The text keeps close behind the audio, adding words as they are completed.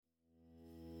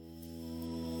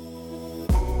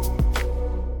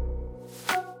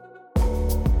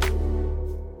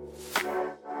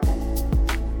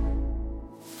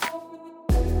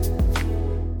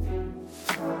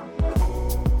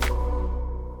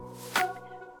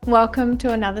Welcome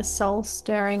to another soul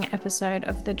stirring episode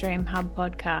of the Dream Hub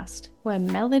podcast, where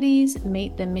melodies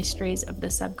meet the mysteries of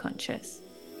the subconscious.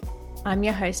 I'm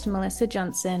your host, Melissa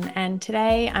Johnson, and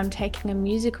today I'm taking a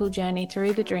musical journey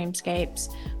through the dreamscapes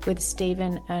with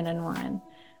Stephen Ernenwein,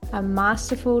 a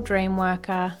masterful dream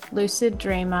worker, lucid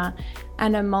dreamer,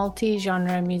 and a multi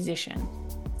genre musician.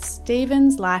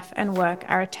 Stephen's life and work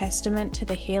are a testament to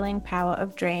the healing power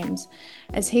of dreams,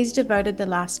 as he's devoted the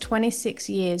last 26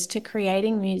 years to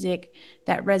creating music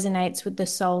that resonates with the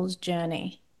soul's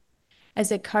journey.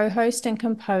 As a co host and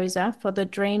composer for the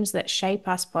Dreams That Shape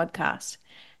Us podcast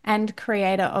and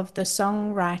creator of the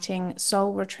songwriting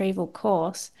Soul Retrieval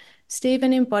course,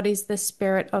 Stephen embodies the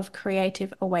spirit of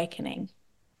creative awakening.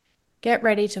 Get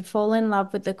ready to fall in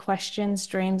love with the questions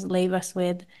dreams leave us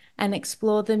with and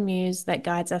explore the muse that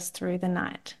guides us through the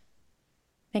night.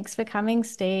 Thanks for coming,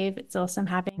 Steve. It's awesome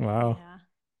having you Wow.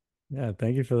 here. Yeah,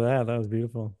 thank you for that. That was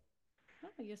beautiful. Oh,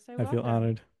 you're so I feel welcome.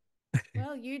 honored.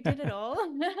 Well, you did it all.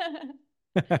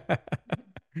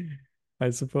 I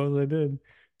suppose I did.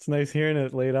 It's nice hearing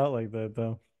it laid out like that,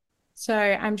 though. So,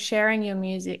 I'm sharing your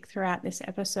music throughout this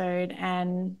episode,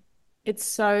 and it's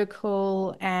so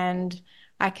cool. And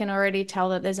I can already tell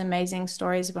that there's amazing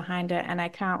stories behind it, and I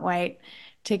can't wait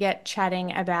to get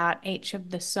chatting about each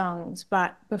of the songs.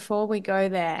 But before we go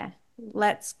there,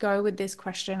 let's go with this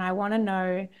question. I want to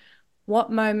know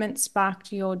what moment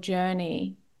sparked your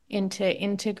journey into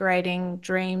integrating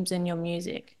dreams in your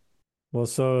music? Well,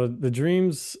 so I've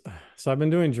been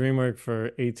doing dream work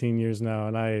for 18 years now,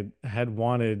 and I had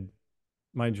wanted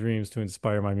my dreams to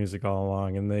inspire my music all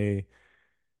along, and they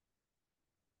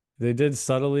did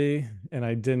subtly, and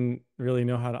I didn't really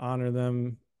know how to honor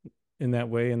them in that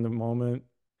way in the moment.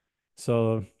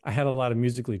 So I had a lot of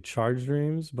musically charged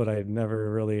dreams, but I had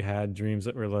never really had dreams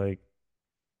that were like,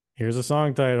 here's a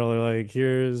song title, or like,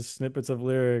 here's snippets of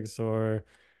lyrics, or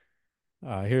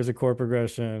here's a chord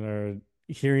progression, or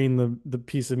hearing the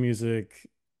piece of music.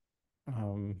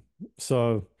 Um,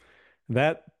 so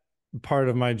that part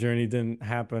of my journey didn't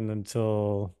happen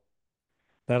until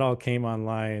that all came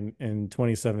online in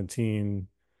 2017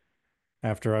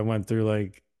 after I went through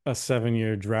like a 7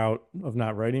 year drought of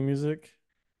not writing music.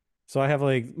 So I have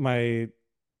like my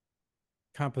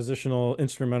compositional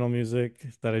instrumental music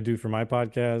that I do for my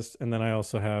podcast, and then I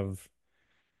also have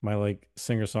my like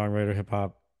singer-songwriter hip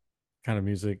hop kind of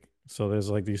music. So there's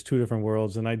like these two different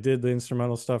worlds. And I did the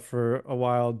instrumental stuff for a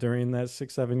while during that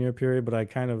 6, 7 year period, but I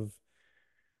kind of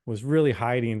was really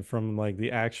hiding from like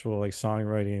the actual like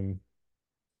songwriting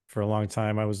for a long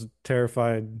time. I was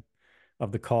terrified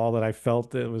of the call that I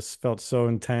felt. It was felt so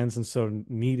intense and so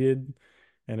needed.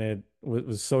 And it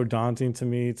was so daunting to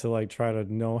me to like try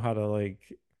to know how to like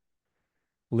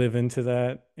live into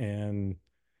that. And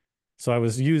so I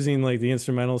was using like the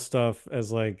instrumental stuff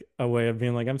as like a way of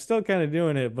being like, I'm still kind of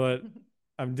doing it, but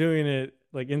I'm doing it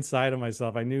like inside of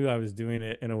myself. I knew I was doing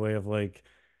it in a way of like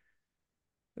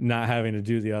not having to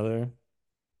do the other.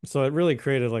 So it really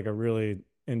created like a really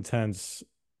intense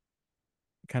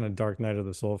kind of dark night of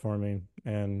the soul for me.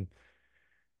 And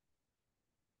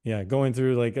yeah, going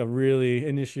through like a really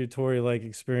initiatory like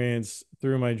experience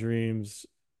through my dreams.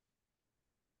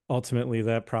 Ultimately,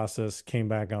 that process came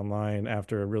back online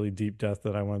after a really deep death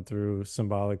that I went through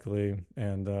symbolically.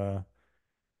 And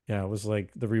yeah, it was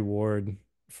like the reward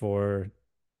for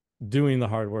doing the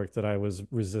hard work that I was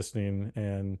resisting.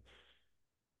 And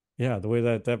yeah, the way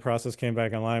that that process came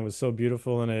back online was so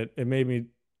beautiful, and it made me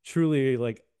truly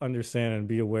like understand and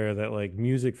be aware that like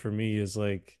music for me is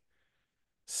like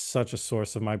such a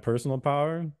source of my personal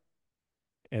power,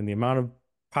 and the amount of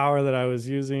power that I was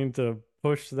using to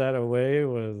push that away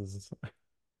was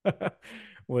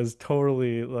was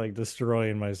totally like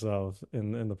destroying myself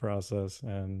in the process.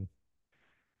 And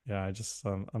yeah,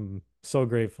 I'm so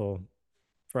grateful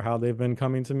for how they've been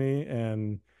coming to me.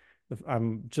 And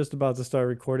I'm just about to start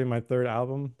recording my third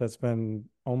album that's been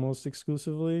almost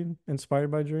exclusively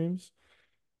inspired by dreams.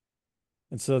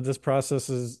 And so this process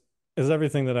is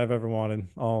everything that I've ever wanted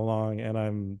all along. And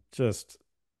I'm just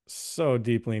so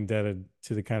deeply indebted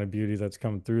to the kind of beauty that's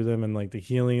come through them, and like the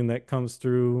healing that comes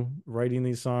through writing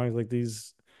these songs. Like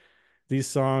these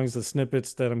songs, the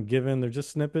snippets that I'm given, they're just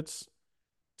snippets,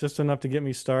 just enough to get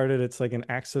me started. It's like an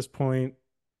access point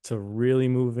to really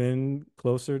move in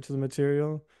closer to the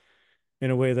material in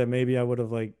a way that maybe I would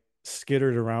have like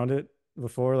skittered around it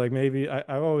before. Like maybe I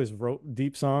always wrote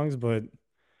deep songs, but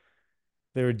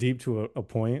they were deep to a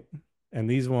point. And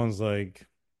these ones, like,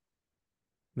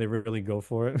 they really go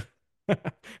for it.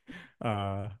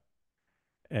 uh,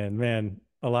 and man,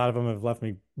 a lot of them have left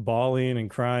me bawling and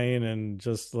crying and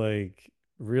just like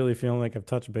really feeling like I've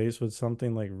touched base with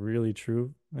something like really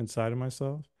true inside of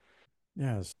myself.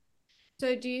 Yes.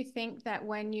 So do you think that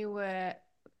when you were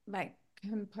like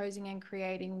composing and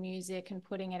creating music and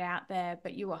putting it out there,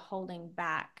 but you were holding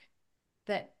back,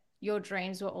 that your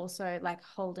dreams were also like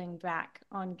holding back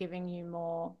on giving you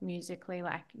more musically?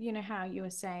 Like, you know how you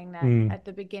were saying that Mm, at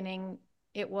the beginning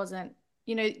it wasn't,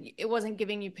 you know, it wasn't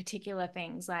giving you particular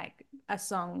things like a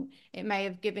song. It may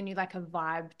have given you like a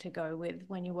vibe to go with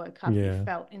when you woke up. You yeah.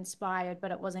 felt inspired,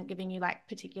 but it wasn't giving you like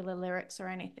particular lyrics or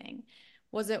anything.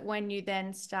 Was it when you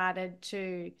then started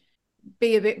to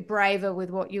be a bit braver with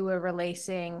what you were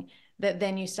releasing that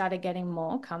then you started getting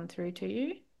more come through to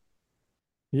you?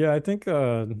 Yeah, I think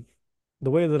the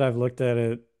way that I've looked at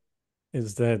it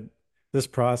is that this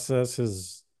process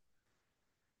is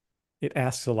it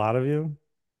asks a lot of you.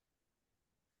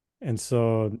 And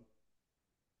so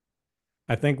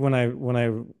I think when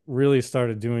I really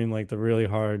started doing like the really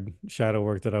hard shadow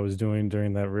work that I was doing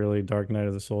during that really dark night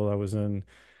of the soul I was in,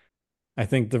 I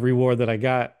think the reward that I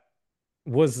got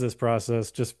was this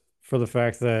process just for the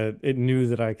fact that it knew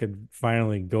that I could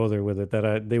finally go there with it,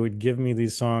 that they would give me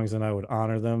these songs and I would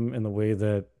honor them in the way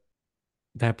that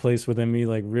that place within me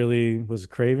like really was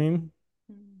craving.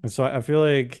 Mm. And so I feel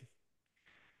like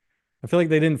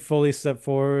they didn't fully step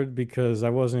forward because I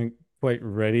wasn't quite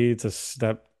ready to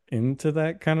step into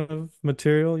that kind of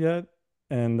material yet,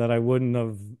 and that I wouldn't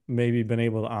have maybe been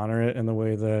able to honor it in the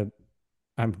way that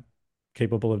I'm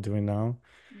capable of doing now.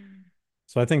 Mm.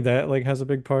 So I think that like has a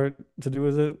big part to do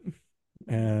with it.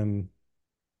 Mm.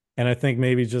 And I think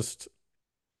maybe just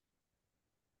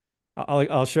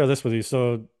I'll share this with you.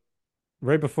 So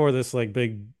right before this like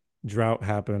big drought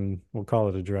happened, we'll call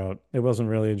it a drought. It wasn't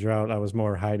really a drought. I was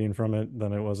more hiding from it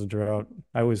than it was a drought.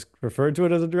 I always referred to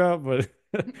it as a drought, but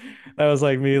that was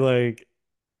like me like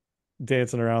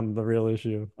dancing around the real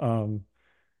issue.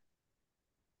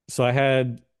 So I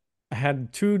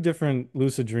had two different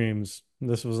lucid dreams.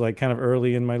 This was like kind of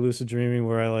early in my lucid dreaming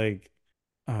where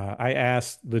I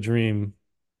asked the dream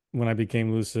when I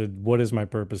became lucid, what is my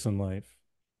purpose in life?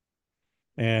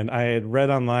 And I had read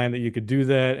online that you could do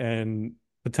that and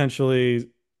potentially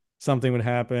something would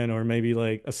happen, or maybe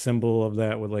like a symbol of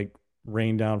that would like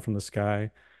rain down from the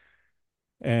sky.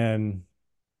 And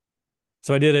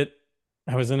so I did it.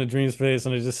 I was in a dream space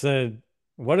and I just said,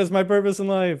 what is my purpose in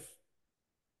life?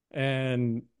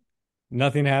 And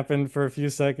nothing happened for a few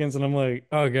seconds. And I'm like,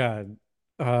 oh God,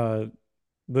 uh,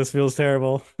 this feels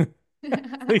terrible.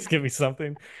 Please give me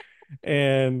something.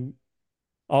 And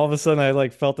all of a sudden I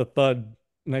like felt a thud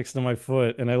next to my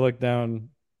foot and I looked down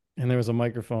and there was a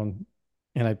microphone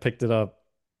and I picked it up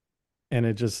and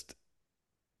it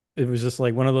was just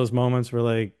like one of those moments where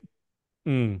like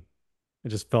it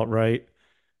just felt right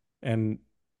and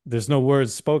there's no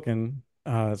words spoken.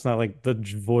 It's not like the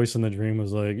voice in the dream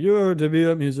was like you're to be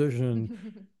a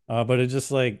musician. But it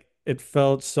just like it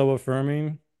felt so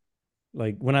affirming.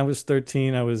 Like when I was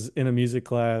 13 I was in a music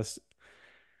class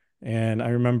and I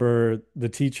remember the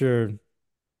teacher,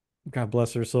 God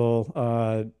bless her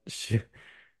soul,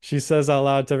 she says out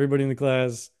loud to everybody in the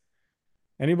class,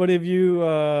 anybody of you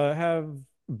have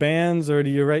bands or do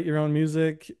you write your own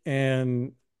music?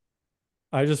 And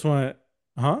I just went,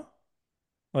 huh?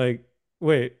 Like,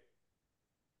 wait,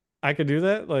 I could do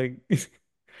that? Like,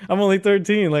 I'm only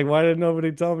 13. Like, why did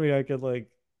nobody tell me I could like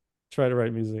try to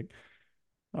write music?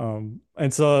 And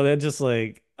so that just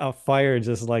like a fire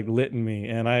just like lit in me,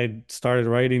 and I started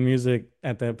writing music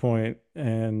at that point,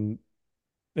 and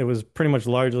it was pretty much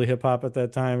largely hip hop at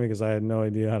that time because I had no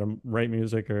idea how to write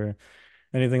music or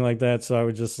anything like that. So I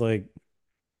would just like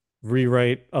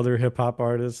rewrite other hip hop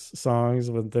artists' songs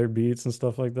with their beats and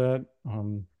stuff like that.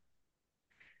 And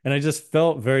I just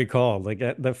felt very called. Like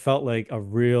that felt like a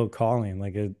real calling.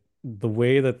 The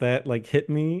way that like hit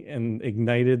me and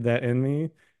ignited that in me.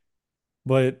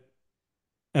 But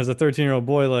as a 13-year-old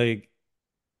boy, like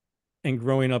and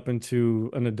growing up into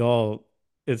an adult,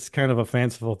 it's kind of a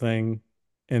fanciful thing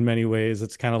in many ways.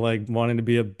 It's kind of like wanting to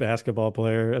be a basketball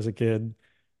player as a kid.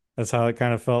 That's how it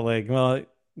kind of felt like, well,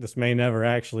 this may never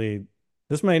actually,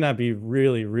 this may not be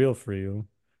really real for you.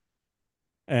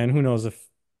 And who knows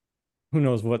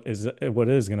what is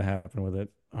going to happen with it.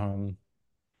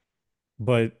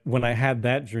 But when I had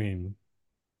that dream,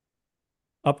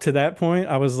 up to that point,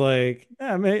 I was like,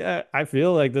 yeah, I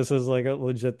feel like this is like a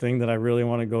legit thing that I really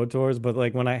want to go towards. But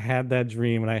like when I had that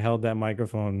dream and I held that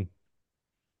microphone,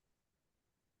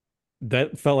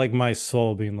 that felt like my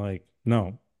soul being like,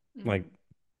 no, like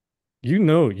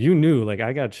Mm. you knew, like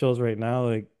I got chills right now.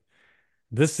 Like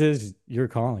this is your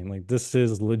calling. Like this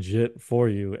is legit for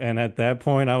you. And at that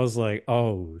point, I was like,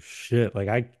 oh shit,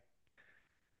 like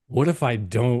what if I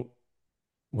don't?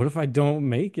 what if I don't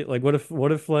make it? Like what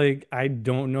if like I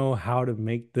don't know how to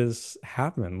make this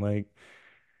happen? Like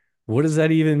what does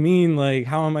that even mean? Like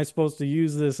how am I supposed to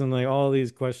use this? And like all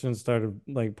these questions started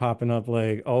like popping up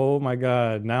like, oh my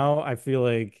God, now I feel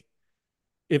like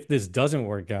if this doesn't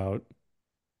work out,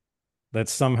 that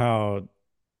somehow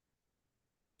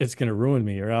it's gonna ruin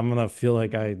me or I'm gonna feel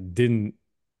like I Mm. didn't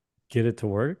get it to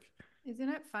work. Isn't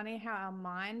it funny how our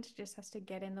mind just has to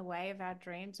get in the way of our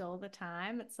dreams all the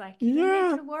time? It's like you don't need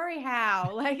Yeah. to worry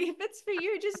how. Like if it's for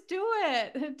you, just do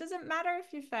it. It doesn't matter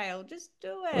if you fail, just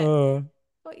do it. Uh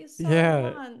What your soul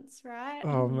yeah. wants, right?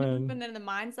 Oh But man. then the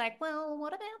mind's like, well,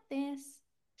 what about this?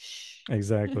 Shh.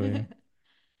 Exactly.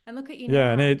 And look at you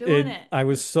Yeah, and now it doing it it. I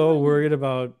was Just so doing it. worried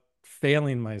about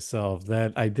failing myself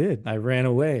that I did. I ran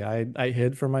away. I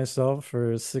hid from myself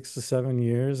for 6 to 7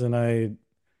 years and I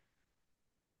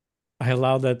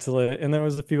allowed that to let, and there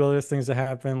was a few other things that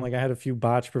happened. Like I had a few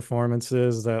botch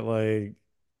performances that like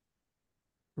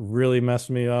really messed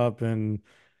me up and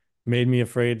made me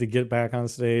afraid to get back on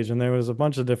stage. And there was a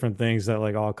bunch of different things that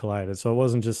like all collided. So it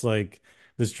wasn't just like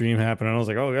this dream happened and I was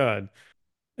like, oh God.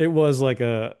 It was like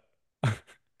a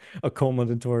a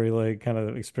culminatory like kind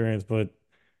of experience, but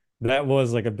that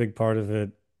was like a big part of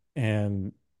it.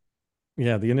 And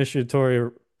yeah, the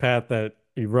initiatory path that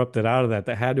erupted out of that,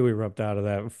 that had to erupt out of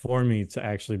that for me to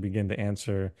actually begin to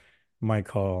answer my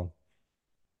call.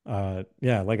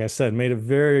 Yeah, like I said, made it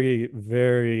very,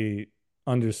 very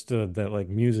understood that like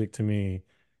music to me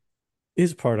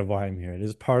is part of why I'm here. It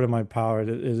is part of my power. It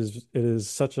is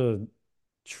such a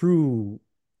true,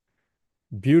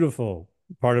 beautiful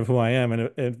part of who I am.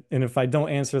 And if I don't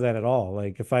answer that at all,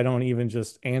 like if I don't even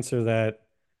just answer that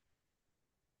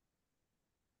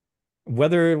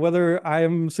whether I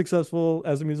am successful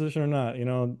as a musician or not,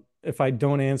 if I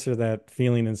don't answer that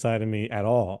feeling inside of me at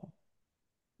all,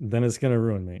 then it's gonna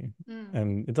ruin me. Mm,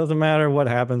 And it doesn't matter what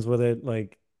happens with it.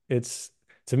 Like it's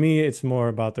to me, it's more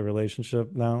about the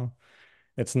relationship now.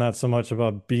 It's not so much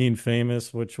about being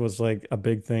famous, which was like a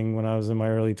big thing when I was in my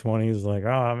early 20s. Like,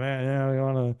 oh man, yeah, we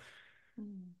wanna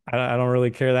mm, I don't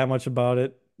really care that much about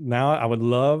it. Now I would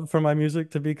love for my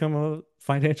music to become a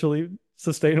financially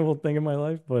sustainable thing in my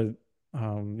life, but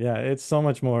yeah, it's so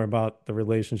much more about the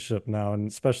relationship now, and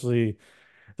especially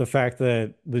the fact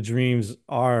that the dreams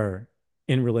are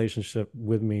in relationship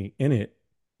with me in it.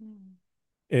 mm,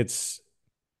 It's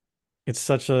it's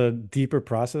such a deeper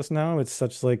process now. It's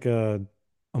such like a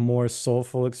more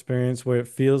soulful experience where it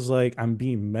feels like I'm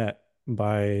being met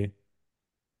by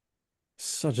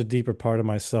such a deeper part of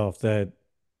myself that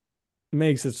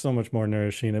makes it so much more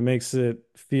nourishing. It makes it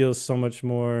feel so much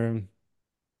more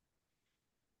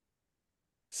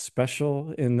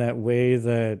special in that way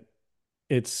that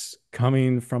it's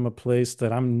coming from a place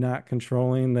that I'm not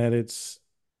controlling, that it's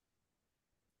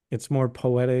more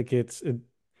poetic.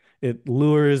 It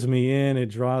lures me in, it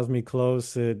draws me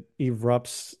close, it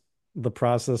erupts the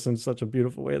process in such a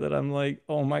beautiful way that I'm like,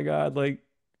 oh my God, like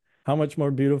how much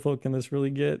more beautiful can this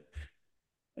really get?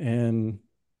 And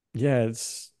yeah,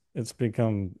 it's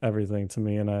become everything to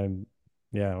me. And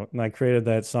yeah, when I created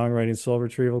that songwriting soul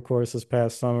retrieval course this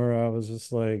past summer, I was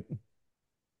just like,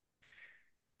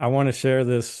 I want to share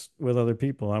this with other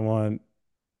people. I want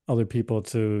other people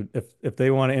to, if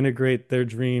they want to integrate their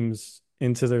dreams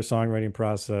into their songwriting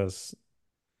process,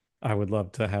 I would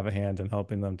love to have a hand in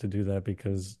helping them to do that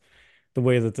because the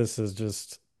way that this has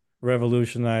just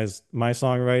revolutionized my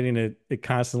songwriting, it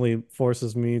constantly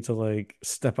forces me to like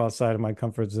step outside of my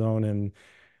comfort zone and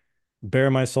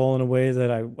bare my soul in a way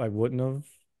that I wouldn't have.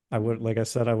 I would, mm. like I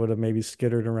said, I would have maybe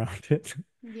skittered around it.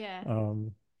 Yeah.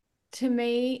 Um, To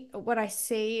me, what I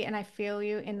see and I feel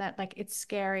you in that, like, it's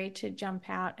scary to jump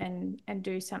out and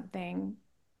do something,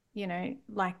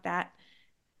 like that,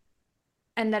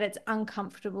 and that it's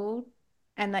uncomfortable,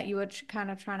 and that you were kind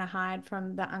of trying to hide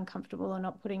from the uncomfortable and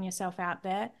not putting yourself out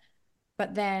there.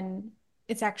 But then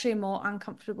it's actually more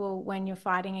uncomfortable when you're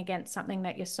fighting against something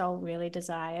that your soul really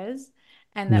desires,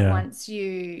 and that yeah, once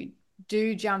you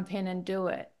do jump in and do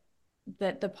it,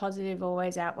 that the positive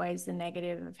always outweighs the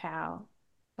negative of how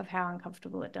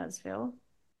uncomfortable it does feel.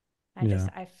 yeah,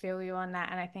 I feel you on that.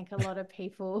 And I think a lot of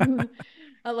people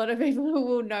a lot of people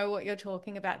will know what you're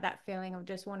talking about, that feeling of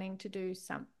just wanting to do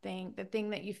something, the thing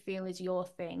that you feel is your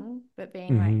thing, but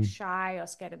being like hmm shy or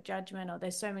scared of judgment, or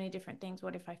there's so many different things.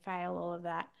 What if I fail? All of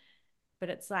that. But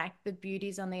it's like the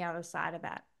beauty's on the other side of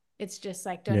that. It's just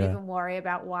like, don't yeah. even worry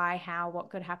about why, how, what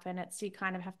could happen. It's you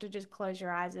kind of have to just close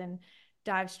your eyes and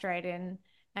dive straight in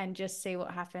and just see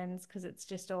what happens, because it's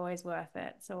just always worth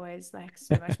it. It's always like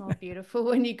so much more beautiful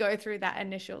when you go through that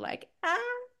initial like,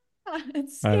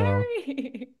 it's I know.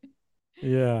 scary.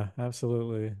 Yeah,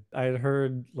 absolutely. I had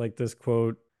heard like this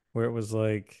quote where it was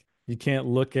like, you can't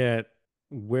look at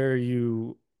where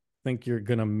you think you're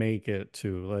gonna make it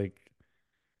to. Like,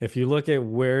 if you look at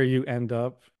where you end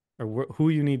up or who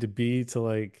you need to be to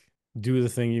like do the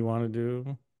thing you want to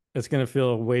do, it's gonna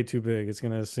feel way too big. It's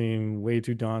gonna seem way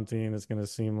too daunting. It's gonna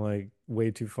seem like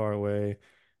way too far away.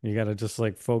 You gotta just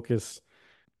like focus.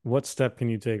 What step can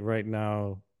you take right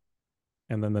now?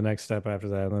 And then the next step after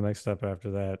that, and the next step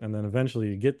after that, and then eventually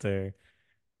you get there.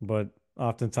 But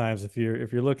oftentimes, if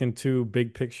you're looking too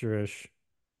big picture-ish,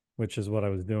 which is what I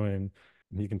was doing,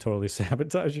 you can totally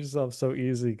sabotage yourself so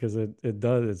easy because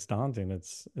it's daunting.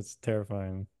 It's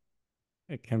terrifying.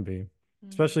 It can be. Mm.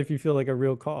 Especially if you feel like a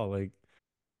real call, like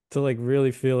to like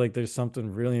really feel like there's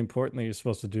something really important that you're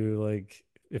supposed to do. Like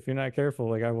if you're not careful,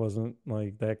 like I wasn't,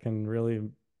 like that can really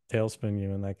tailspin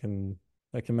you and that can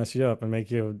mess you up and make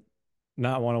you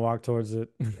not want to walk towards it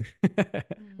at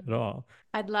Mm. all.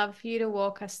 I'd love for you to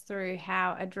walk us through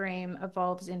how a dream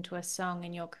evolves into a song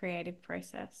in your creative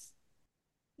process.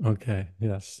 Okay,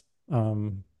 yes.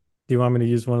 Do you want me to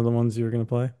use one of the ones you were going to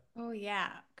play? Oh, yeah.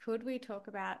 Could we talk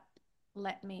about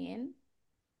Let Me In?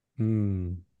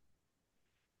 Hmm.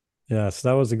 Yes,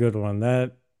 that was a good one.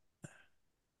 That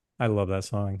I love that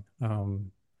song.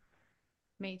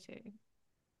 Me too.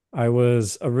 I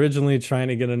was originally trying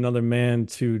to get another man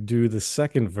to do the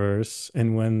second verse,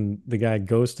 and when the guy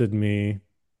ghosted me,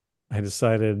 I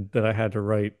decided that I had to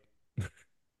write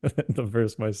the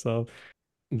verse myself.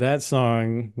 That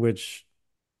song, which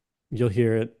you'll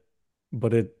hear it,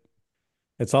 but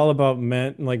it's all about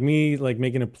men like me, like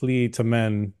making a plea to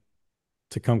men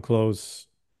to come close,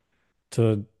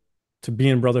 to be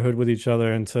in brotherhood with each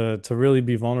other and to really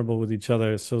be vulnerable with each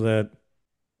other so that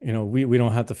we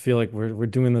don't have to feel like we're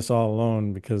doing this all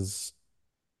alone because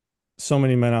so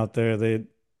many men out there they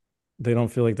don't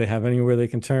feel like they have anywhere they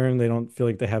can turn. They don't feel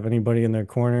like they have anybody in their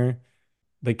corner.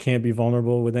 They can't be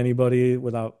vulnerable with anybody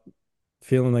without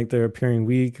feeling like they're appearing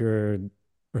weak or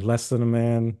less than a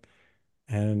man.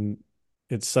 And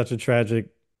it's such a tragic,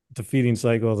 defeating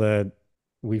cycle that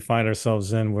we find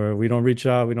ourselves in where we don't reach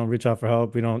out for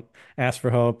help, we don't ask for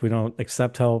help, we don't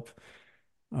accept help.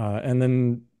 And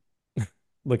then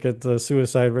look at the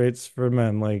suicide rates for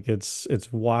men. Like it's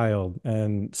wild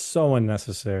and so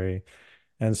unnecessary.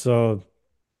 And so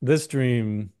this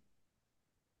dream,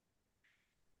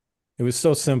 it was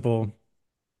so simple.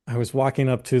 I was walking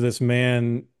up to this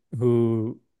man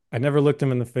who I never looked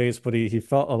him in the face, but he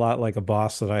felt a lot like a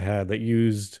boss that I had that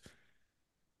used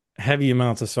heavy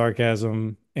amounts of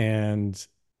sarcasm and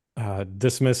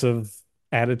dismissive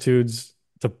attitudes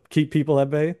to keep people at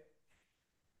bay.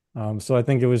 So I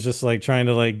think it was just like trying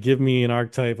to like give me an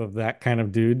archetype of that kind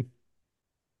of dude.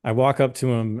 I walk up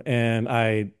to him and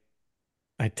I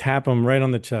tap him right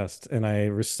on the chest and I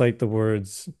recite the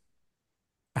words,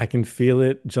 I can feel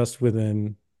it just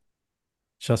within,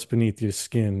 just beneath your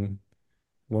skin.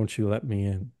 Won't you let me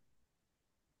in?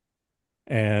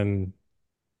 And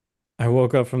I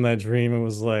woke up from that dream and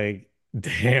was like,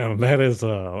 damn, that is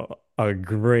a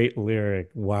great lyric.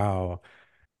 Wow.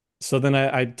 So then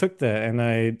I took that and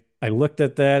I looked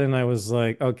at that and I was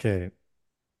like, okay,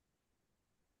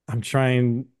 I'm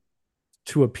trying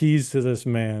to appease to this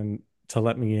man to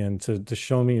let me in, to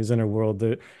show me his inner world.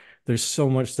 There's so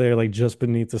much there, like just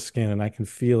beneath the skin, and I can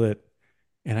feel it,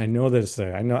 and I know that it's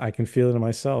there. I know I can feel it in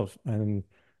myself, and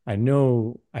I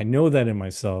know that in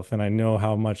myself, and I know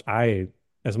how much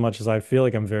as much as I feel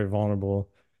like I'm very vulnerable.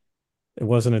 It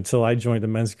wasn't until I joined the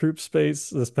men's group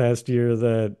space this past year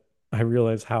that I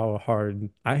realized how hard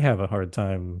I have a hard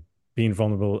time being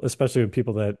vulnerable, especially with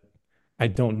people that I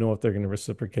don't know if they're going to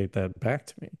reciprocate that back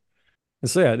to me. And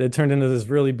so yeah, it turned into this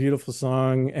really beautiful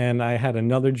song. And I had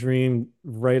another dream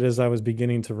right as I was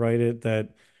beginning to write it that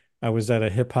I was at a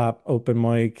hip hop open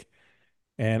mic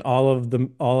and all of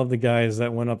the guys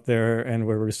that went up there and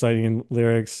were reciting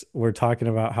lyrics were talking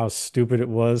about how stupid it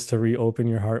was to reopen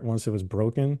your heart once it was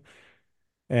broken.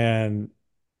 And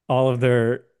all of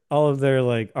their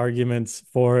like arguments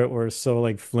for it were so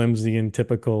like flimsy and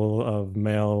typical of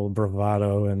male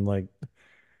bravado and like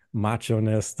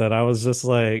macho-ness that I was just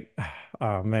like,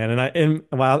 oh man. And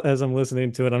while as I'm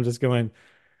listening to it, I'm just going,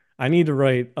 I need to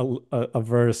write a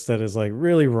verse that is like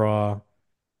really raw,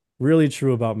 really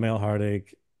true about male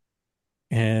heartache,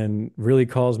 and really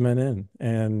calls men in.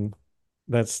 And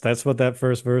that's what that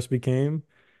first verse became.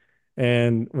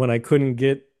 And when I couldn't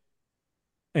get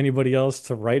anybody else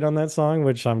to write on that song,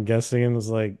 which I'm guessing is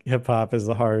like hip hop is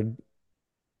a hard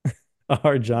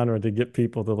genre to get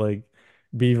people to like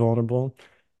be vulnerable.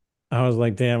 I was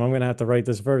like, damn, I'm going to have to write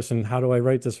this verse. And how do I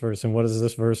write this verse? And what does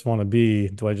this verse want to be?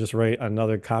 Do I just write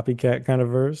another copycat kind of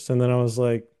verse? And then I was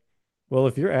like, well,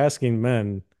 if you're asking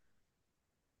men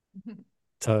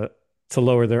to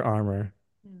lower their armor,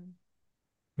 Mm.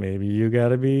 maybe you got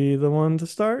to be the one to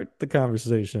start the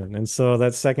conversation. And so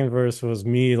that second verse was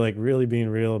me like really being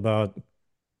real about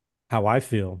how I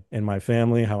feel in my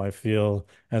family, how I feel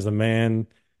as a man,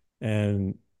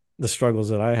 and the struggles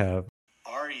that I have.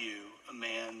 Are you a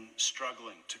man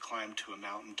struggling to climb to a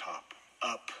mountaintop,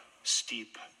 up,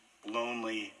 steep,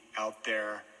 lonely, out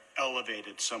there,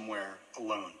 elevated somewhere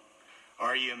alone?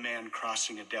 Are you a man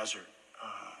crossing a desert,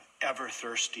 ever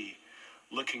thirsty,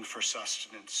 looking for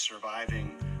sustenance,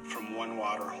 surviving from one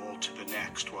water hole to the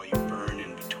next while you burn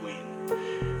in between?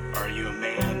 Are you a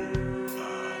man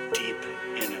deep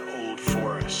in an old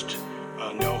forest,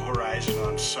 no horizon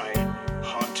on sight,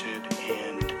 haunted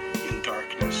and in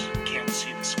darkness, can't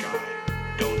see the sky,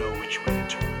 don't know which way to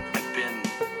turn? I've been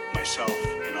myself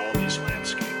in all these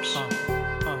landscapes.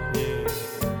 Yeah.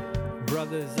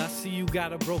 Brothers, I see you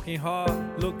got a broken heart,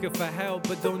 looking for help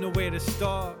but don't know where to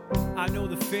start. I know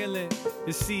the feeling,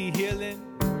 to see healing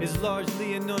is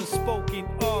largely an unspoken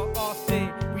art.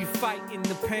 Often we fight in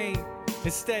the pain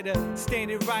instead of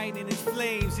standing right in its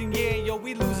flames. And yeah, yo,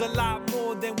 we lose a lot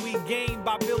more than we gain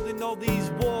by building all these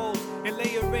walls and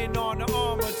layering on the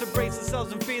armor to brace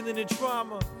ourselves and feeling the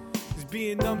trauma. Cause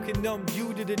being numb can numb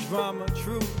you to the drama.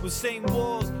 True, the same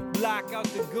walls block out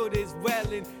the good as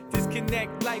well and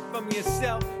disconnect life from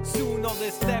yourself. Soon all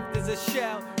that's left is a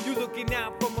shell. You looking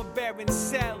out from a barren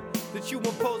cell that you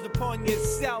imposed upon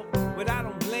yourself. But I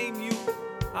don't blame you,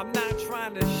 I'm not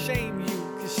trying to shame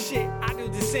you, cause shit, I do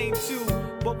the same too.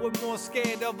 But we're more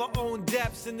scared of our own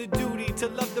depths and the duty to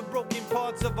love the broken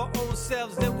parts of our own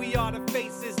selves than we are to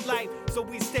face this life. So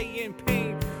we stay in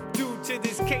pain due to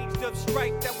this caged up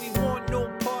strife that we want no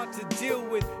part to deal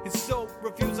with. And so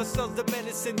refuse ourselves the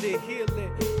medicine to heal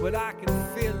it. But I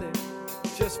can feel it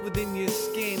just within your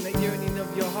skin, the yearning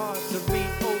of your heart to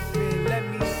reopen. Let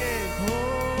me in.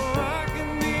 Oh, I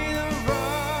can be the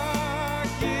rock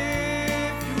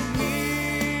if you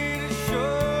need a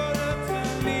shoulder to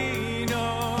lean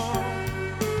on.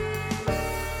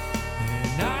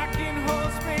 And I can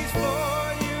hold space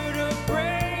for you to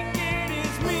break. It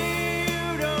is me, you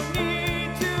don't need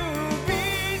to be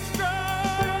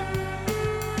strong.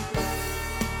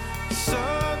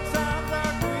 Sometimes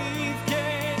our grief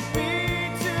can be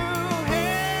too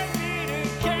heavy to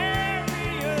carry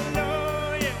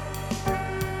alone, yeah.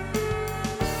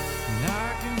 And I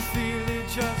can feel it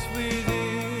just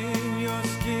within your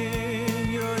skin.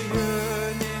 You're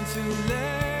yearning to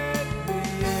let me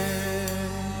in.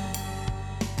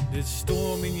 This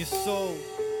storm in your soul,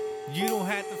 you don't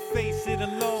have to face it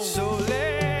alone. So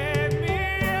let me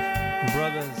in.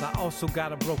 Brothers, I also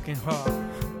got a broken heart.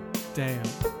 Damn,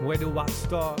 where do I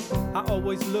start? I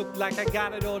always look like I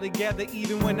got it all together,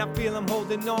 even when I feel I'm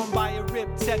holding on by a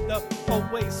ripped tether.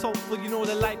 Always hopeful, you know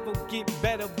that life will get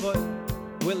better, but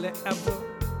will it ever?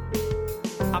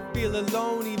 I feel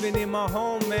alone even in my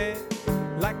home, man,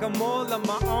 like I'm all on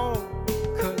my own.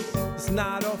 Cause it's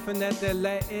not often that they're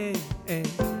letting in,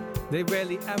 they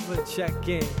rarely ever check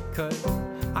in. Cause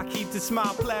I keep the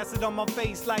smile plastered on my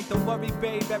face like, don't worry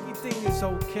babe, everything is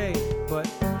okay. But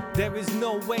there is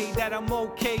no way that I'm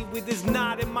okay with this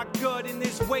knot in my gut and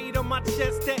this weight on my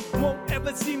chest that won't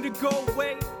ever seem to go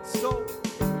away. So,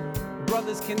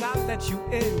 brothers, can I let you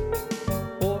in?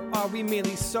 Or are we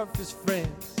merely surface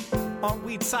friends? Aren't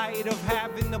we tired of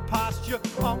having the posture?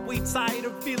 Aren't we tired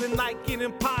of feeling like an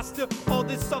imposter? All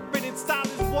this suffering in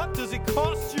silence, what does it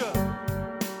cost you?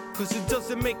 Cause it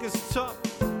doesn't make us tough,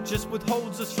 just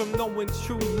withholds us from knowing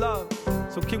true love.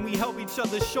 So can we help each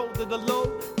other shoulder the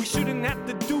load? We shouldn't have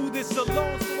to do this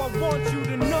alone, so I want you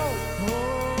to know.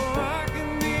 Oh, I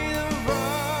can be the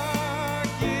rock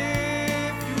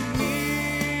if you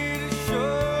need a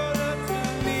shoulder to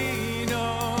lean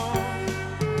on.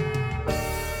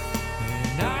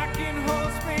 And I can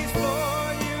hold space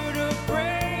for you to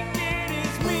break. It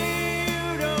is me,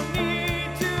 you don't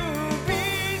need to be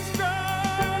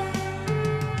strong.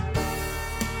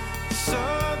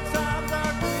 Sometimes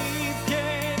our grief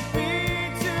can be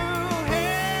too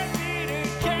heavy to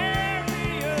carry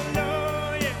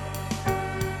alone, yeah.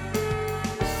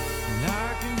 And I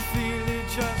can feel it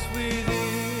just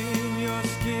within your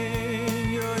skin.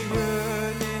 You're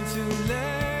yearning to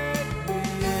let me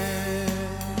in.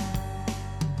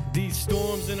 These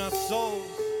storms in our souls,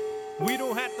 we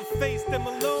don't have to face them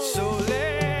alone. So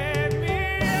let me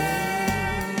in.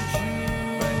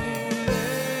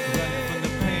 Running from the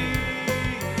pain.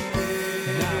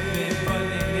 And I've been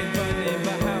running,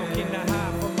 but how can I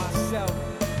hide from myself?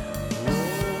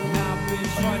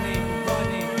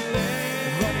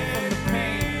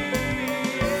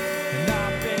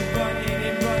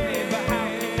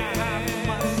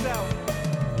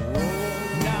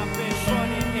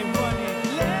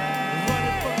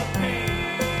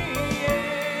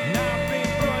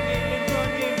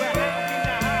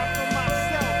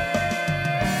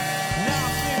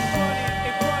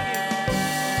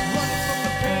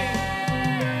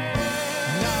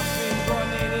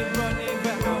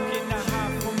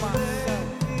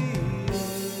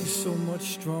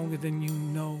 than you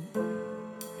know.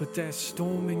 But that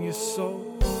storm in your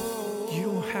soul, you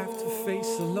don't have to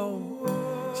face alone.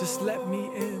 Just let me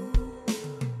in.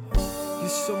 You're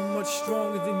so much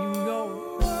stronger than you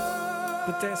know.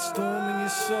 But that storm in your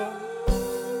soul,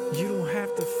 you don't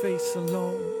have to face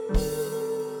alone.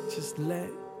 Just let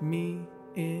me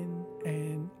in,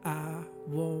 and I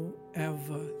won't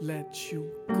ever let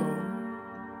you go.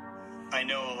 I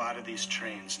know a lot of these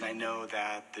trains, and I know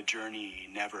that the journey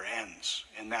never ends,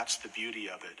 and that's the beauty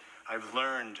of it. I've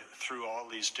learned through all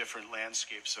these different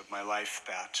landscapes of my life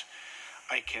that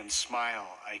I can smile,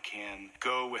 I can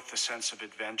go with the sense of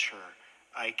adventure,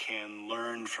 I can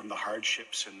learn from the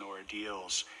hardships and the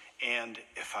ordeals, and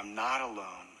if I'm not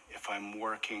alone, if I'm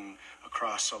working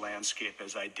across a landscape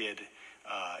as I did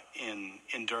in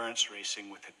endurance racing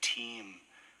with a team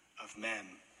of men,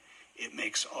 it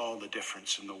makes all the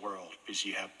difference in the world because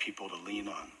you have people to lean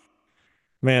on.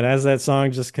 Man, as that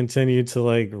song just continued to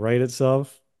like write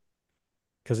itself,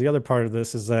 because the other part of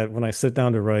this is that when I sit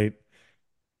down to write,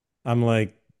 I'm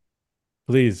like,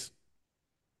 please,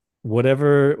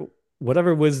 whatever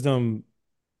whatever wisdom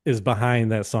is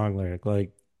behind that song lyric,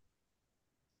 like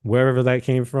wherever that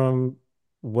came from,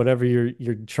 whatever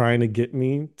you're trying to get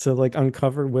me to like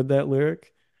uncover with that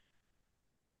lyric,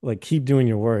 like keep doing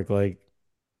your work. Like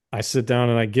I sit down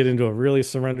and I get into a really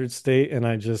surrendered state and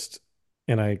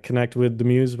I connect with the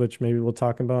muse, which maybe we'll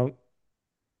talk about.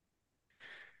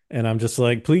 And I'm just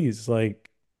like, please, like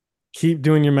keep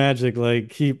doing your magic, like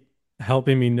keep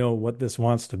helping me know what this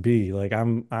wants to be. Like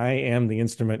I am the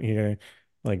instrument here.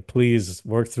 Like please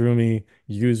work through me,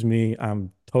 use me.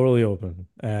 I'm totally open.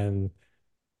 And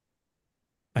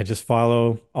I just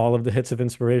follow all of the hits of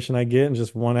inspiration I get and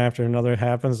just one after another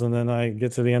happens. And then I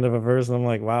get to the end of a verse and I'm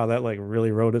like, wow, that like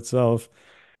really wrote itself.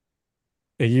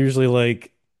 It usually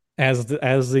like as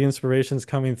the inspiration's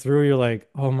coming through, you're like,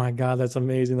 oh my God, that's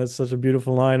amazing. That's such a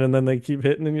beautiful line. And then they keep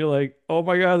hitting and you're like, oh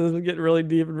my God, this is getting really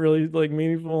deep and really like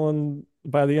meaningful. And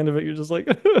by the end of it, you're just like,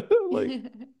 like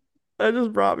that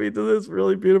just brought me to this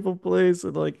really beautiful place.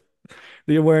 And like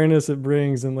the awareness it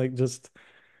brings and like just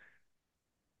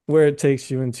where it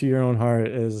takes you into your own heart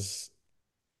is,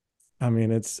 I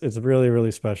mean, it's really,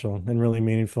 really special and really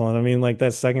meaningful. And I mean, like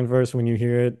that second verse when you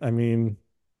hear it, I mean,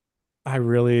 I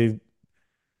really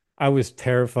I was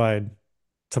terrified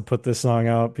to put this song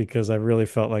out because I really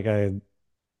felt like I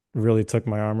really took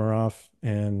my armor off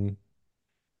and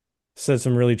said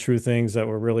some really true things that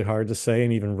were really hard to say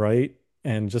and even write.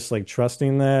 And just like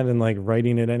trusting that and like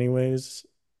writing it anyways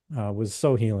was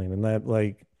so healing. And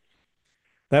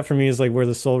that for me is like where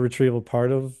the soul retrieval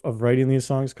part of writing these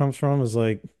songs comes from is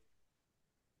like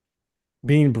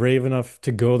being brave enough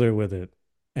to go there with it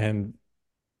and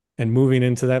and moving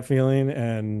into that feeling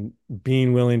and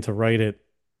being willing to write it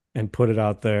and put it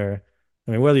out there.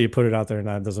 I mean, whether you put it out there or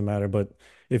not doesn't matter, but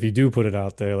if you do put it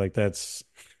out there, like that's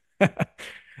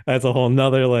that's a whole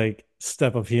nother like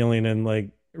step of healing and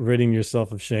like ridding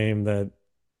yourself of shame that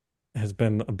has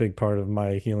been a big part of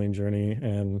my healing journey.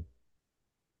 And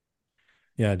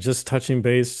yeah, just touching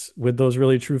base with those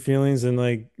really true feelings and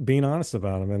like being honest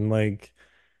about them and like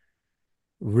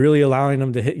really allowing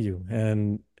them to hit you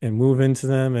and move into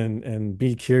them and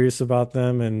be curious about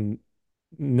them and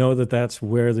know that that's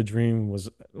where the dream was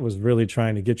really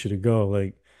trying to get you to go.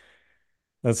 Like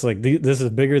that's like this is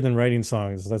bigger than writing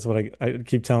songs. That's what I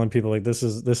keep telling people, like this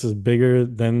is bigger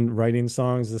than writing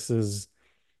songs. This is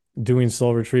doing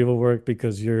soul retrieval work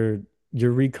because you're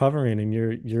recovering and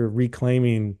you're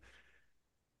reclaiming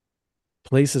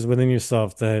places within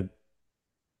yourself that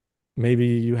maybe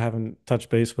you haven't touched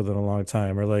base with in a long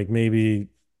time, or like maybe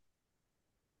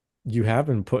you have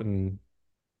been putting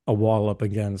a wall up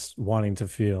against wanting to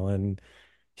feel, and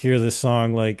hear this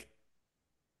song like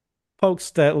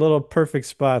pokes that little perfect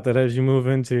spot that as you move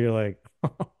into, you're like,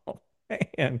 oh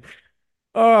man,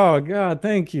 oh God,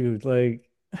 thank you. Like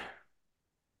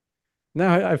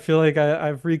now I feel like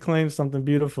I've reclaimed something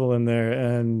beautiful in there,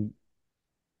 and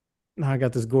now I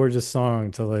got this gorgeous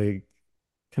song to like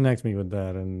connect me with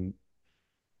that. And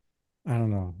I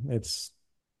don't know.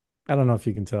 I don't know if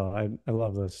you can tell. I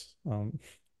love this. I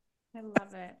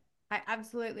love it. I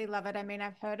absolutely love it. I mean,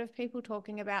 I've heard of people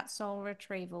talking about soul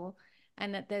retrieval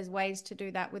and that there's ways to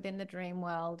do that within the dream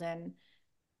world. And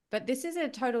but this is a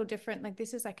total different, like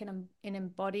this is like an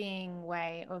embodying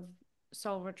way of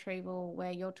soul retrieval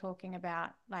where you're talking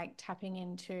about like tapping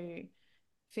into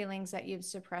feelings that you've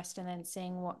suppressed and then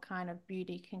seeing what kind of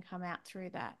beauty can come out through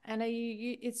that. And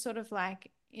it's sort of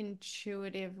like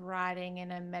intuitive writing in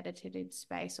a meditative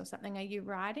space or something. Are you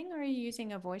writing or are you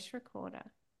using a voice recorder?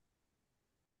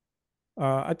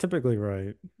 I typically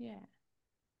write. Yeah,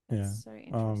 Yeah. that's so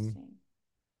interesting.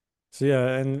 So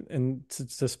yeah, and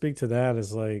to speak to that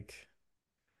is like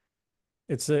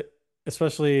it's a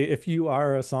especially if you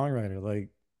are a songwriter, like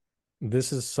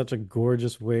this is such a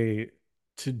gorgeous way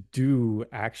to do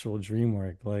actual dream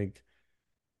work. Like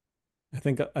I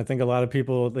think a lot of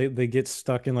people they get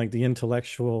stuck in like the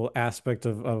intellectual aspect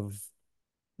of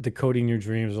decoding your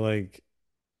dreams, like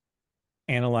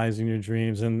analyzing your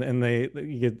dreams, and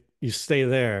you stay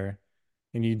there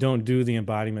and you don't do the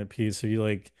embodiment piece. So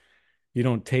you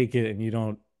don't take it and you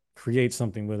don't create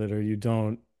something with it, or you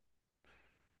don't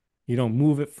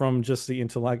move it from just the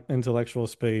intellectual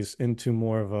space into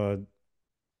more of a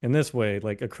in this way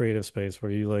like a creative space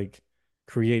where you like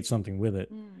create something with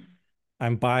it. Mm.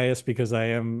 I'm biased because I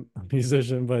am a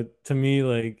musician, but to me,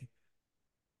 like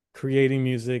creating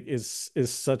music is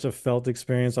such a felt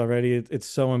experience already. It's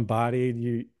so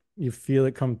embodied. You feel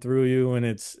it come through you, and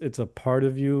it's a part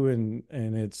of you, and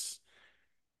it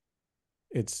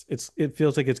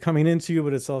feels like it's coming into you,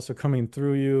 but it's also coming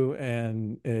through you,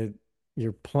 and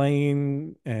you're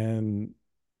playing, and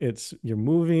you're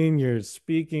moving, you're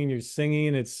speaking, you're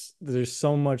singing. There's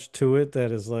so much to it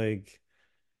that is like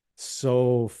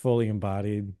so fully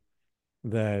embodied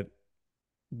that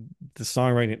the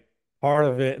songwriting part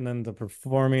of it and then the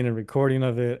performing and recording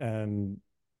of it, and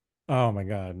oh my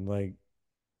God, like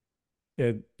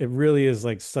it really is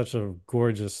like such a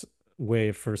gorgeous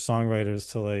way for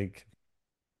songwriters to like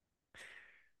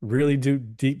really do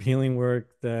deep healing work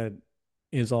that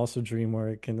is also dream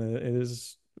work, and it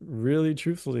is really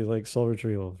truthfully like soul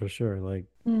retrieval for sure. Like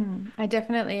I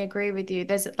definitely agree with you.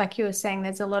 There's, like you were saying,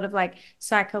 there's a lot of like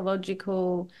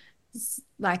psychological,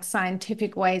 like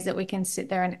scientific ways that we can sit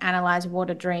there and analyze what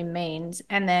a dream means.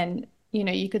 And then,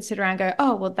 you could sit around and go,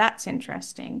 oh, well, that's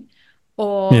interesting.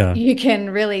 Or yeah, you can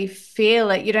really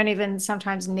feel it. You don't even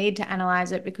sometimes need to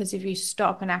analyze it, because if you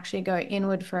stop and actually go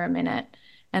inward for a minute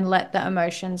and let the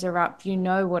emotions erupt, you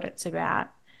know what it's about.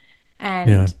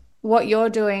 yeah, And what you're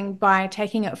doing by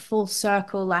taking it full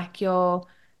circle, like you're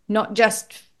not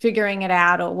just figuring it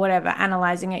out or whatever,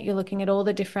 analyzing it, you're looking at all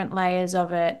the different layers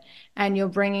of it and you're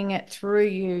bringing it through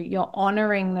you. You're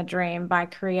honoring the dream by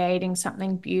creating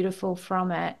something beautiful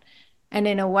from it. And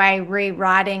in a way,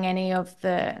 rewriting any of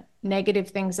the negative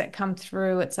things that come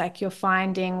through. It's like you're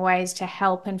finding ways to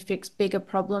help and fix bigger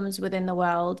problems within the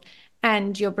world.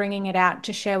 And you're bringing it out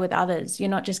to share with others. You're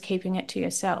not just keeping it to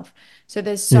yourself. So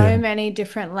there's so yeah. many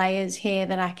different layers here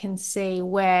that I can see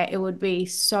where it would be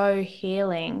so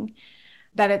healing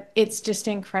that it's just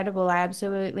incredible. I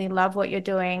absolutely love what you're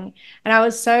doing. And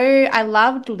I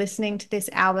loved listening to this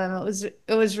album.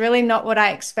 It was really not what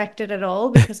I expected at all,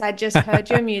 because I just heard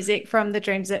your music from The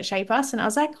Dreams That Shape Us and I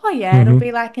was like, oh yeah, it'll be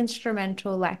Hmm. like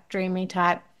instrumental, like dreamy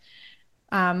type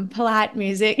polite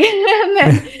music. And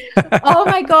then, oh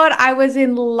my God, I was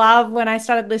in love when I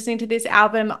started listening to this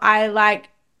album.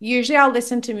 Usually I'll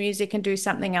listen to music and do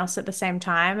something else at the same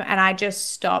time. And I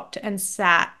just stopped and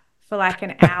sat for like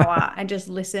an hour and just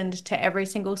listened to every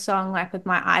single song, like with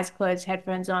my eyes closed,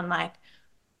 headphones on, like,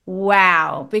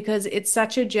 wow, because it's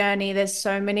such a journey. There's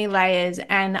so many layers,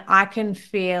 and I can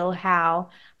feel how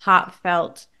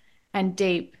heartfelt and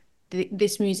deep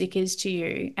this music is to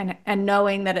you, and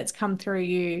knowing that it's come through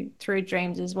you through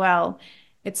dreams as well.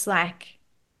 It's like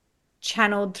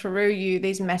channeled through you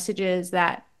these messages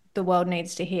that the world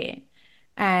needs to hear.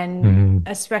 And Hmm.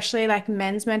 especially like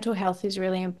men's mental health is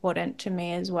really important to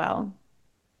me as well.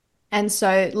 And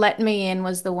so Let Me In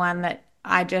was the one that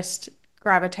I just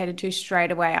gravitated to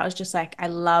straight away. I was just like, I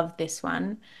love this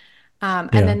one. And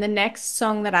Yeah, then the next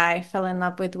song that I fell in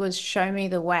love with was Show Me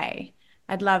the Way.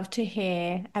 I'd love to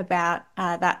hear about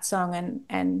that song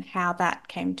and how that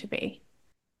came to be.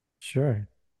 sure.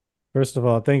 First of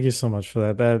all, thank you so much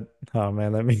for that. Oh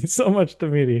man, that means so much to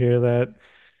me to hear that.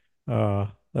 Oh,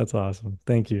 that's awesome.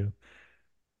 Thank you.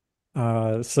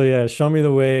 So yeah, Show Me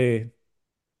the Way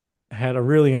had a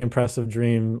really impressive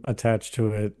dream attached to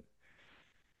it.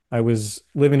 I was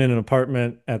living in an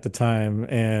apartment at the time,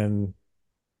 and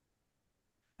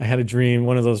I had a dream,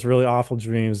 one of those really awful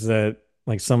dreams that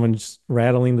like someone's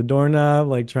rattling the doorknob,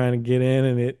 like trying to get in,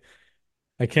 and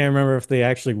I can't remember if they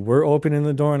actually were opening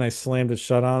the door and I slammed it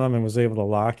shut on them and was able to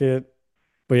lock it.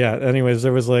 But yeah, anyways,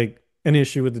 there was like an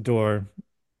issue with the door,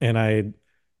 and I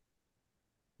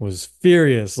was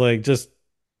furious, like just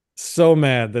so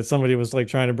mad that somebody was like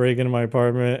trying to break into my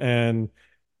apartment, and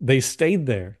they stayed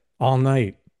there all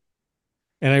night.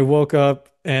 And I woke up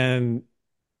and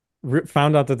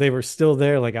found out that they were still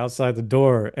there, like outside the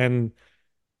door. And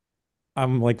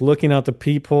I'm like looking out the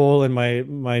peephole, and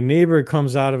my neighbor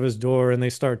comes out of his door, and they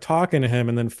start talking to him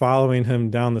and then following him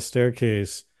down the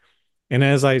staircase. And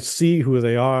as I see who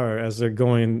they are as they're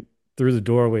going through the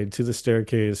doorway to the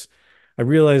staircase, I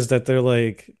realized that they're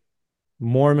like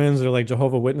Mormons or like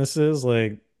Jehovah Witnesses,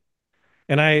 like,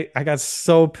 and I got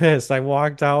so pissed. I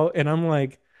walked out and I'm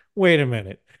like, wait a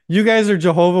minute. You guys are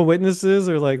Jehovah Witnesses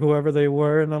or like whoever they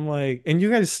were. And I'm like, and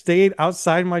you guys stayed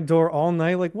outside my door all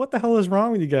night. Like, what the hell is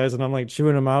wrong with you guys? And I'm like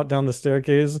chewing them out down the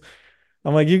staircase.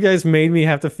 I'm like, you guys made me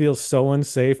have to feel so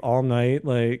unsafe all night.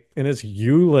 Like, and it's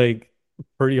you, like,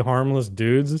 pretty harmless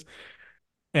dudes.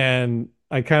 And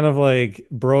I kind of like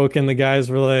broke, and the guys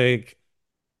were like,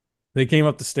 they came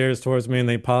up the stairs towards me and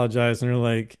they apologized and they're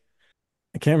like,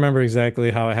 I can't remember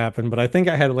exactly how it happened, but I think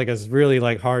I had like a really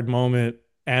like hard moment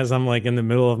as I'm like in the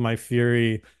middle of my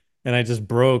fury and I just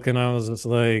broke and I was just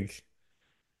like,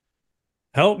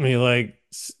 help me, like,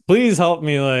 please help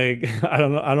me. Like, I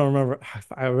don't know. I don't remember.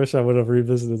 I wish I would have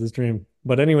revisited this dream.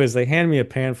 But anyways, they hand me a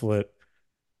pamphlet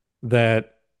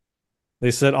that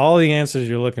they said all the answers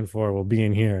you're looking for will be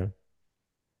in here.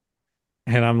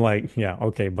 And I'm like, yeah,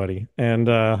 okay, buddy. And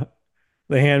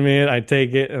they hand me it, I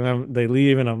take it, and they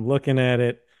leave, and I'm looking at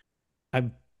it.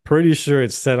 I'm pretty sure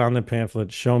it said on the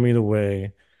pamphlet, "Show me the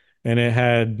way," and it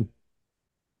had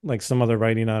like some other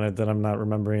writing on it that I'm not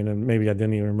remembering, and maybe I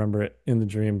didn't even remember it in the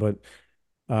dream. But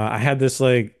I had this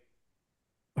like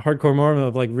hardcore moment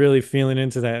of like really feeling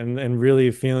into that, and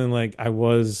really feeling like I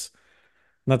was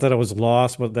not that I was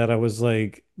lost, but that I was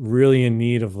like really in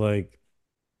need of like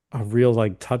a real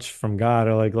like touch from God,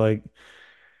 or like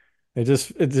it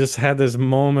just had this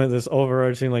moment, this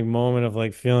overarching like moment of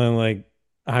like feeling like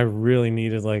I really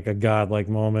needed like a God like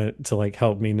moment to like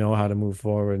help me know how to move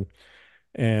forward.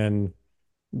 And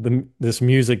this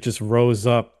music just rose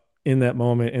up in that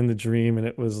moment in the dream, and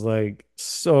it was like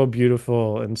so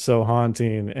beautiful and so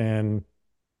haunting. And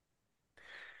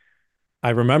I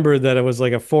remembered that it was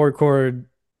like a four chord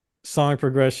song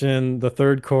progression. The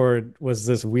third chord was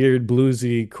this weird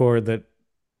bluesy chord that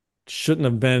shouldn't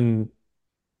have been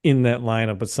in that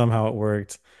lineup, but somehow it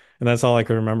worked. And that's all I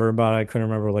could remember about it. I couldn't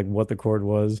remember like what the chord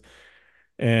was,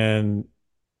 and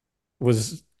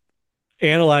was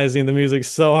analyzing the music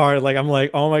so hard. Like I'm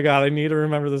like, oh my God, I need to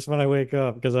remember this when I wake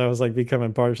up, because I was like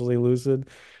becoming partially lucid,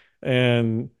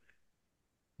 and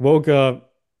woke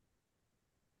up,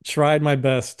 tried my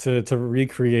best to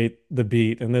recreate the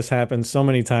beat. And this happens so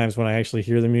many times when I actually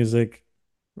hear the music.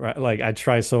 Right? Like I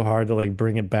try so hard to like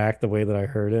bring it back the way that I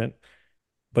heard it,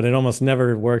 but it almost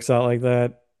never works out like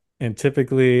that. And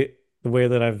typically the way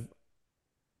that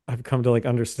I've come to like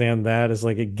understand that is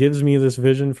like it gives me this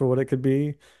vision for what it could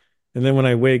be. And then when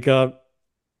I wake up,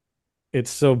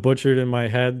 it's so butchered in my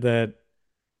head that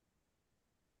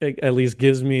it at least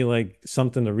gives me like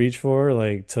something to reach for,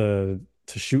 like to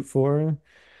shoot for.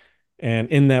 And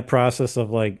in that process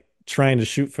of like trying to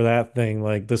shoot for that thing,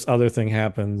 like this other thing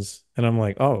happens, and I'm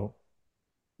like, oh,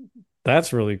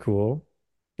 that's really cool.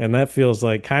 And that feels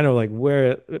like kind of like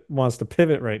where it wants to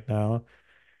pivot right now.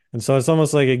 And so it's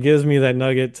almost like it gives me that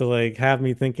nugget to like have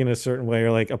me thinking a certain way,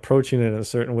 or like approaching it in a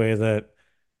certain way that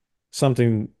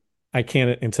something I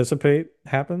can't anticipate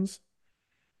happens.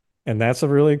 And that's a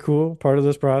really cool part of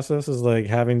this process, is like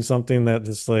having something that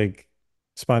just like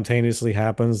spontaneously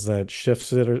happens that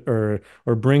shifts it, or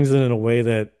brings it in a way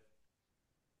that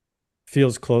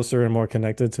feels closer and more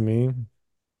connected to me.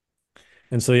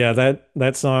 And so yeah,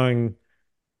 that song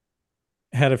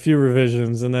had a few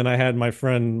revisions, and then I had my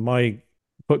friend Mike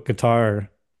put guitar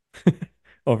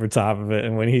over top of it.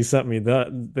 And when he sent me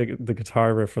the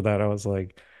guitar riff for that, I was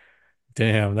like,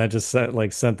 damn, that just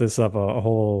sent this up a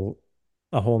whole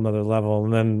nother level.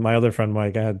 And then my other friend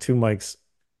Mike, I had two mics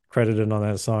credited on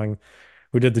that song,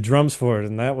 who did the drums for it,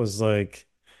 and that was like,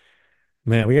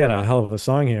 man, we got a hell of a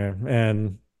song here.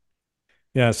 And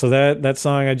yeah, so that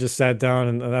song, I just sat down,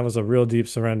 and that was a real deep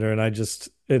surrender. And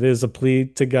it is a plea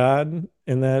to God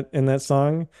in that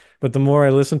song. But the more I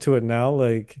listen to it now,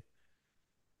 like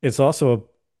it's also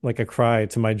like a cry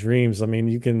to my dreams. I mean,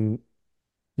 you can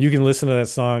listen to that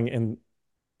song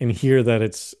and hear that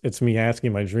it's me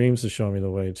asking my dreams to show me the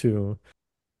way too.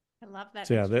 I love that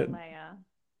So yeah, extra layer.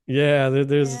 yeah,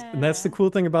 and that's the Yeah. cool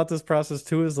thing about this process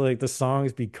too, is like the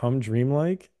songs become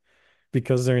dreamlike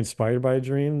because they're inspired by a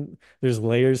dream. There's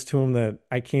layers to them that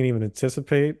I can't even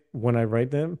anticipate when I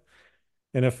write them.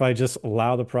 And if I just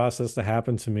allow the process to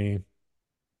happen to me,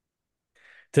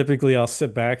 typically I'll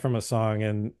sit back from a song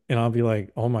and I'll be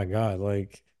like, "Oh my God,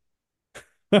 like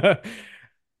I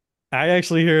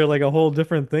actually hear like a whole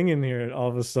different thing in here all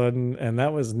of a sudden, and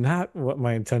that was not what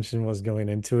my intention was going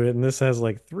into it. And this has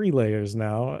like three layers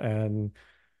now, and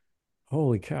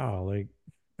holy cow, like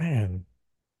man.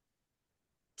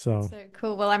 So So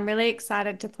cool. Well, I'm really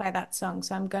excited to play that song.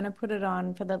 So I'm going to put it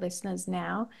on for the listeners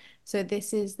now. So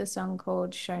this is the song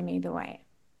called Show Me the Way.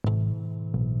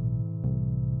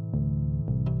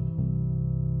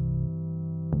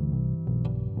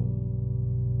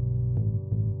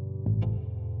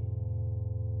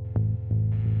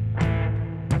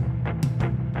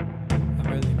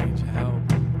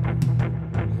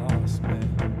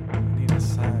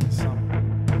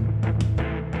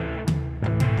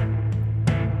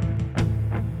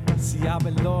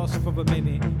 for a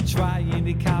minute, trying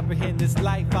to comprehend this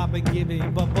life I've been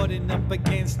given, but butting up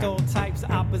against all types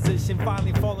of opposition,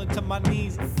 finally falling to my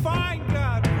knees. Fine,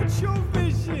 God, what's your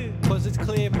vision? Cause it's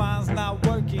clear mine's not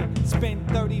working. Spent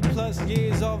 30 plus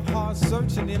years of hard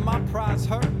searching, and my pride's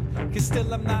hurting, cause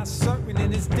still I'm not certain,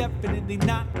 and it's definitely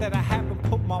not that I haven't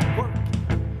put my work in.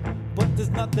 But there's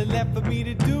nothing left for me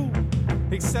to do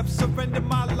except surrender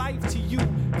my life to you.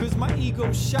 Cause my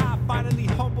ego's shy, finally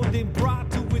humbled and brought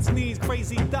to its knees.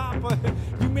 Crazy thought, but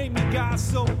you made me God,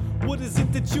 so what is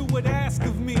it that you would ask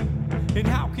of me? And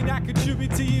how can I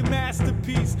contribute to your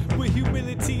masterpiece? With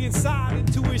humility inside,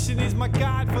 intuition is my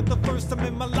guide. For the first time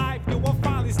in my life, yo, I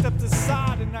finally stepped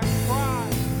aside and I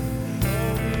cried.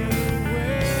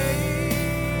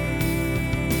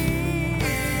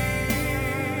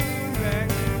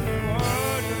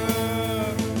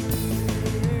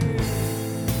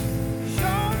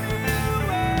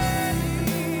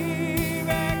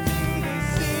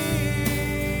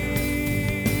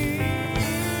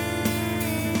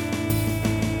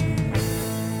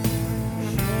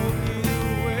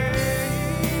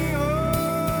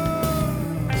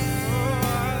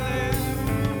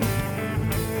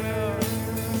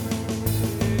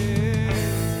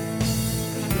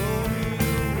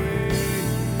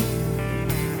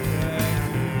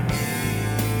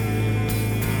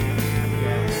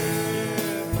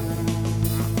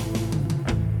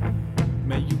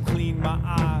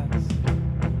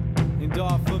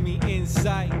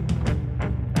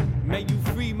 May you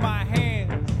free my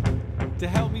hands to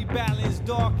help me balance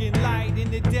dark and light in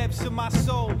the depths of my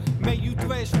soul. May you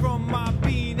thresh from my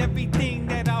being everything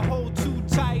that I hold too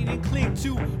tight and cling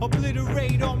to.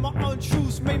 Obliterate all my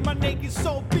untruths. May my naked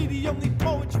soul be the only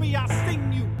poetry I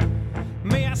sing you.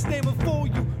 May I stand before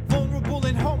you, vulnerable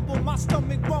and humble. My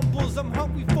stomach rumbles, I'm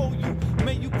hungry for you.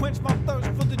 May you quench my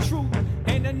thirst for the truth.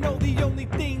 And I know the only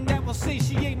thing that will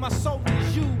satiate my soul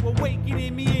is you.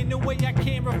 Awakening me in a way I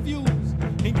can't refuse,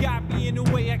 and guide me in a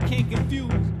way I can't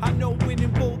confuse. I know when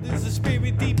emboldens the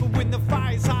spirit deeper, when the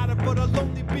fire's hotter, but I'll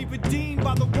only be redeemed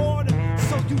by the water.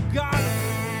 So you gotta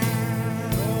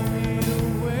show me the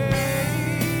way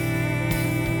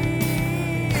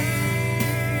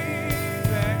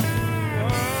back to the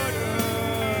water.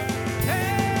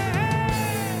 Hey,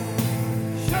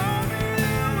 show me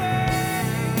the way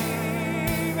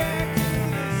back to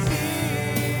the sea.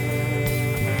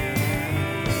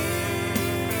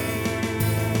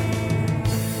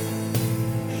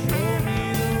 Show me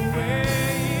the way,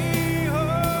 oh,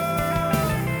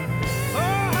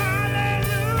 oh,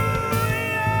 hallelujah.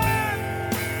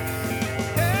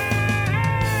 Hey,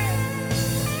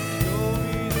 show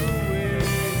me the way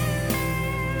back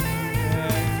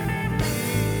to me.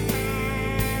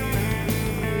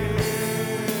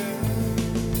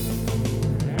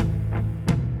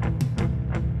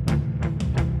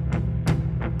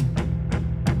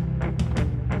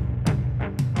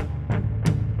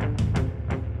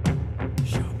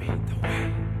 Show me the way.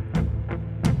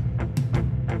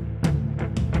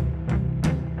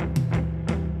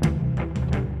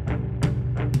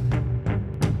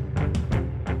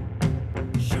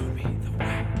 Show me the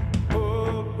way.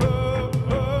 Oh, oh,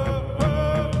 oh,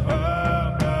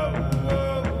 oh,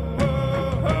 oh,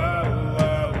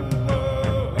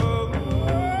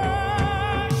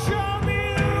 show me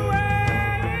the way.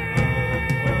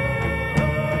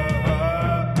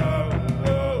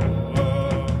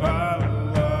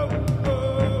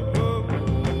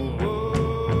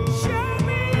 Show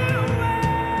me the way.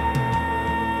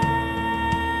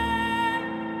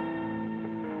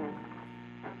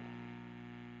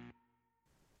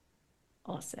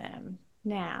 Awesome.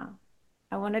 Now,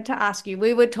 I wanted to ask you,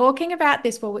 we were talking about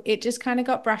this, but it just kind of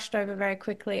got brushed over very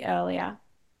quickly earlier.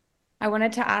 I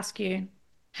wanted to ask you,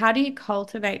 how do you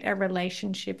cultivate a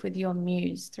relationship with your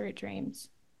muse through dreams?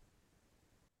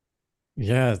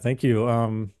 Yeah, thank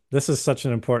you. This is such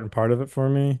an important part of it for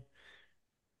me.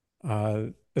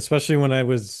 Especially when I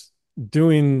was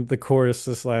doing the chorus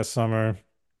this last summer.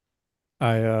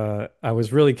 I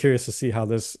was really curious to see how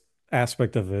this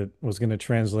aspect of it was going to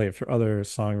translate for other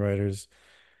songwriters.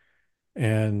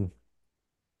 And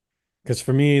because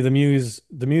for me, the muse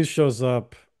shows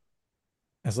up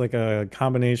as like a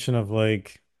combination of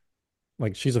like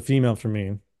she's a female for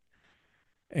me,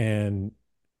 and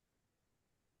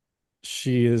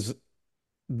she is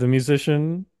the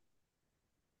musician,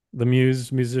 the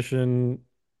musician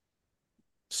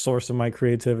source of my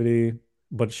creativity,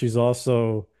 but she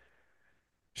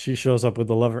shows up with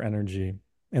the lover energy,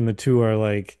 and the two are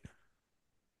like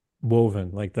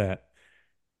woven like that.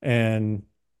 And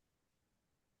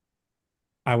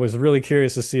I was really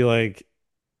curious to see, like,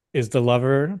 is the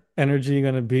lover energy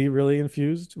going to be really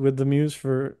infused with the muse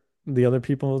for the other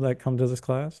people that come to this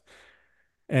class.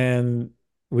 And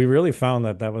we really found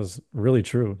that that was really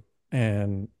true.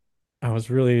 And I was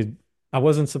really, I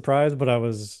wasn't surprised, but I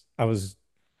was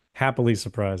happily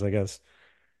surprised, I guess,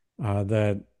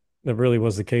 that that really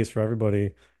was the case for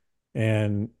everybody.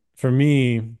 And for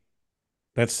me,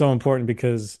 that's so important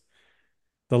because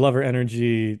the lover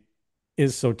energy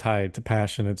is so tied to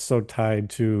passion. It's so tied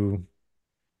to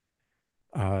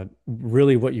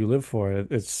really what you live for.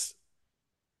 It's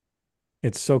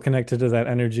so connected to that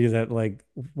energy that like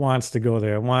wants to go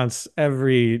there, wants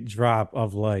every drop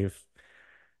of life,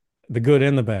 the good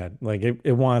and the bad. Like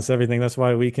it wants everything. That's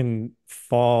why we can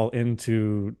fall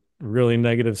into really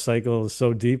negative cycles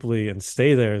so deeply and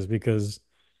stay there, is because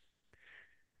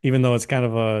even though it's kind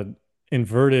of a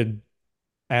inverted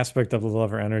aspect of the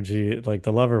lover energy, like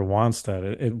the lover wants that.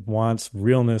 It wants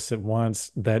realness. It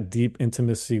wants that deep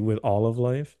intimacy with all of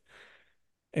life.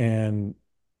 And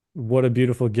what a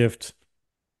beautiful gift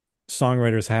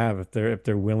songwriters have if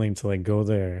they're willing to like go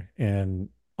there and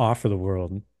offer the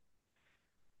world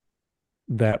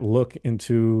that look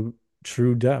into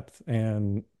true depth.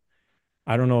 And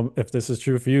I don't know if this is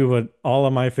true for you, but all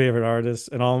of my favorite artists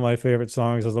and all of my favorite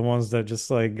songs are the ones that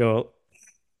just like go,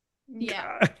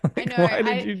 Yeah, God, I like, know. why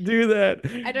did you do that?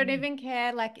 I don't even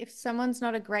care. Like, if someone's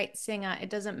not a great singer, it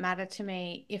doesn't matter to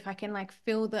me. If I can like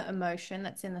feel the emotion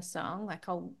that's in the song, like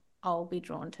I'll be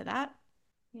drawn to that.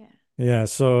 Yeah. Yeah,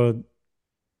 so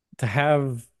to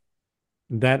have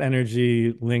that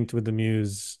energy linked with the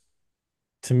muse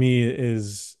to me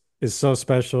is so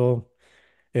special.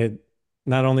 It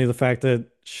not only the fact that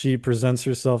she presents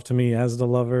herself to me as the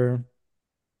lover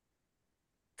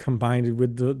combined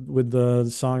with the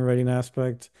songwriting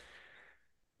aspect,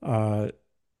 uh,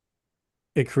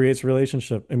 it creates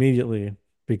relationship immediately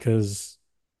because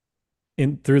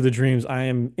in through the dreams I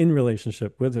am in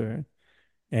relationship with her,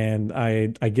 and I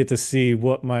get to see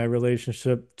what my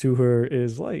relationship to her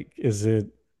is like. Is it,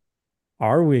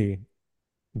 are we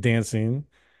dancing,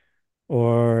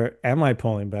 or am I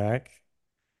pulling back?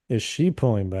 Is she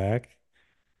pulling back?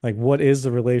 Like, what is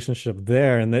the relationship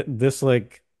there? And this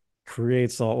like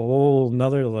creates a whole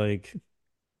nother like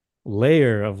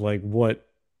layer of like what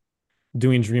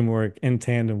doing dream work in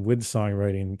tandem with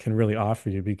songwriting can really offer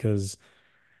you. Because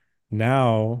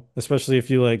now, especially if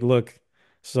you like look,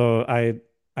 so I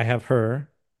have her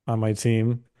on my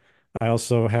team. I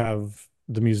also have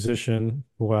the musician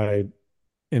who I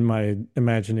in my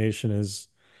imagination is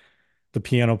the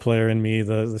piano player in me,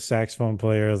 the saxophone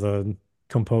player, the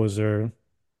composer.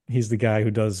 He's the guy who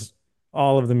does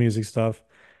all of the music stuff.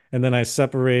 And then I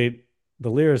separate the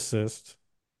lyricist,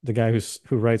 the guy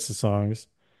who writes the songs.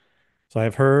 So I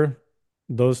have her,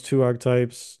 those two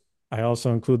archetypes. I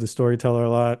also include the storyteller a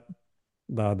lot,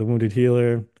 the wounded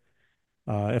healer.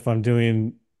 If I'm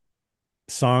doing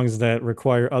songs that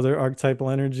require other archetypal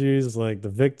energies, like the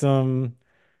victim,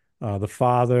 the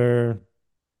father,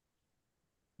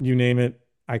 you name it,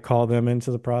 I call them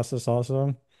into the process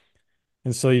also.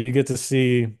 And so you get to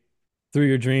see through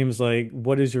your dreams, like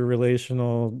what is your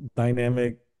relational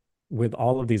dynamic with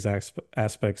all of these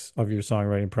aspects of your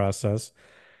songwriting process?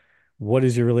 What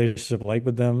is your relationship like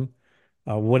with them?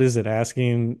 What is it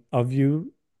asking of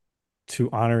you to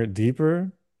honor it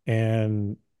deeper?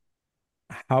 And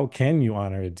how can you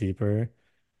honor it deeper?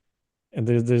 And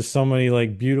there's so many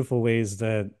like beautiful ways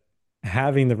that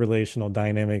having the relational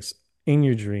dynamics in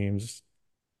your dreams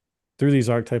through these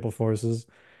archetypal forces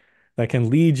that can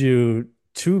lead you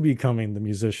to becoming the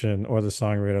musician or the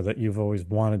songwriter that you've always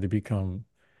wanted to become.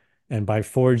 And by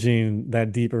forging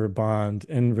that deeper bond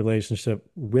in relationship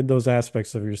with those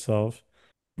aspects of yourself,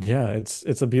 yeah,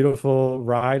 it's a beautiful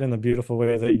ride and a beautiful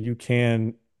way that you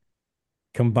can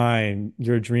combine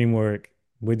your dream work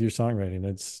with your songwriting.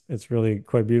 It's really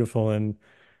quite beautiful. And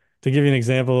to give you an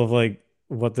example of like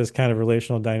what this kind of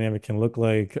relational dynamic can look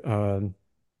like, I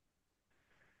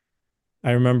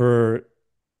remember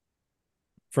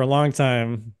for a long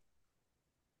time,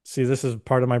 see, this is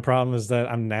part of my problem, is that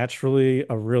I'm naturally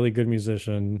a really good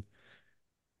musician.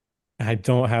 I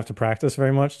don't have to practice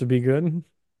very much to be good.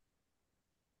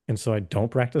 And so I don't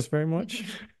practice very much.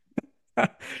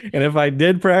 And if I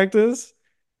did practice,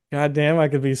 god damn, I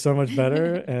could be so much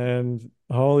better. And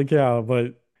holy cow.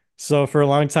 But so for a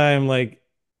long time, like,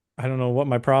 I don't know what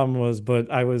my problem was, but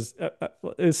I was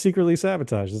it's secretly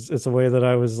sabotaged. It's a way that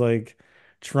I was like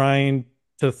trying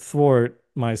to thwart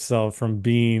myself from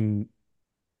being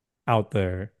out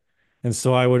there. And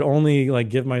so I would only like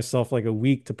give myself like a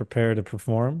week to prepare to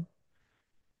perform.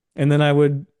 And then I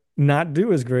would not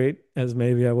do as great as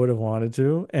maybe I would have wanted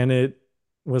to. And it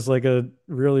was like a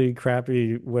really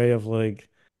crappy way of like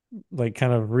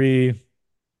kind of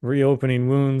reopening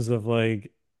wounds of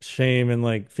like shame and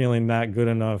like feeling not good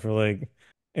enough, or like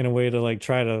in a way to like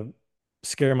try to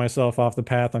scare myself off the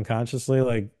path unconsciously.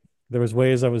 Like there was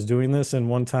ways I was doing this, and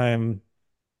one time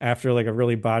after like a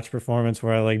really botched performance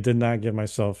where I like did not give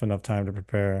myself enough time to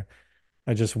prepare,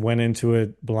 I just went into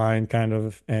it blind kind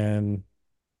of, and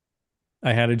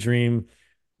I had a dream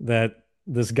that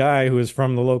this guy who is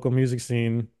from the local music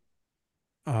scene,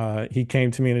 he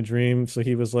came to me in a dream. So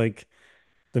he was like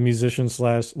the musician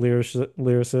slash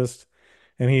lyricist.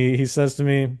 And he says to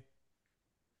me,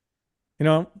 you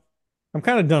know, I'm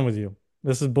kind of done with you.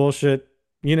 This is bullshit.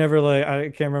 You never like, I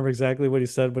can't remember exactly what he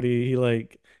said, but he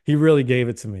like, he really gave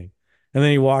it to me. And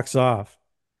then he walks off.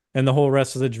 And the whole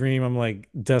rest of the dream, I'm like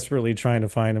desperately trying to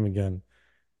find him again.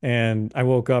 And I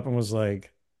woke up and was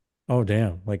like, oh,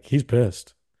 damn, like he's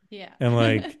pissed. Yeah. And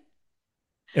like,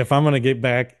 if I'm gonna get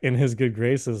back in his good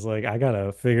graces, like I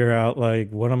gotta figure out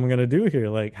like what I'm gonna do here.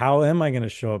 Like, how am I gonna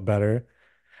show up better?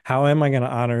 How am I gonna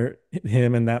honor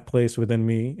him in that place within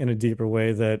me in a deeper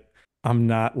way that I'm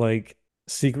not like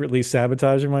secretly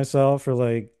sabotaging myself, or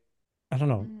like I don't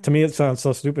know. To me, it sounds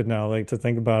so stupid now, like to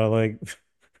think about it. Like,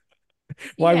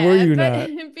 why were Yeah, you but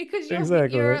not? because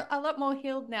Exactly. you're a lot more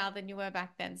healed now than you were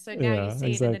back then. So now you Yeah,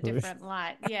 see it in a exactly. different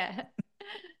light. Yeah.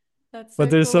 That's But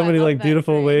so there's cool. so I many love like that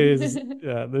beautiful ways. dream.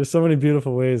 Yeah, there's so many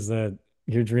beautiful ways that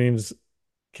your dreams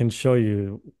can show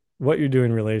you what you're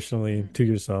doing relationally to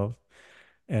yourself,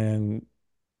 and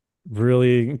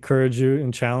really encourage you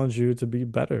and challenge you to be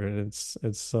better. It's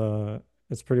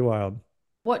pretty wild.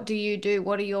 What do you do?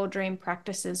 What are your dream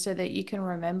practices so that you can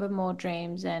remember more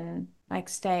dreams and like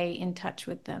stay in touch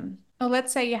with them? Or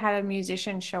let's say you had a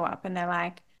musician show up and they're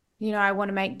like, I want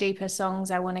to make deeper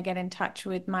songs. I want to get in touch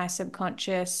with my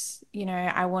subconscious.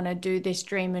 I want to do this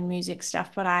dream and music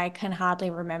stuff, but I can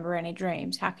hardly remember any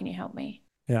dreams. How can you help me?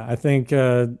 Yeah, I think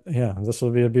yeah, this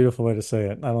will be a beautiful way to say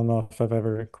it. I don't know if I've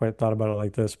ever quite thought about it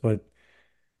like this, but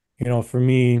for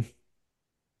me,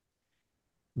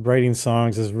 writing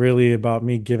songs is really about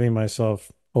me giving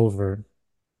myself over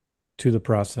to the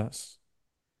process.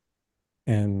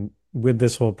 And with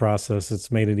this whole process,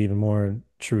 it's made it even more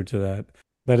true to that.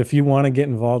 That if you want to get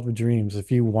involved with dreams,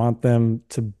 if you want them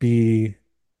to be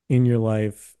in your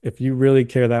life, if you really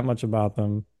care that much about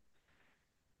them,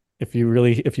 if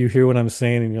you hear what I'm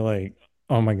saying and you're like,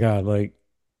 oh my God, like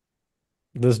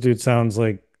this dude sounds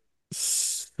like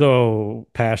so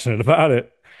passionate about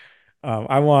it.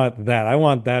 I want that. I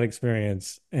want that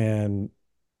experience. And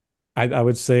I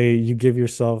would say you give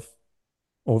yourself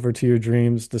over to your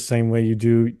dreams the same way you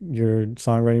do your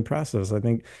songwriting process. I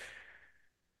think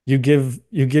you give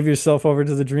yourself over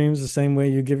to the dreams the same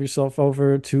way you give yourself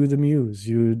over to the muse.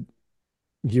 You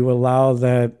allow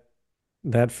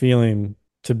that feeling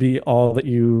to be all that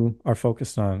you are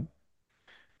focused on.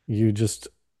 You just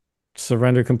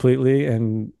surrender completely,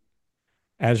 and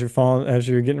as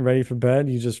you're getting ready for bed,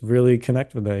 you just really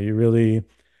connect with that. You really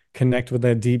connect with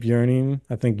that deep yearning.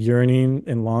 I think yearning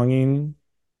and longing,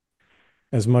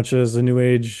 as much as the new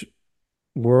age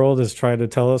world has tried to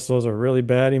tell us those are really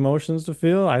bad emotions to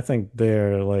feel, I think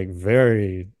they're like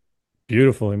very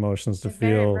beautiful emotions to They're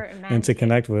very feel and to romantic.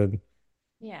 connect with.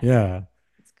 Yeah, Yeah.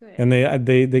 it's good. And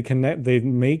they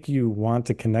make you want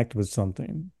to connect with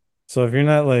something. So if you're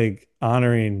not like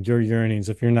honoring your yearnings,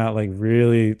 if you're not like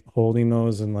really holding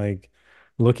those and like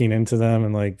looking into them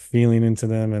and like feeling into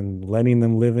them and letting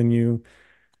them live in you,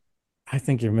 I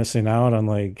think you're missing out on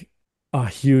like a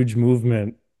huge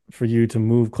movement for you to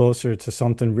move closer to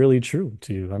something really true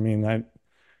to you. I mean,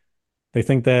 they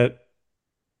think that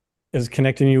is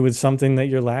connecting you with something that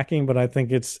you're lacking, but I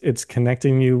think it's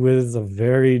connecting you with a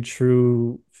very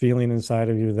true feeling inside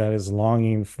of you that is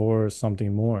longing for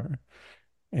something more.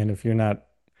 And if you're not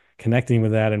connecting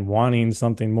with that and wanting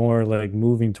something more, like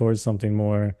moving towards something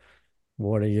more,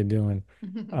 what are you doing?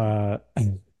 Uh,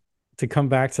 to come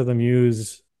back to the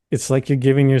muse, it's like you're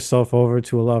giving yourself over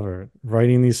to a lover,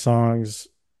 writing these songs,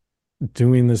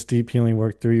 doing this deep healing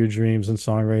work through your dreams and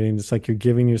songwriting. It's like you're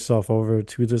giving yourself over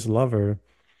to this lover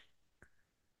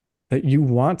that you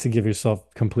want to give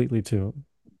yourself completely to.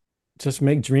 Just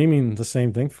make dreaming the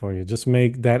same thing for you. Just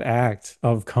make that act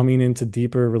of coming into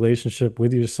deeper relationship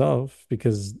with yourself,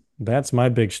 because that's my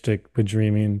big shtick with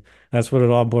dreaming. That's what it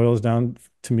all boils down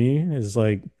to me, is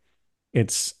like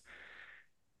it's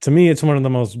to me it's one of the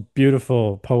most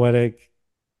beautiful, poetic,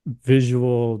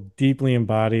 visual, deeply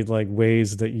embodied like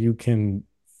ways that you can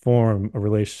form a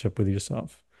relationship with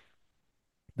yourself.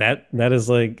 That is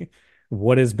like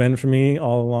what has been for me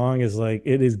all along, is like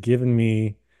it has given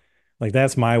me like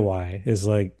that's my why, is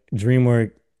like dream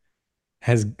work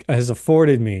has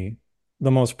afforded me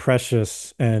the most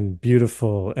precious and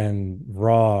beautiful and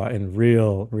raw and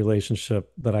real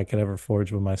relationship that I could ever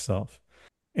forge with myself.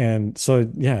 And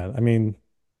so, yeah, I mean,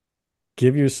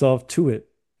 give yourself to it.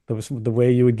 The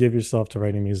way you would give yourself to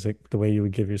writing music, the way you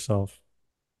would give yourself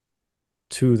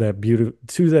to that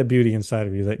beauty inside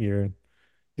of you that you're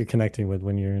connecting with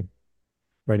when you're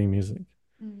writing music.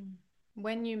 Mm.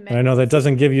 When you And I know that met,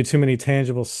 doesn't give you too many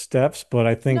tangible steps, but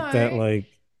I think that no, like,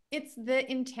 it's the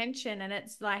intention, and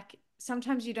it's like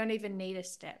sometimes you don't even need a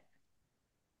step.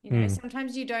 mm,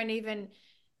 Sometimes you don't even,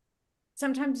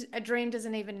 sometimes a dream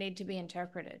doesn't even need to be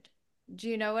interpreted. Do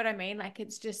you know what I mean? Like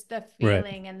it's just the right.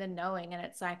 feeling and the knowing, and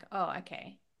it's like, oh,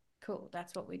 okay, cool.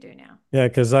 That's what we do now. Yeah,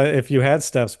 because if you had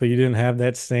steps, but you didn't have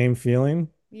that same feeling,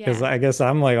 because Yeah. I guess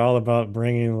I'm like all about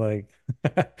bringing like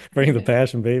bringing the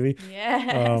passion, baby.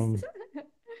 Yes. Um,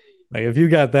 like if you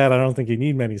got that, I don't think you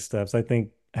need many steps. I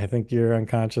think your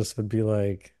unconscious would be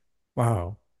like,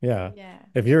 wow, yeah. Yeah.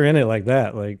 If you're in it like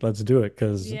that, like let's do it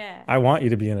because Yeah. I want you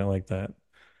to be in it like that.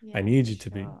 I Yeah, need for you to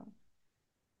be. sure.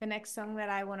 The next song that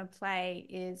I want to play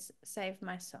is Save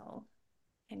My Soul.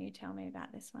 Can you tell me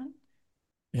about this one?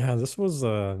 Yeah,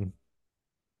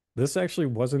 this actually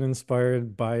wasn't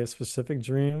inspired by a specific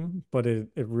dream, but it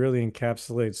really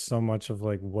encapsulates so much of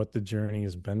like what the journey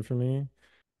has been for me.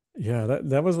 Yeah,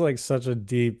 that was like such a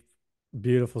deep,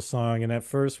 beautiful song. And at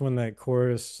first when that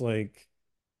chorus like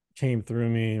came through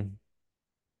me,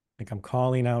 like I'm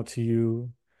calling out to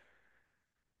you,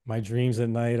 my dreams at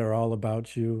night are all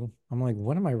about you. I'm like,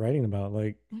 what am I writing about?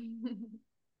 Like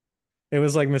it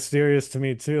was like mysterious to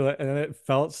me too, and it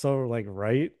felt so like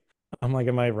right. I'm like,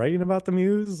 am I writing about the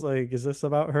muse? Like, is this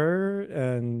about her?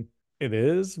 And it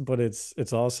is, but it's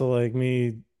also like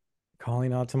me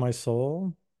calling out to my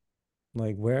soul.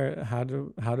 Like where how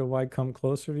do I come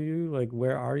closer to you? Like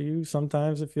where are you?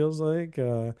 Sometimes it feels like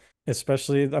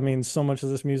especially I mean so much of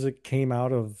this music came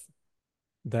out of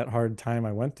that hard time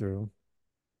I went through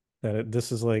that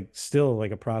this is like still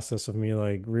like a process of me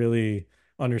like really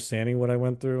understanding what I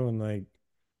went through and like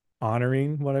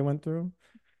honoring what I went through.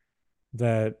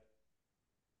 That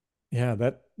yeah,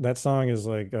 that song is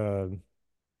like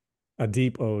a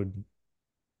deep ode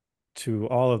to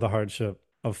all of the hardship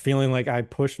of feeling like I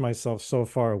pushed myself so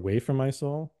far away from my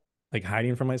soul, like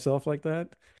hiding from myself like that.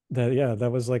 That yeah,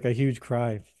 that was like a huge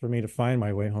cry for me to find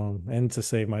my way home and to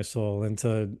save my soul and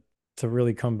to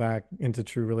really come back into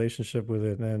true relationship with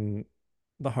it and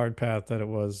the hard path that it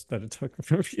was that it took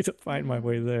for me to find my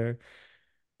way Mm. there.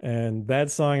 And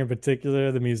that song in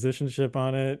particular, the musicianship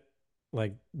on it,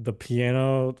 like the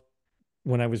piano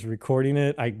when I was recording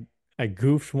it, I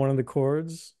goofed one of the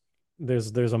chords.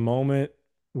 There's a moment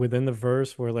within the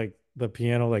verse where like the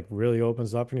piano like really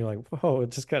opens up and you're like, whoa,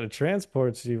 it just kind of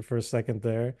transports you for a second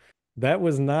there. That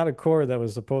was not a chord that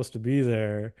was supposed to be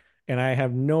there, and I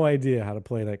have no idea how to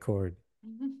play that chord.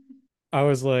 I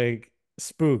was like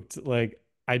spooked. Like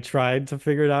I tried to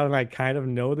figure it out and I kind of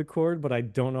know the chord, but I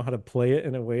don't know how to play it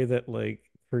in a way that like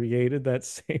created that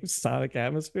same sonic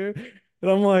atmosphere.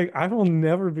 And I'm like, I will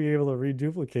never be able to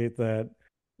reduplicate that.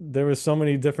 There were so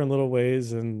many different little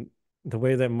ways and the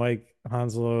way that Mike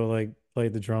Hanslow like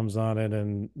played the drums on it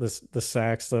and the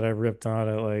sax that I ripped on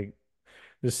it, like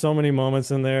there's so many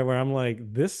moments in there where I'm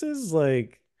like, this is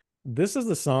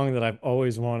the song that I've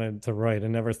always wanted to write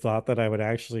and never thought that I would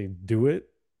actually do it.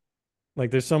 Like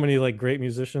there's so many like great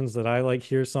musicians that I like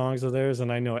hear songs of theirs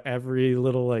and I know every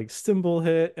little like cymbal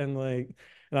hit and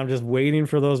I'm just waiting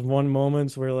for those one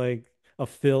moments where like a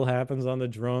fill happens on the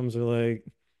drums or like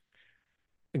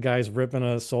a guy's ripping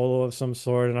a solo of some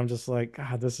sort and I'm just like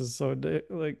God, this is so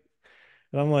like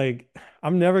and I'm like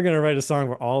I'm never gonna write a song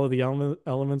where all of the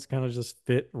elements kind of just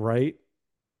fit right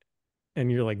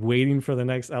and you're like waiting for the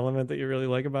next element that you really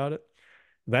like about it.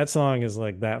 That song is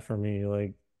like that for me.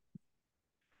 Like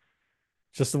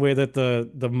just the way that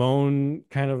the moan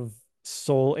kind of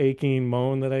soul aching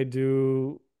moan that I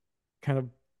do kind of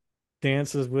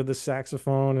dances with the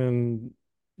saxophone and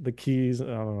the keys. I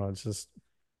don't know. It's just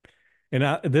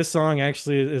and this song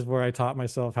actually is where I taught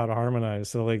myself how to harmonize.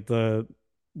 So like the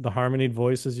harmonied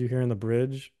voices you hear in the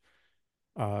bridge,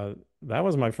 uh, that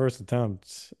was my first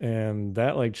attempt, and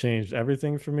that like changed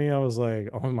everything for me. I was like,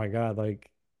 oh my God, like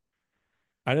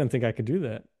I didn't think I could do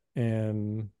that,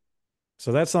 and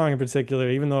so that song in particular,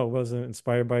 even though it wasn't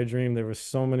inspired by a dream, there were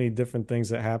so many different things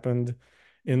that happened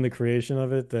in the creation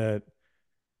of it that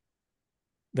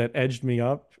edged me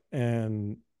up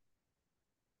and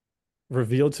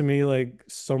revealed to me like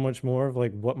so much more of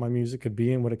like what my music could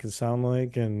be and what it could sound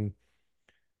like. And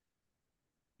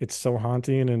it's so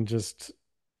haunting and just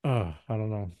I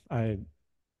don't know. I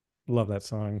love that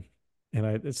song. And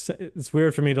it's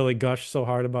weird for me to like gush so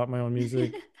hard about my own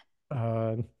music.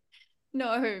 Uh,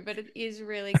 No, but it is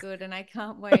really good and I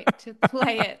can't wait to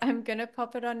play it. I'm gonna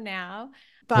pop it on now.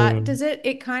 But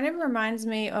it kind of reminds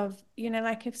me of,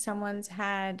 like if someone's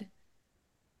had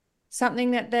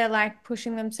something that they're like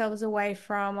pushing themselves away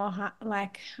from, or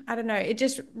like, I don't know, it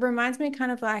just reminds me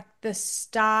kind of like the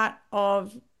start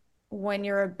of when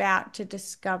you're about to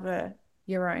discover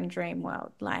your own dream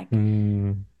world. Like,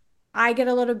 mm, I get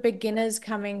a lot of beginners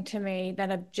coming to me that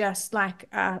are just like,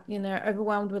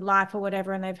 overwhelmed with life or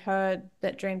whatever, and they've heard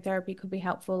that dream therapy could be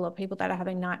helpful, or people that are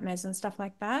having nightmares and stuff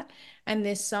like that. And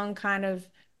this song kind of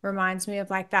reminds me of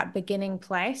like that beginning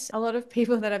place. A lot of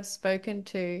people that I've spoken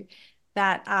to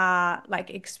that are like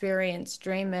experienced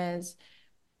dreamers,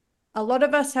 a lot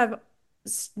of us have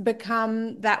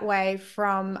become that way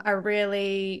from a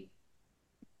really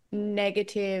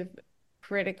negative,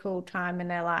 critical time in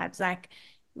their lives. Like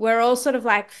we're all sort of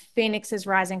like phoenixes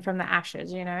rising from the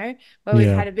ashes, where we've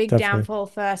yeah, had a big definitely. downfall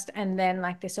first and then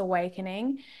like this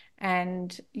awakening.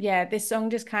 And yeah, this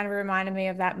song just kind of reminded me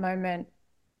of that moment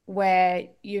where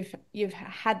you've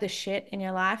had the shit in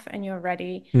your life and you're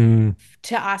ready Mm,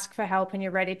 to ask for help and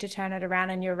you're ready to turn it around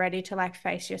and you're ready to like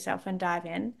face yourself and dive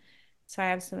in. So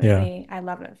yeah. I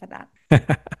love it for that.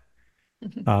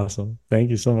 Awesome. Thank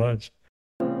you so much.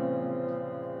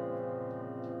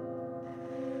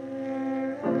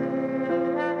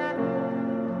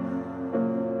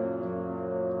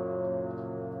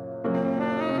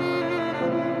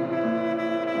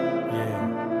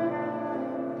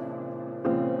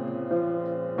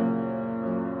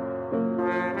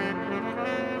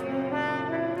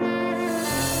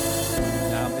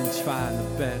 Trying the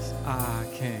best I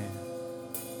can.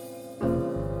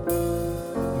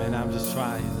 Man, I'm just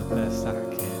trying the best I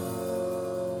can.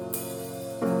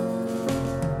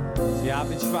 See, I've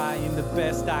been trying the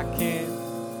best I can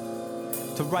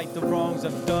to right the wrongs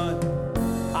I've done.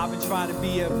 I've been trying to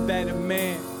be a better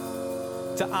man,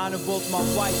 to honor both my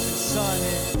wife and son.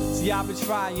 And see, I've been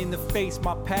trying to face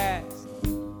my past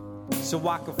so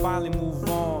I can finally move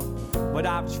on. But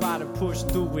I've tried to push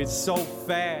through it so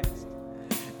fast,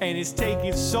 and it's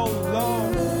taking so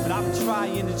long. But I'm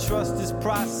trying to trust this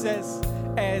process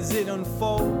as it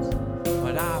unfolds.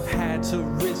 But I've had to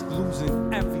risk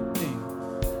losing everything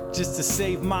just to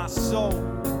save my soul.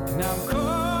 And I'm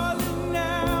calling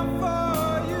out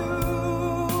for you.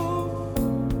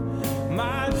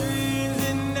 My dreams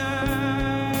at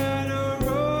night are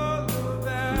all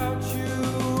about you.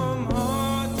 I'm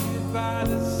haunted by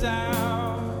the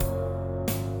sound.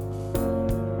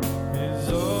 It's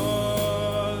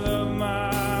all of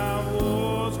my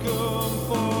walls come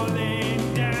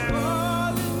falling down.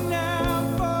 Calling out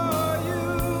for you.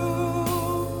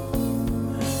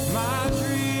 My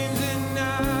dreams at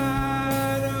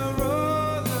night are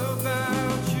all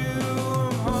about you.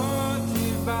 I'm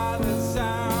haunted by the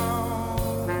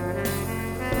sound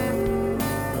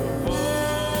of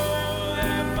all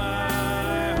that my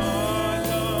heart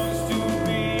longs to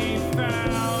be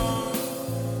found.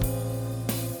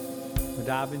 But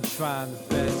I've been trying the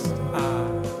best I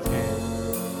can.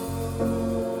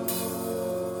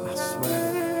 I swear.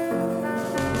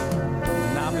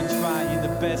 And I've been trying the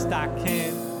best I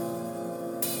can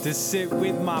to sit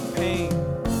with my pain,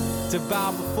 to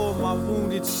bow before my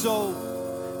wounded soul,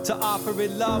 to offer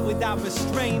it love without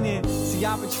restraining. See,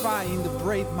 I've been trying to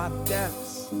brave my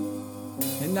depths,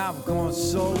 and I've gone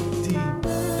so deep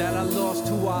that I lost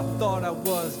who I thought I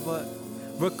was, but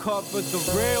recovered the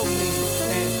real me.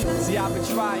 And see, I've been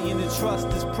trying to trust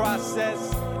this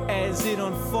process as it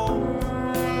unfolds,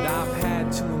 but I've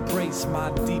had to embrace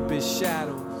my deepest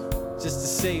shadows just to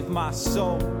save my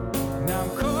soul. Now I'm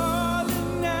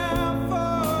calling out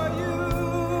for you.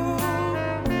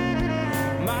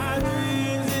 My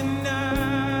dreams at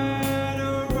night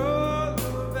are all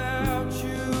about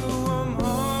you. I'm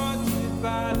haunted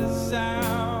by the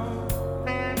sound.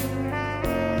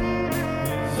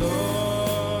 It's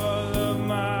all of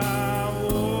my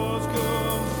walls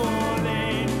come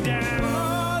falling down.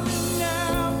 Calling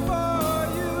out for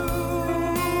you.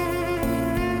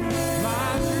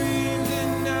 My dreams at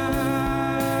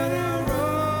night are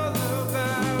all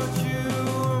about you.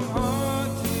 I'm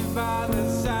haunted by the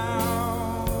sound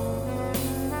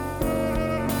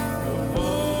of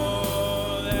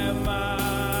all that my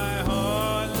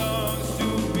heart longs to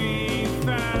be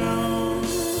found.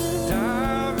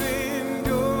 I've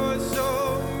endured so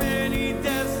many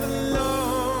deaths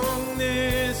along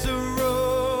this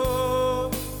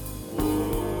road,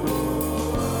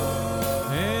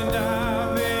 and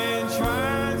I've been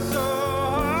trying so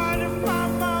hard to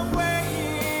find my way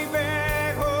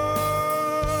back home.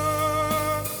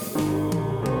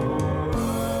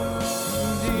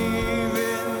 And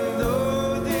even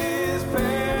though this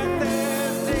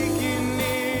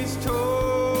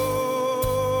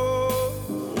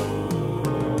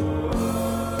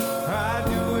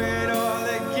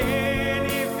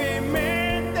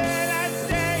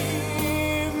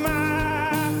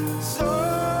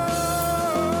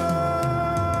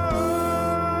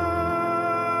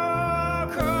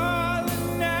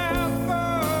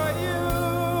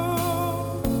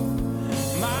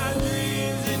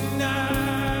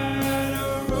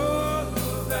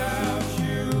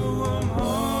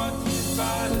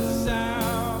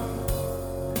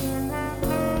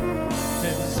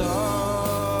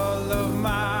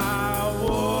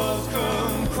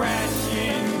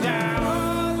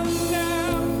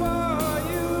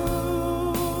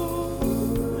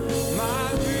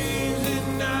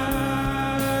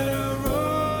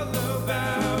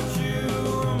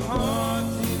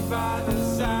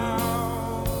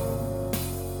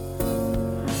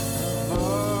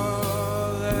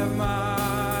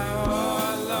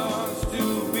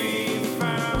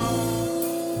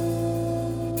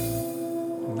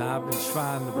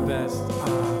best I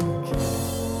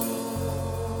can.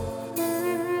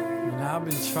 And I've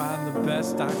been trying the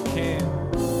best I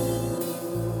can.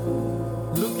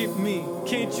 Look at me,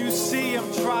 can't you see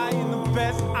I'm trying the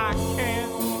best I can?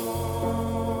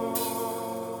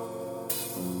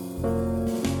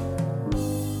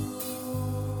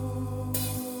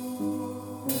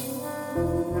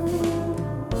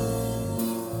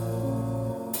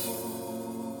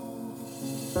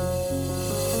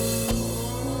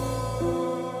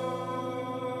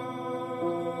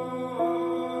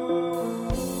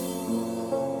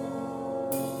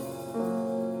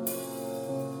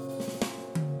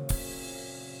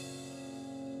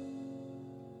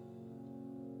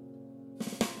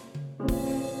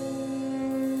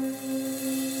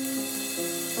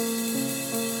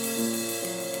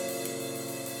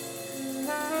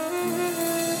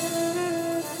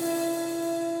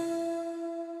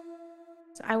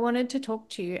 So I wanted to talk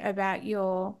to you about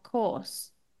your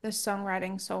course, the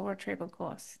Songwriting Soul Retrieval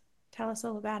course. Tell us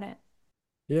all about it.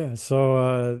 Yeah,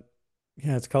 so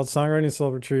yeah, it's called Songwriting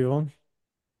Soul Retrieval,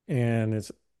 and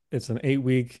it's an 8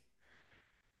 week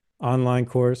online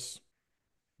course.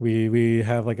 We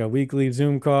have like a weekly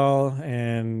Zoom call,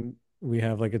 and we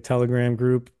have like a Telegram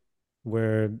group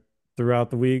where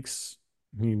throughout the weeks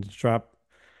you can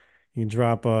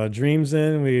drop dreams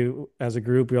in. We as a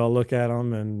group we all look at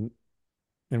them and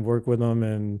work with them,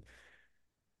 and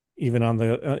even on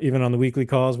the weekly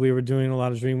calls we were doing a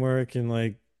lot of dream work and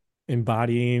like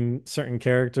embodying certain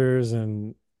characters,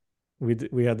 and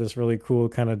we had this really cool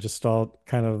kind of gestalt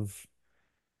kind of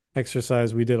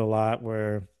exercise we did a lot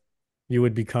where you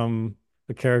would become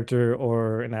a character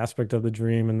or an aspect of the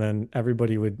dream, and then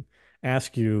everybody would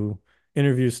ask you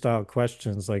interview style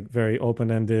questions, like very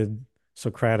open-ended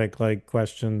Socratic like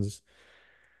questions,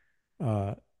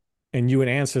 uh, and you would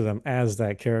answer them as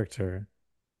that character,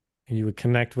 and you would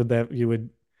connect with that. We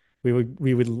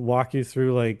would walk you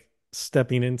through like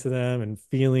stepping into them and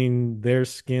feeling their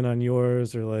skin on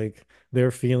yours, or like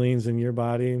their feelings in your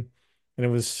body. And it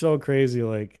was so crazy,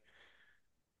 like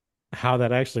how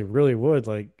that actually really would,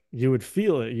 like you would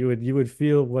feel it. You would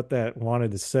feel what that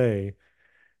wanted to say.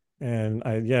 And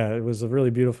yeah, it was a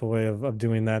really beautiful way of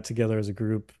doing that together as a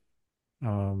group.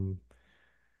 Um,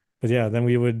 but yeah, then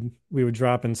we would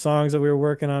drop in songs that we were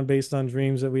working on based on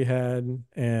dreams that we had,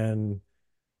 and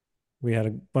we had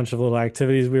a bunch of little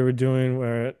activities we were doing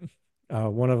where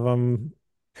one of them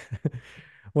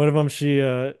one of them she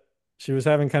was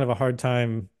having kind of a hard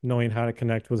time knowing how to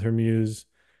connect with her muse,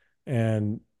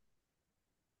 and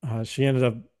she ended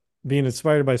up being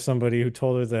inspired by somebody who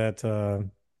told her that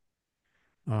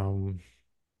um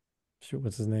shoot,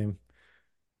 what's his name?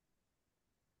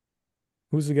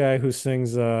 Who's the guy who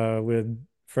sings with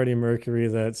Freddie Mercury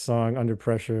that song Under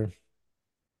Pressure?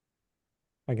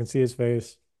 I can see his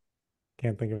face.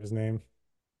 Can't think of his name.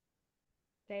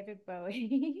 David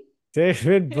Bowie.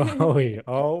 David Bowie.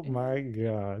 Oh my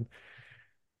God.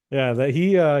 Yeah, that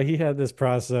he had this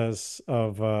process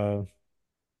of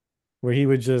where he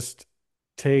would just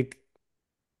take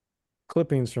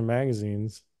clippings from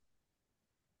magazines.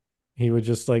 He would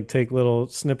just like take little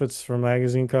snippets from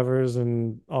magazine covers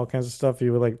and all kinds of stuff. He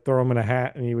would like throw them in a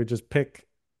hat, and he would just pick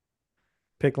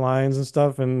lines and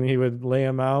stuff, and he would lay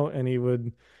them out, and he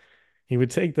would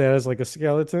take that as like a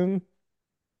skeleton,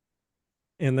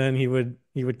 and then he would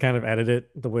kind of edit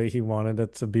it the way he wanted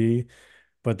it to be.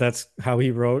 But that's how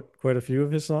he wrote quite a few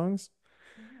of his songs.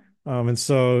 And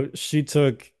so she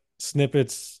took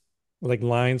snippets, like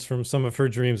lines from some of her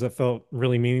dreams that felt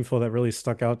really meaningful, that really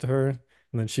stuck out to her.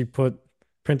 And then she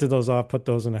printed those off, put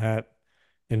those in a hat,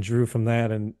 and drew from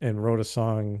that, and wrote a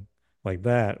song like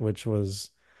that, which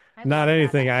was I not love that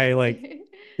anything I like.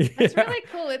 actually. That's Yeah. really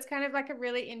cool. It's kind of like a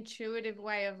really intuitive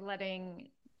way of letting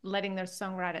the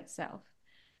song write itself.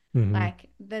 Hmm. Like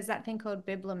there's that thing called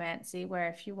bibliomancy where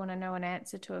if you want to know an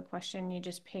answer to a question, you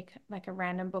just pick like a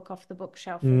random book off the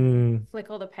bookshelf and Mm, flick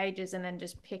all the pages and then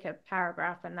just pick a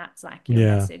paragraph and that's like your yeah,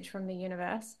 message from the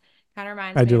universe. Kind of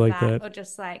reminds I me do of like that. that. Or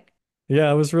just like,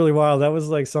 Yeah, it was really wild. That was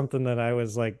like something that I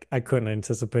was like, I couldn't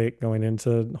anticipate going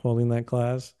into holding that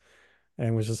class,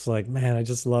 and was just like, man, I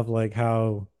just love like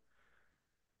how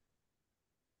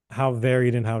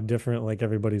varied and how different like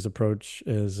everybody's approach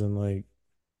is, and like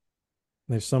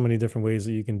there's so many different ways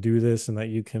that you can do this and that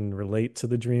you can relate to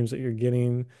the dreams that you're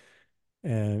getting.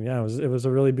 And yeah, it was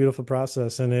a really beautiful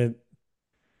process, and it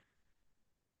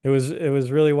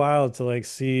was really wild to like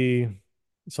see.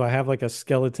 So I have like a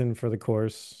skeleton for the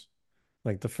course.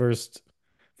 Like the first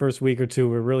week or two,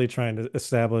 we're really trying to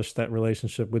establish that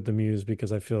relationship with the muse,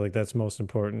 because I feel like that's most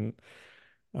important.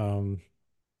 Um,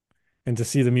 and to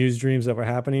see the muse dreams that were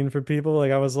happening for people,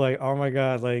 like I was like, oh my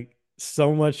God, like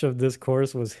so much of this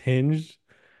course was hinged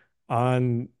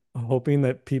on hoping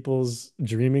that people's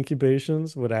dream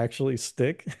incubations would actually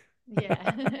stick.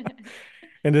 Yeah.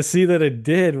 And to see that it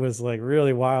did was like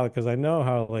really wild because I know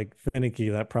how like finicky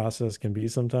that process can be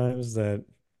sometimes, that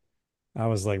I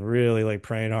was like really like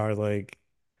praying hard, like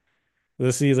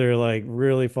this either like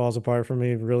really falls apart for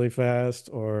me really fast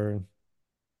or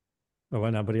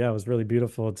whatnot. But yeah, it was really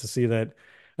beautiful to see that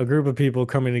a group of people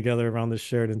coming together around this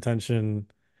shared intention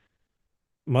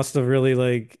must have really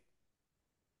like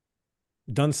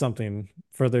done something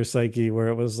for their psyche where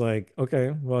it was like,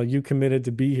 okay, well, you committed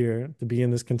to be here, to be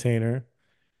in this container.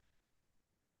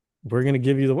 We're gonna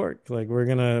give you the work. Like we're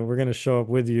gonna show up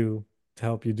with you to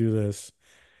help you do this.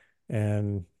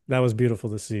 And that was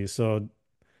beautiful to see. So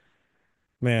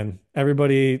man,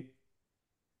 everybody,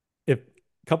 if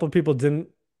a couple of people didn't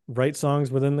write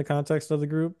songs within the context of the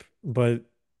group, but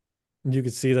you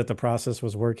could see that the process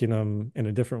was working them in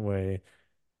a different way.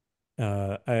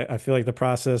 I feel like the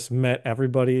process met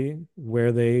everybody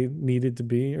where they needed to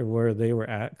be or where they were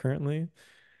at currently.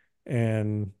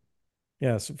 And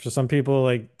yeah, so for some people,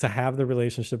 like to have the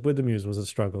relationship with the muse was a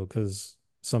struggle because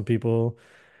some people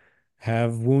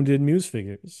have wounded muse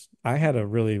figures. I had a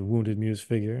really wounded muse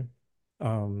figure.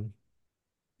 Um,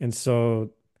 and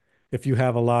so if you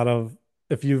have a lot of,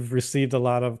 if you've received a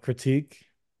lot of critique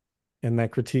and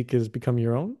that critique has become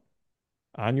your own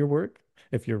on your work,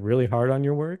 if you're really hard on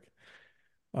your work,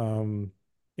 um,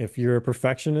 if you're a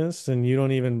perfectionist and you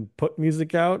don't even put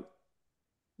music out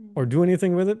or do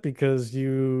anything with it because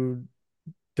you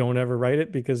don't ever write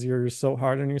it because you're so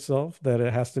hard on yourself that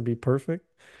it has to be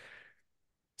perfect.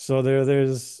 So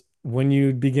there's when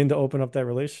you begin to open up that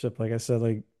relationship, like I said,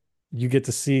 like you get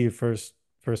to see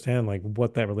firsthand like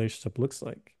what that relationship looks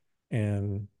like.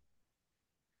 And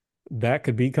that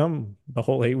could become the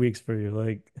whole 8 weeks for you.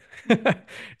 Like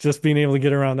just being able to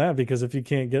get around that, because if you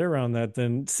can't get around that,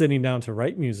 then sitting down to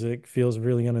write music feels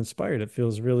really uninspired. It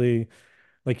feels really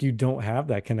like you don't have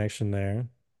that connection there.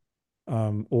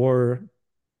 Or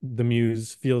the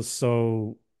muse feels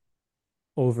so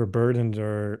overburdened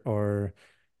or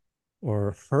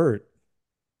hurt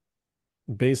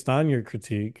based on your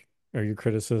critique or your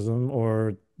criticism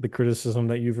or the criticism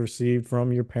that you've received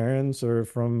from your parents or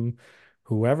from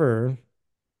whoever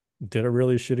did a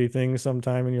really shitty thing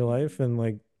sometime in your life and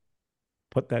like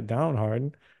put that down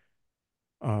hard.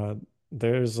 uh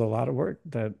there's a lot of work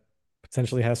that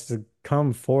potentially has to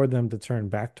come for them to turn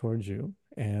back towards you.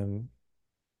 And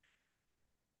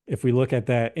if we look at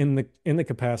that in the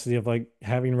capacity of like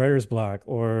having writer's block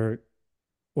or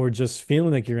just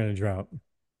feeling like you're in a drought,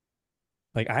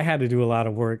 like I had to do a lot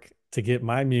of work to get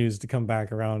my muse to come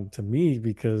back around to me,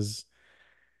 because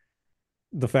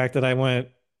the fact that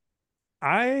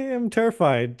I am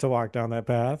terrified to walk down that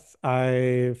path.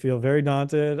 I feel very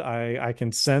daunted. I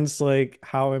can sense like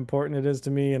how important it is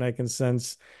to me, and I can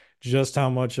sense just how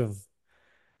much of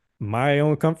my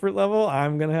own comfort level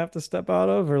I'm gonna have to step out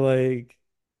of, or like,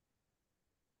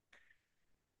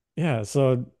 yeah.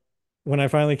 So when I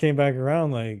finally came back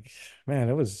around, like, man,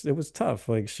 it was tough.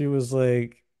 Like she was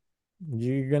like,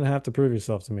 you're gonna have to prove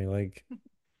yourself to me. Like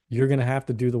you're gonna have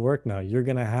to do the work now. You're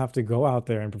gonna have to go out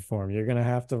there and perform. You're gonna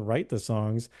have to write the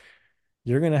songs.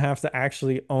 You're gonna have to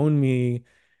actually own me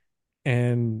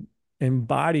and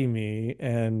embody me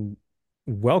and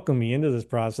welcome me into this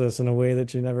process in a way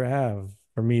that you never have,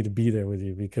 for me to be there with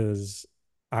you, because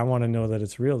I want to know that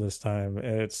it's real this time.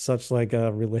 It's such like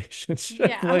a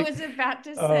relationship. Yeah, I Like was about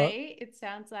to uh say it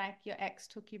sounds like your ex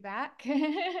took you back.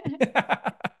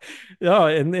 yeah,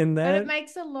 and But it that,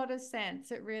 makes a lot of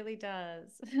sense. It really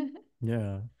does.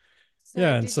 yeah. So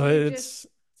Yeah, and did so you just, it's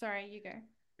sorry, you go.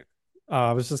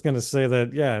 I was just gonna say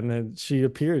that, yeah, and then she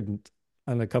appeared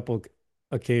on a couple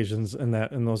occasions in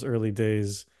those early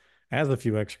days as a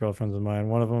few ex-girlfriends of mine.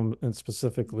 One of them and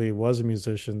specifically was a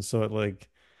musician, so it like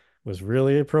was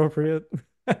really appropriate.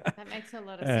 That makes a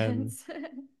lot of And sense.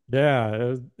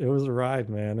 yeah, it was a ride,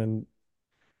 man. And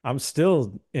I'm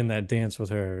still in that dance with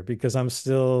her because I'm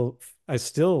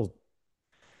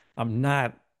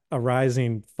not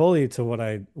arising fully to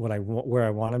where I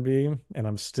want to be, and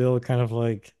I'm still kind of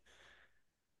like,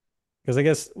 because I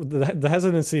guess the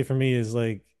hesitancy for me is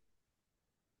like,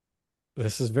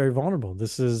 this is very vulnerable.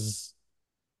 This is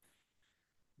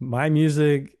my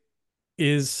music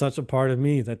is such a part of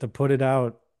me that to put it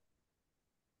out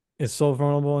is so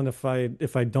vulnerable. And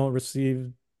if I don't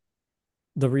receive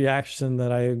the reaction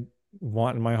that I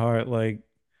want in my heart, like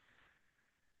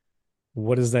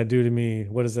what does that do to me?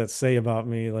 What does that say about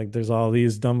me? Like there's all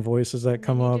these dumb voices that And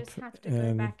then come you up, just have to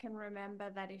go and back and remember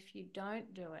that if you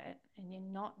don't do it and you're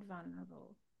not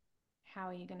vulnerable, how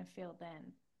are you going to feel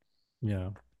then?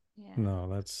 yeah. Yeah. No,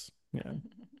 that's yeah,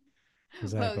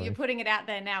 Well, you're exactly. putting it out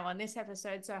there now on this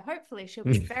episode, so hopefully she'll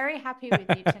be very happy with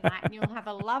you tonight and you'll have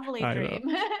a lovely I know.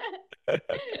 dream.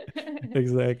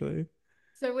 Exactly.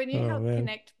 So when you Oh help man.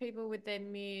 connect people with their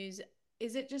muse,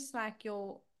 is it just like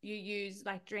you use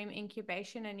like dream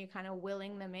incubation and you kind of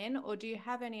willing them in, or do you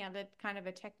have any other kind of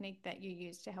a technique that you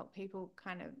use to help people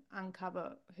kind of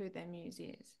uncover who their muse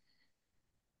is?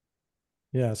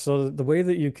 Yeah, so the way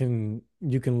that you can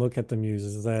look at the muse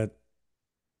is that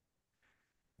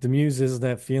the muse is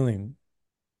that feeling.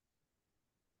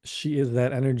 She is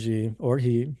that energy, or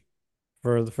he.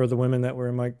 For the women that were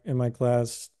in my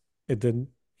class, it did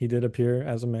he did appear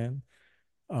as a man.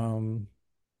 Um,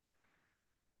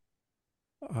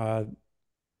 uh,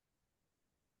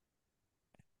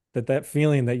 that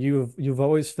feeling that you've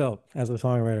always felt as a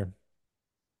songwriter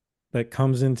that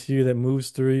comes into you, that moves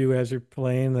through you as you're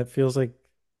playing, that feels like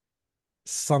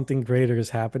something greater is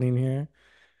happening here.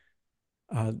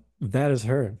 That is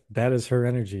her. That is her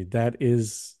energy. That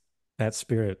is that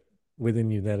spirit within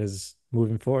you that is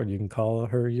moving forward. You can call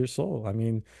her your soul. I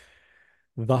mean,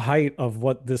 the height of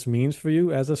what this means for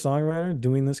you as a songwriter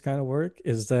doing this kind of work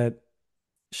is that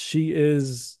she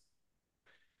is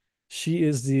she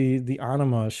is the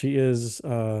anima. She is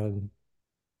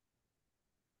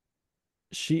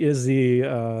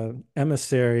the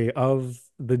emissary of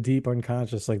the deep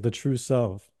unconscious, like the true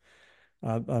self.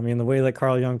 I mean, the way that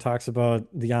Carl Jung talks about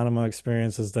the anima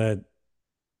experience is that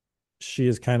she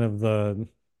is kind of the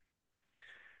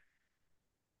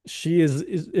she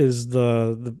is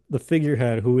the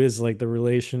figurehead who is like the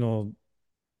relational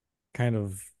kind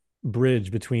of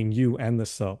bridge between you and the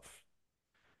self.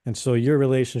 And so your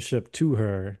relationship to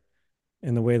her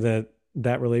and the way that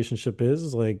that relationship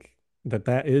is like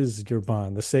that is your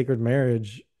bond. The sacred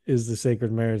marriage is the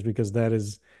sacred marriage because that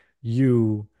is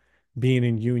you being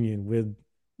in union with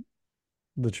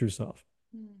the true self.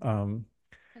 Mm, Um,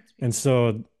 that's and beautiful.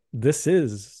 so this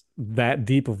is that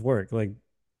deep of work. Like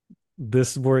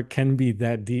this work can be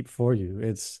that deep for you.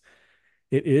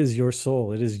 It is your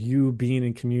soul. It is you being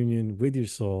in communion with your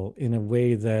soul in a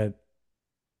way that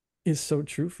is so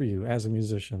true for you as a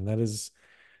musician. That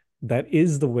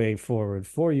is the way forward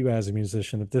for you as a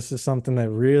musician. If this is something that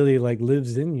really like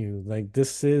lives in you, like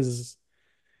this is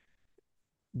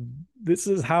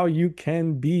how you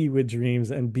can be with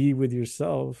dreams and be with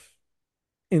yourself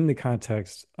in the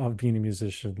context of being a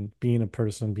musician, being a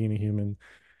person, being a human.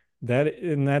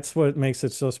 That's what makes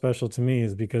it so special to me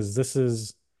is because this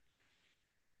is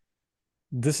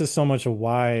so much of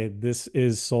why this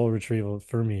is soul retrieval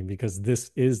for me because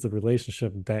this is the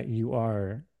relationship that you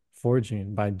are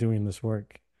forging by doing this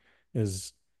work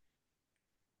is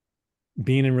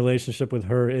being in relationship with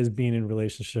her is being in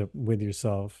relationship with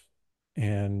yourself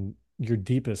and your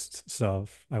deepest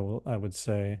self, I would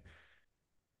say.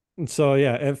 And so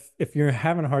yeah, if you're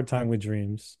having a hard time with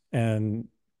dreams and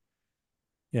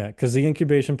yeah, because the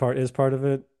incubation part is part of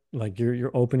it, like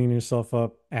you're opening yourself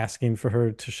up, asking for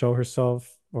her to show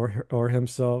herself or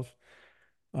himself,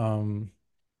 um,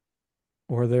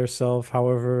 or their self,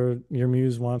 however your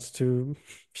muse wants to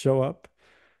show up.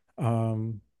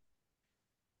 Um,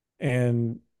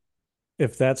 and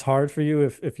if that's hard for you,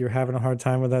 if you're having a hard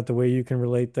time with that, the way you can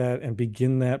relate that and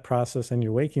begin that process in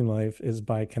your waking life is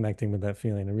by connecting with that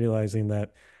feeling and realizing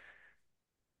that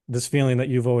this feeling that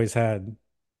you've always had,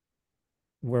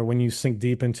 where when you sink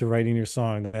deep into writing your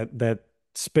song, that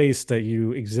space that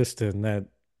you exist in, that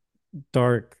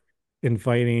dark,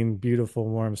 inviting, beautiful,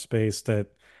 warm space that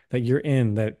you're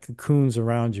in, that cocoons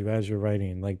around you as you're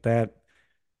writing, like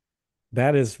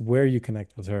that is where you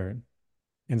connect with her.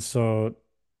 And so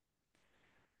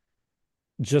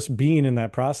just being in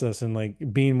that process and like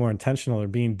being more intentional or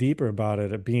being deeper about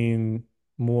it, or being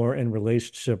more in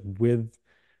relationship with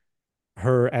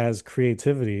her as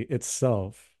creativity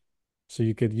itself. So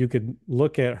you could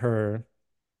look at her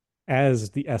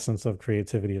as the essence of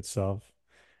creativity itself.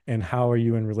 And how are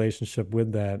you in relationship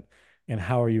with that? And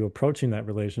how are you approaching that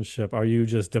relationship? Are you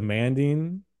just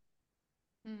demanding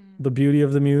Mm, the beauty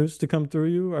of the muse to come through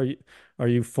you? Are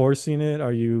you forcing it?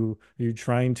 Are you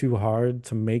trying too hard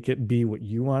to make it be what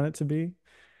you want it to be?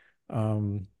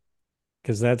 Um,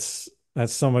 because that's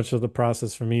so much of the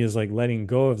process for me is like letting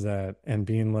go of that and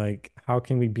being like, how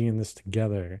can we be in this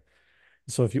together?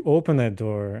 So if you open that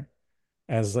door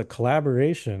as a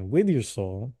collaboration with your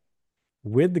soul,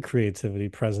 with the creativity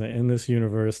present in this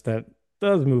universe that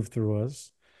does move through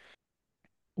us,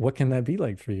 what can that be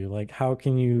like for you? Like how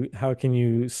can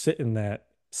you sit in that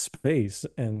space?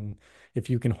 And if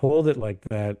you can hold it like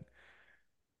that,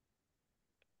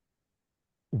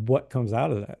 what comes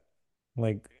out of that?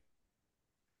 Like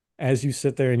as you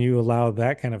sit there and you allow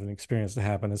that kind of an experience to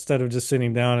happen, instead of just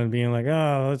sitting down and being like,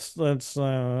 oh,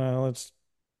 let's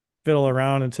fiddle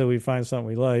around until we find something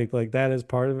we like that is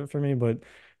part of it for me. But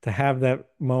to have that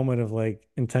moment of like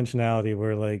intentionality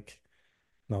where like,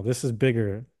 no, this is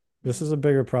bigger. This is a Mm,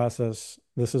 bigger process.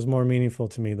 This is more meaningful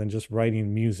to me than just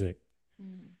writing music.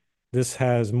 mm, This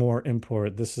has more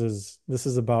import. This is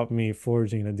about me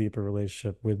forging a deeper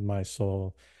relationship with my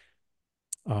soul.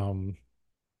 Um,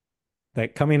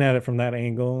 that coming at it from that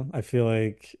angle, I feel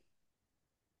like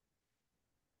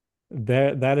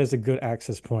that is a good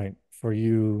access point for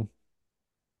you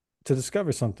to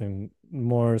discover something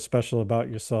more special about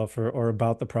yourself or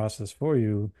about the process for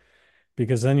you,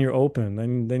 because then you're open,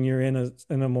 then you're in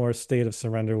a more state of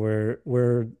surrender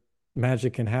where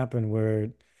magic can happen, where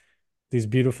these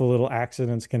beautiful little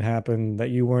accidents can happen that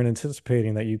you weren't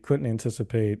anticipating, that you couldn't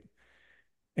anticipate.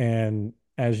 And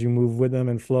as you move with them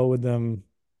and flow with them,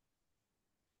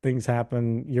 things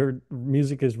happen. Your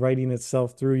music is writing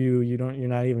itself through you. You're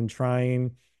not even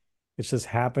trying. It's just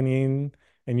happening,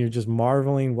 and you're just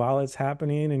marveling while it's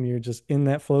happening, and you're just in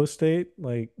that flow state.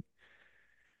 Like,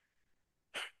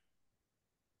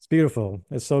 it's beautiful.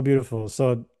 It's so beautiful.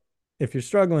 So if you're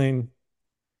struggling,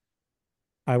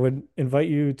 I would invite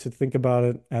you to think about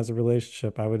it as a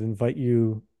relationship. I would invite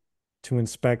you to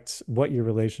inspect what your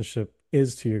relationship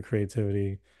is to your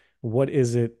creativity. What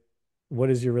is it? What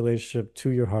is your relationship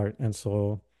to your heart and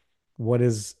soul? What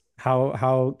is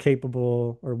how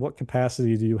capable or what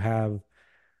capacity do you have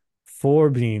for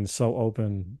being so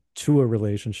open to a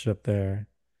relationship there?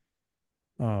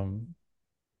 Um,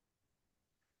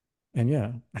 and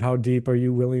yeah, how deep are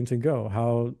you willing to go?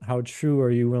 How true are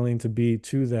you willing to be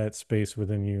to that space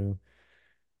within you?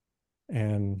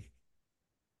 And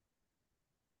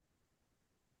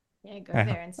yeah, go uh,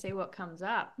 there and see what comes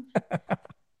up.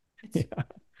 It's yeah.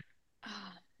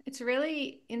 it's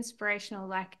really inspirational.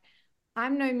 Like,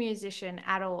 I'm no musician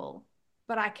at all,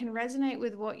 but I can resonate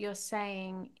with what you're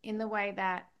saying in the way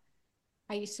that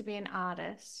I used to be an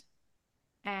artist,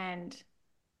 and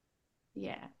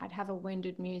yeah, I'd have a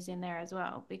wounded muse in there as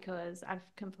well because I've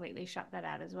completely shut that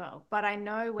out as well. But I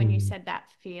know when you Mm, said that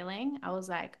feeling, I was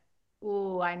like,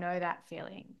 oh, I know that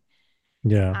feeling.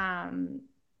 yeah. Um,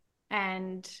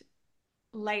 and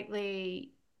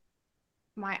lately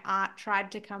my art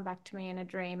tried to come back to me in a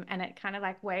dream, and it kind of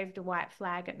like waved a white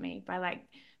flag at me by like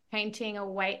painting a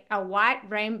white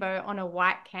rainbow on a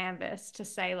white canvas to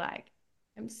say like,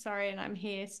 I'm sorry and I'm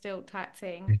here still type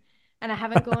thing. And I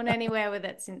haven't gone anywhere with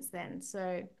it since then.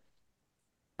 So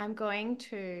I'm going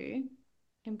to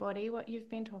embody what you've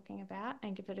been talking about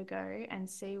and give it a go and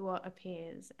see what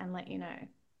appears and let you know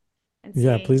and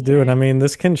Yeah, see, please do. And I mean,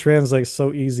 this can translate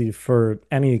so easy for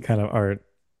any kind of art,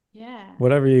 yeah,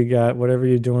 whatever you got, whatever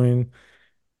you're doing,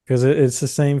 because it's the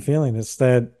same feeling. It's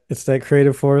that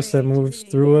creative force that moves creativity,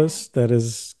 through yeah. us, that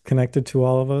is connected to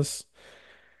all of us.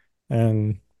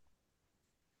 And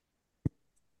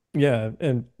yeah,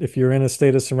 and if you're in a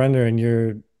state of surrender and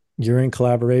you're in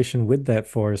collaboration with that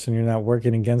force and you're not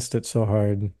working against it so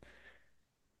hard,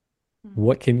 Mm.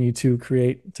 what can you two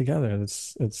create together?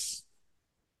 It's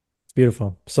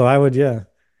beautiful. So I would, yeah.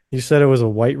 You said it was a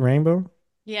white rainbow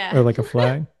or Yeah. like a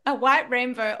flag? A white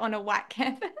rainbow on a white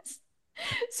canvas.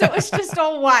 So it was just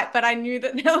all white, but I knew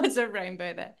that there was a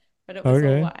rainbow there, but it was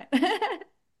all Okay. white.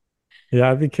 Yeah,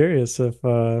 I'd be curious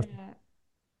Yeah.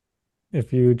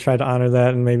 if you tried to honor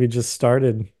that and maybe just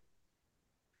started,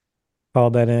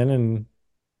 called that in and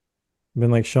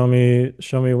been like, show me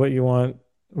what you want.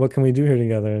 What can we do here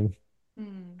together? And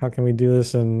Mm. how can we do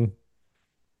this? And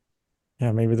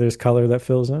yeah, maybe there's color that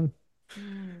fills in.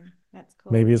 Mm. That's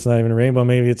Maybe cool. it's not even a rainbow.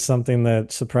 Maybe it's something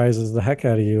that surprises the heck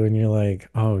out of you, and you're like,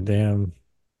 oh, damn,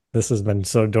 this has been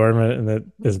so dormant and it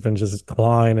has been just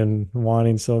clawing and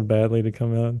wanting so badly to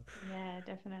come out. Yeah,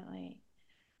 definitely.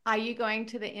 Are you going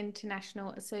to the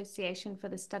International Association for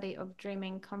the Study of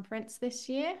Dreaming conference this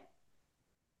year?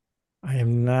 I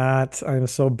am not. I'm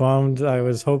so bummed. I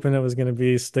was Yeah. hoping it was going to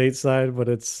be stateside, but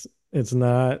it's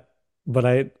not.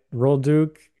 But Roll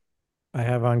Duke, I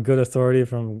have on good authority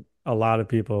from a lot of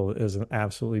people, is an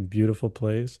absolutely beautiful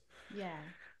place. Yeah.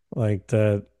 Like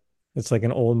that, it's like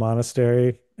an old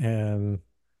monastery, and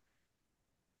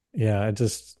yeah, I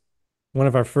just one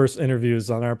of our first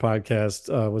interviews on our podcast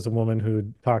was a woman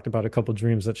who talked about a couple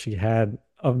dreams that she had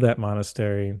of that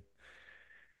monastery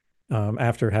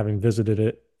after having visited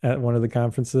it at one of the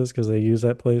conferences because they use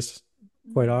that place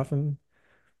quite Mm. often.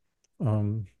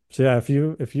 So yeah, if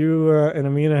you and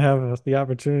Amina have the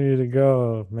opportunity to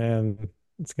go, man,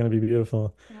 it's gonna be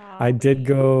beautiful. Oh, I I'll did be.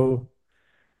 go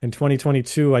in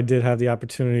 2022. I did have the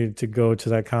opportunity to go to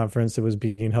that conference. It was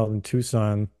being held in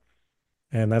Tucson,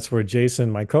 And that's where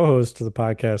Jason, my co-host to the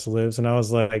podcast, lives. And I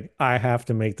was like, I have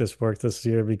to make this work this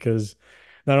year because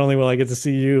not only will I get to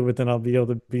see you, but then I'll be able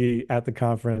to be at the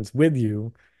conference with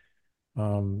you.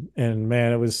 And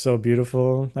man, it was so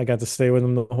beautiful. I got to stay with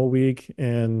him the whole week,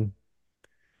 and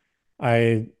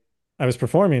I I was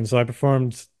performing, so I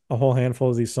performed a whole handful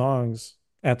of these songs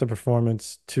at the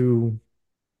performance to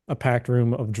a packed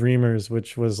room of dreamers,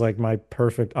 which was like my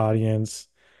perfect audience.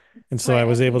 And So so I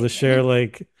was able to epic.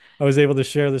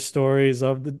 share the stories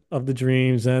of the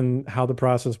dreams and how the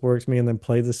process works me and then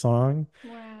play the song.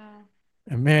 Wow.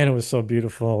 And man, it was so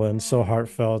beautiful and so Wow.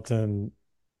 heartfelt, and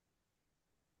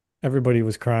everybody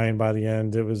was crying by the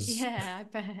end. It was Yeah, I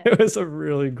bet. it was a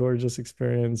really gorgeous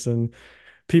experience. And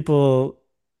people,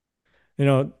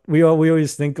 we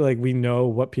always think like we know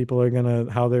what people are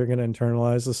gonna how they're gonna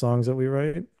internalize the songs that we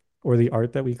write or the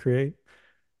art that we create.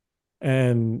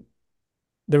 And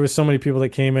there was so many people that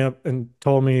came up and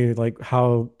told me like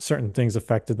how certain things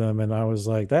affected them, and I was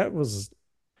like, this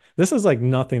is like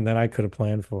nothing that I could have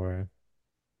planned for.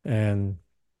 And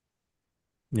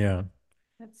yeah,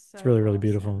 That's it's so really, really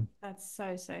beautiful. awesome. That's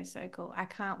so, so, so cool. I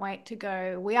can't wait to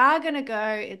go. We are going to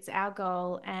go. It's our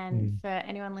goal. And Mm. for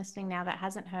anyone listening now that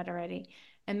hasn't heard already,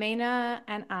 Amina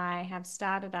and I have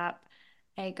started up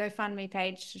a GoFundMe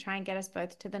page to try and get us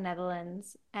both to the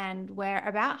Netherlands. And we're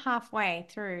about halfway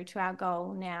through to our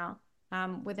goal now,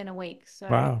 within a week. So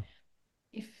Wow.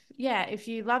 if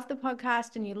you love the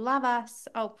podcast and you love us,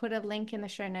 I'll put a link in the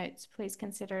show notes. Please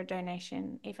consider a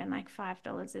donation. Even like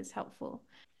 $5 is helpful.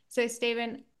 So,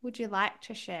 Stephen, would you like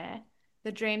to share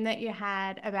the dream that you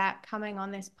had about coming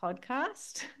on this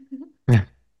podcast?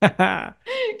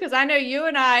 Because I know you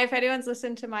and I, if anyone's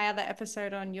listened to my other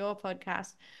episode on your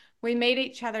podcast, we meet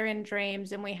each other in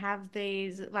dreams and we have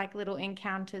these like little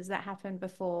encounters that happen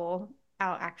before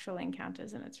our actual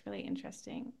encounters, and it's really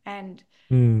interesting. And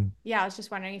Mm, yeah, I was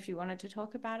just wondering if you wanted to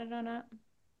talk about it or not.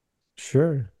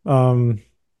 sure.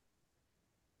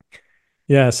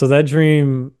 Yeah, so that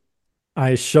dream,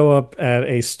 I show up at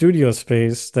a studio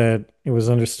space that it was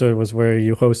understood was where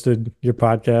you hosted your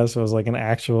podcast. It was like an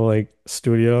actual like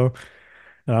studio.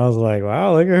 And I was like,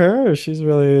 wow, look at her. She's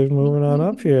really moving on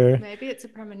up here. Maybe it's a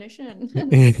premonition.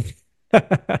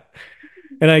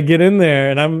 And I get in there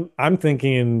and I'm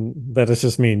thinking that it's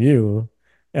just me and you.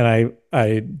 And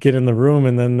I get in the room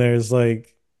and then there's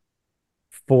like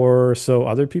four or so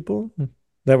other people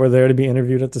that were there to be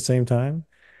interviewed at the same time.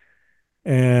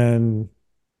 And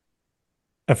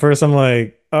at first I'm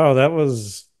like, oh, that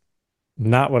was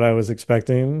not what I was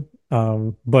expecting.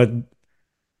 But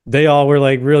they all were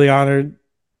like really honored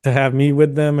to have me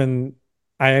with them. And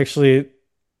I actually,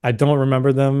 I don't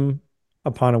remember them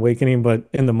upon awakening, but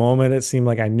in the moment, it seemed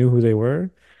like I knew who they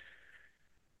were.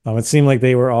 It seemed like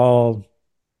they were all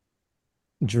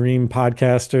dream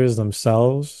podcasters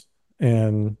themselves.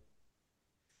 And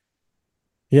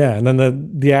yeah, and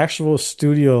then the actual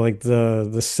studio, like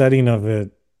the setting of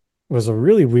it was a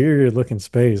really weird looking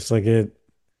space. Like it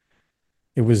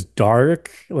was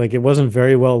dark, like it wasn't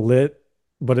very well lit,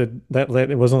 but it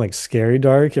wasn't like scary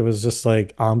dark. It was just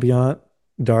like ambient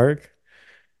dark.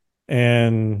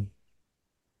 And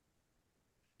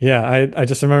yeah, I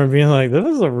just remember being like, this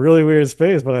is a really weird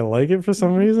space, but I like it for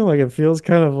some reason. Like it feels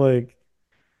kind of like,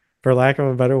 for lack of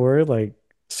a better word, like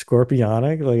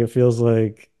scorpionic. Like it feels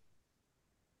like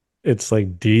it's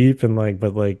like deep and like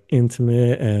but like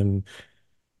intimate. And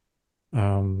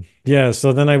yeah,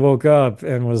 so then I woke up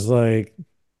and was like,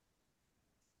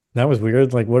 that was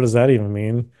weird. Like, what does that even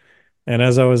mean? And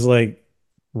as I was like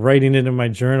writing it in my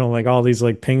journal, like all these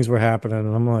like pings were happening,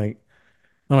 and I'm like,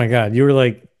 oh my God, you were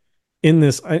like in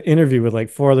this interview with like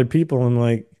four other people, and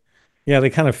like, yeah, they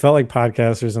kind of felt like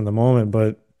podcasters in the moment,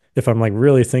 but if I'm like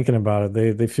really thinking about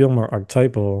it, they feel more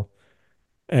archetypal.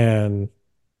 And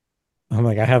I'm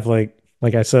like, I have like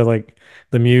I said, like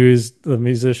the muse, the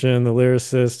musician, the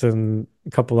lyricist, and a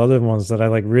couple other ones that I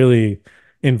like really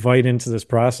invite into this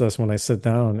process when I sit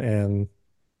down. And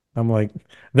I'm like,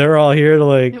 they're all here to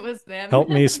It like was them. help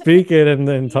me speak it and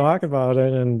then Yes. talk about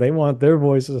it, and they want their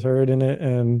voices heard in it.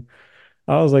 And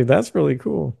I was like, that's really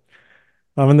cool.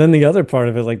 And then the other part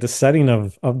of it, like the setting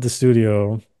of the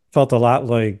studio, felt a lot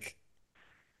like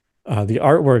the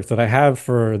artwork that I have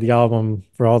for the album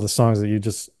for all the songs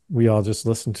that we all just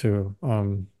listened to,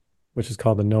 which is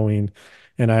called The Knowing.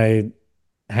 And I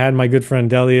had my good friend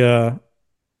Delia,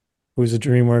 who's a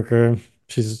dream worker.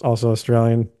 She's also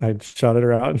Australian. I shouted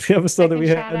her out in the episode that Second we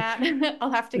shout had. out.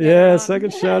 I'll have to get her Yeah, on.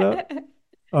 second shout out.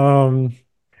 Um,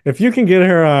 if you can get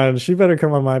her on, she better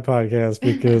come on my podcast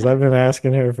because I've been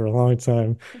asking her for a long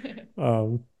time.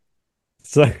 Um,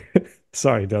 so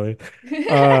sorry, Delia.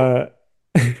 Uh,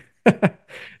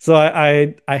 So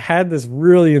I had this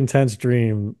really intense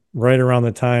dream right around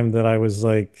the time that I was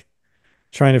like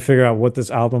trying to figure out what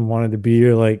this album wanted to be,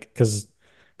 or like, because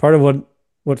part of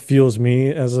what fuels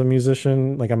me as a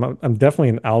musician, like I'm definitely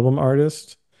an album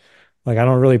artist. Like I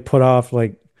don't really put off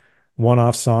like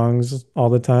one-off songs all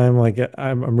the time. Like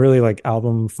I'm really like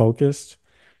album focused.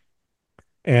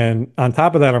 And on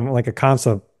top of that, I'm like a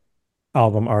concept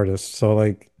album artist. So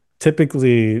like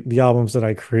typically the albums that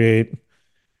I create,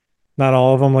 not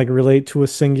all of them like relate to a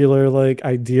singular like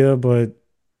idea, but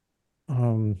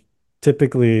um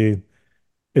typically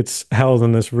it's held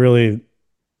in this really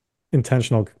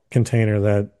intentional container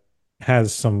that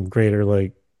has some greater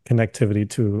like connectivity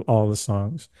to all the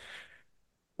songs.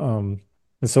 Um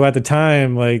and so at the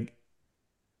time, like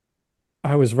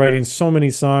I was writing so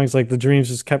many songs, like the dreams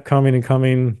just kept coming and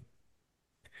coming.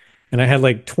 And I had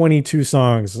like 22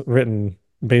 songs written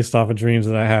based off of dreams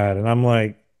that I had. And I'm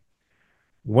like,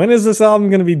 when is this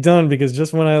album gonna be done? Because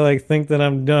just when I like think that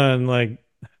I'm done, like,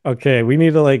 okay, we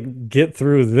need to like get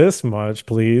through this much,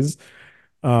 please.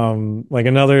 Like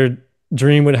another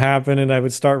dream would happen and I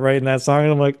would start writing that song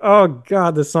and I'm like, oh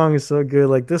God, this song is so good.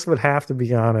 Like this would have to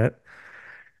be on it.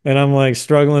 And I'm like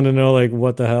struggling to know like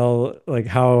what the hell, like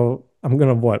how I'm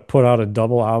gonna what, put out a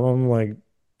double album, like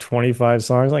 25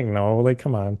 songs? Like, no, like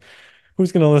come on.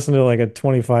 Who's gonna listen to like a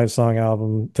 25 song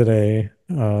album today?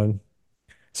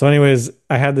 So anyways,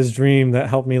 I had this dream that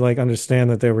helped me like understand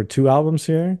that there were two albums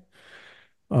here.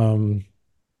 Um,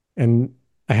 and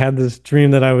I had this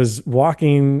dream that I was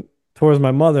walking towards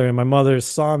my mother and my mother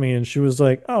saw me and she was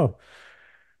like, "Oh,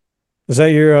 is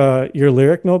that your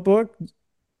lyric notebook?"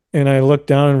 And I looked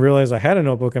down and realized I had a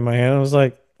notebook in my hand. I was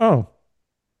like, "Oh,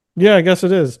 yeah, I guess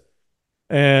it is."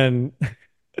 And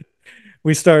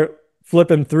we start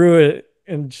flipping through it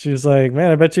and she's like,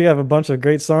 "Man, I bet you have a bunch of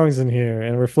great songs in here."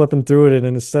 And we're flipping through it and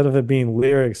instead of it being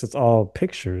lyrics, it's all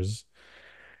pictures.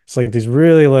 It's like these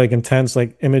really like intense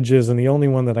like images and the only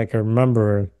one that I can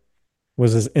remember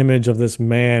was this image of this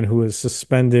man who was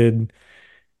suspended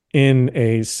in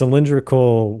a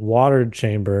cylindrical water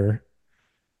chamber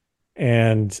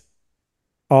and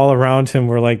all around him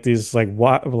were like these like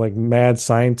what like mad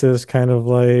scientists kind of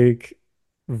like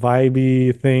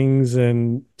vibey things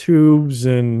and tubes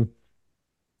and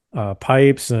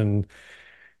pipes, and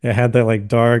it had that like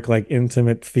dark like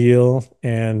intimate feel.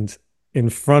 And in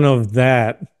front of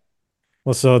that,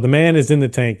 well, so the man is in the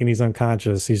tank and he's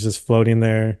unconscious, he's just floating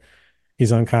there,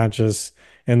 he's unconscious,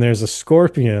 and there's a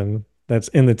scorpion that's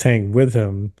in the tank with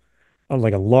him,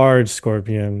 like a large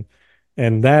scorpion,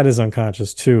 and that is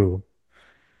unconscious too.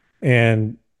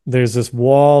 And there's this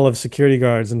wall of security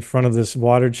guards in front of this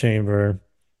water chamber,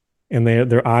 and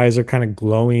their eyes are kind of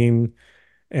glowing,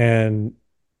 and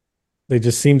they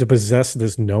just seem to possess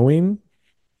this knowing.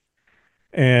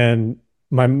 And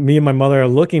me and my mother are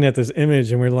looking at this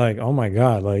image, and we're like, "Oh my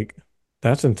God, like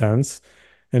that's intense."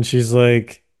 And she's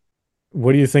like,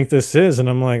 "What do you think this is?" And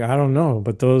I'm like, "I don't know,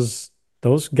 but those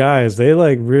guys, they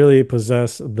like really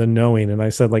possess the knowing." And I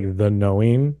said like the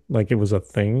knowing, like it was a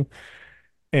thing.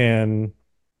 And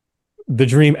the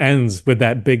dream ends with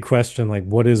that big question, like,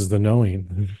 what is the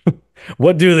knowing?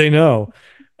 What do they know?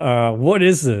 What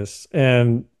is this?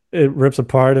 And it rips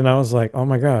apart, and I was like, oh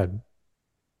my God.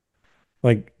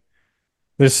 Like,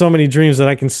 there's so many dreams that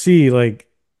I can see like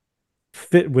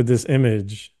fit with this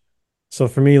image. So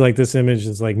for me, like this image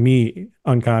is like me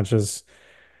unconscious.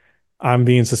 I'm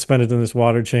being suspended in this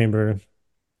water chamber.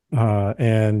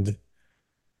 And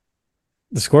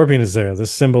the scorpion is there,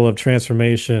 this symbol of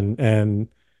transformation. And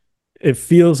it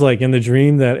feels like in the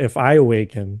dream that if I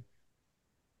awaken,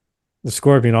 the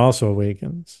scorpion also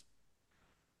awakens.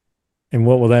 And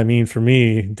what will that mean for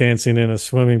me dancing in a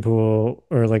swimming pool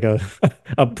or like a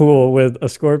a pool with a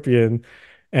scorpion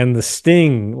and the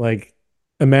sting, like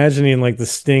imagining like the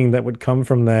sting that would come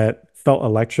from that felt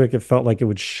electric. It felt like it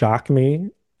would shock me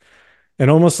and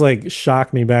almost like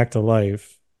shock me back to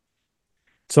life.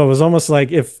 So it was almost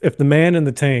like if the man in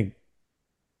the tank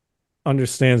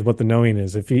understands what the knowing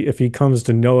is, if he comes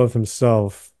to know of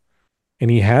himself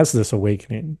and he has this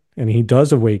awakening and he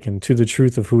does awaken to the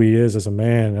truth of who he is as a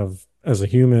man, of as a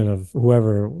human, of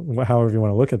whoever, however you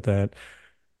want to look at that,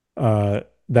 uh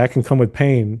that can come with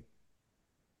pain.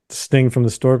 The sting from the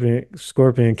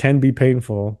scorpion can be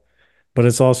painful, but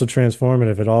it's also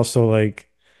transformative. It also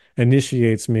like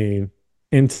initiates me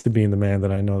into being the man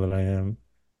that I know that I am.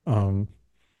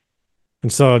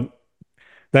 And so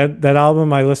that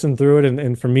album, I listened through it,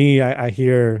 and for me, I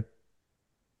hear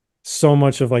so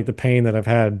much of like the pain that I've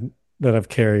had, that I've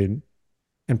carried,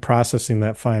 and processing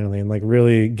that finally and like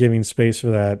really giving space for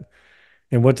that.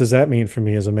 And what does that mean for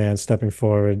me as a man stepping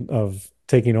forward of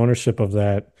taking ownership of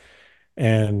that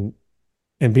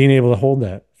and being able to hold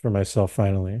that for myself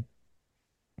finally.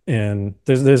 And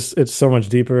there's it's so much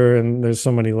deeper and there's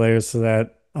so many layers to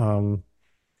that.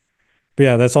 But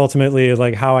yeah, that's ultimately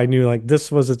like how I knew like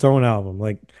this was its own album.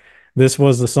 Like this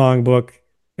was the songbook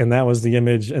and that was the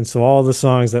image. And so all the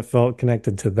songs that felt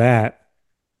connected to that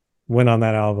went on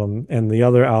that album. And the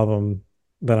other album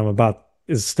that I'm about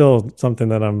is still something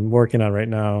that I'm working on right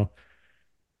now.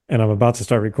 And I'm about to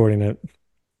start recording it,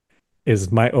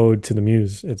 is my ode to the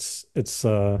Muse. It's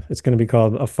going to be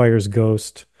called A Fire's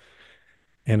Ghost.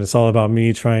 And it's all about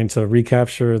me trying to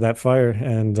recapture that fire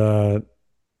and to,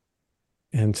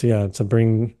 yeah, to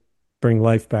bring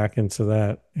life back into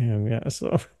that. And yeah,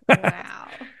 so Wow.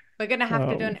 We're going to have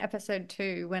to do um, an episode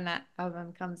 2 when that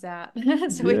album comes out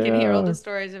so we can hear all yeah. the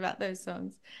stories about those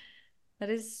songs. That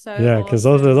is so Yeah, because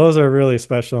awesome. those are really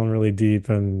special and really deep,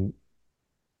 and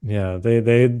yeah,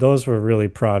 they those were really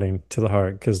prodding to the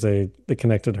heart because they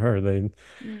connected her. Mm,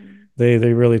 They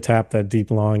really tapped that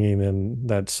deep longing and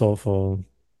that soulful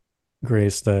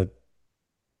grace that,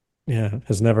 yeah,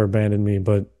 has never abandoned me,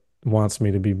 but wants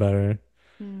me to be better,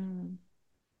 mm,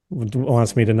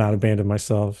 wants me to not absolutely. abandon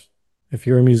myself. If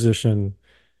you're a musician,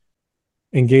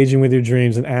 engaging with your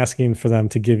dreams and asking for them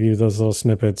to give you those little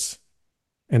snippets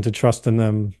and to trust in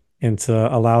them and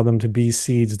to allow them to be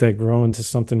seeds that grow into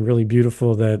something really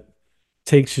beautiful that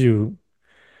takes you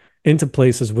into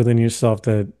places within yourself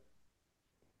that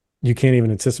you can't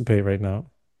even anticipate right now.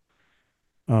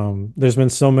 There's been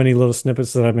so many little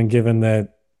snippets that I've been given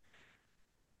that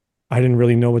I didn't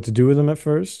really know what to do with them at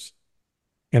first.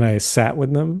 And I sat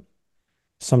with them,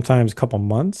 sometimes a couple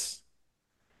months.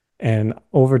 And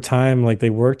over time, like they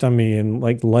worked on me and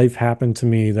like life happened to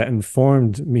me that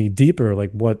informed me deeper,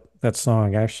 like what that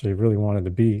song actually really wanted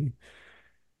to be.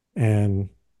 And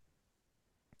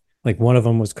like one of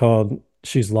them was called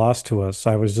She's Lost to Us.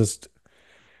 I was just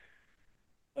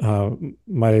uh,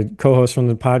 my co-host from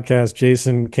the podcast,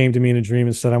 Jason, came to me in a dream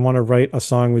and said, I want to write a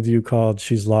song with you called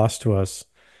She's Lost to Us.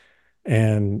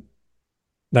 And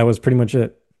that was pretty much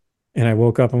it. And I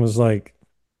woke up and was like,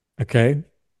 okay,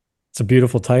 it's a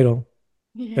beautiful title.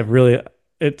 Yeah. It really,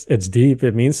 it's deep.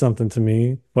 It means something to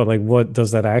me. But like, what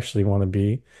does that actually want to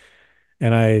be?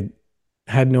 And I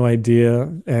had no idea.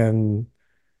 And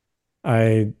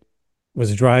I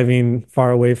was driving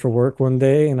far away for work one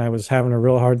day and I was having a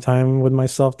real hard time with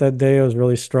myself that day. I was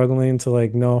really struggling to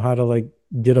like know how to like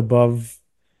get above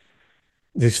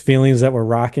these feelings that were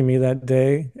rocking me that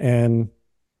day. And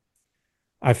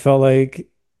I felt like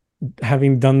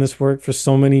having done this work for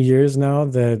so many years now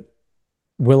that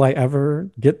will I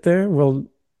ever get there? Will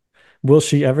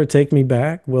she ever take me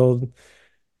back?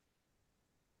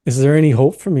 Is there any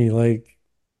hope for me? Like,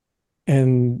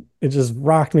 and it just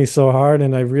rocked me so hard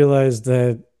and I realized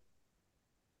that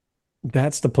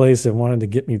that's the place it wanted to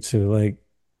get me to. Like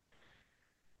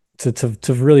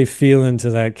to really feel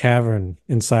into that cavern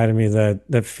inside of me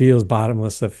that feels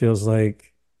bottomless, that feels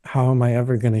like, how am I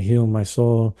ever going to heal my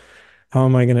soul? How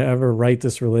am I going to ever right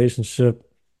this relationship?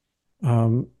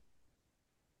 Um,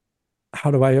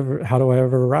 how do I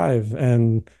ever arrive?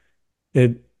 And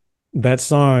it that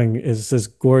song is this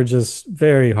gorgeous,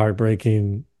 very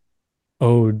heartbreaking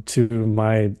ode to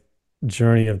my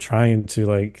journey of trying to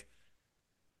like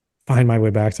find my way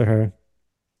back to her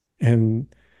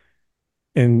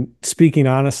and speaking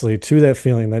honestly to that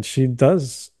feeling that she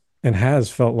does and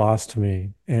has felt lost to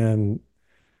me. And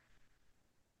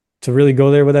to really go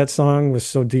there with that song was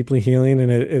so deeply healing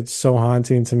and it's so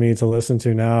haunting to me to listen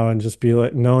to now and just be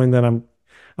like knowing that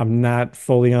I'm not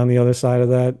fully on the other side of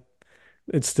that.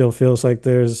 It still feels like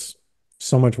there's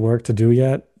so much work to do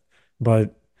yet,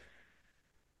 but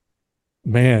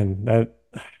man,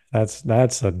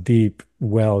 that's a deep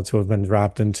well to have been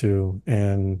dropped into.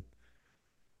 And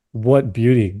what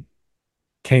beauty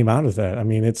came out of that. I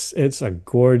mean, it's a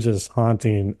gorgeous,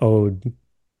 haunting ode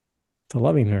to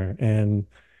loving her. And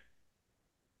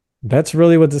that's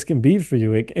really what this can be for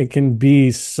you. It can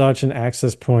be such an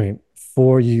access point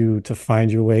for you to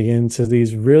find your way into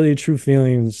these really true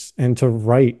feelings and to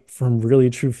write from really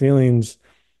true feelings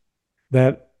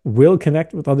that will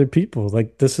connect with other people.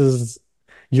 Like this is,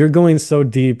 you're going so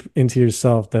deep into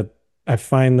yourself that I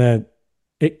find that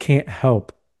it can't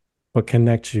help but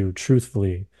connect you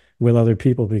truthfully with other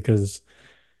people because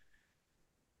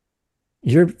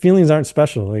your feelings aren't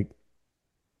special. Like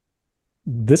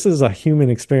this is a human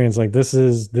experience. Like this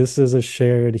is a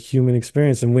shared human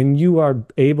experience. And when you are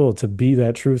able to be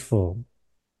that truthful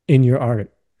in your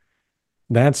art,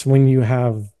 that's when you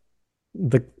have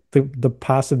the the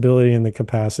possibility and the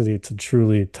capacity to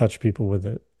truly touch people with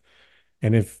it.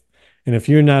 And And if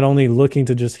you're not only looking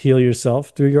to just heal yourself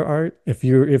through your art, if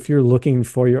you're looking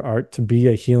for your art to be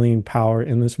a healing power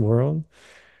in this world,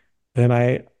 then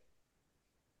I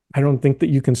don't think that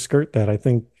you can skirt that. I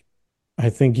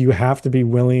think you have to be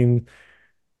willing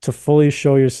to fully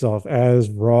show yourself as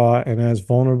raw and as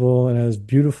vulnerable and as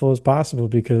beautiful as possible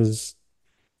because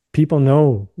people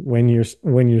know when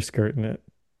you're skirting it.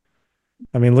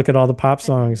 I mean, look at all the pop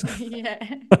songs.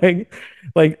 Yeah. Like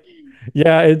like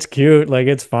yeah, it's cute, like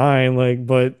it's fine, like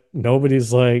but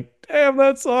nobody's like, "Damn,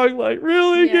 that song like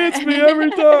really gets me every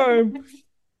Yeah. time."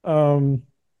 Um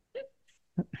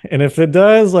and if it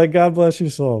does, like God bless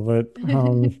your soul, Well,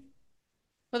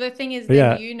 the thing is, but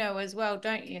then yeah. you know as well,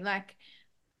 don't you?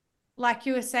 Like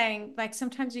you were saying, like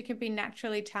sometimes you can be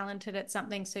naturally talented at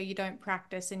something, so you don't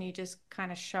practice and you just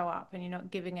kind of show up and you're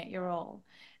not giving it your all.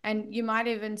 And you might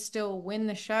even still win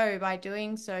the show by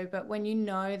doing so, but when you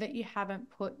know that you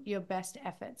haven't put your best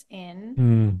efforts in,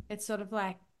 Mm, it's sort of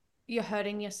like you're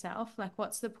hurting yourself. Like,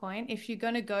 what's the point? If you're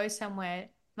going to go somewhere,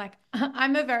 like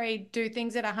I'm a very do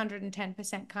things at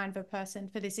 110% kind of a person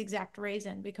for this exact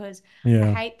reason, because I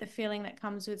yeah. hate the feeling that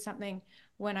comes with something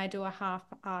when I do a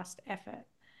half-assed effort.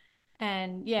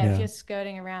 And yeah, if Yeah. you're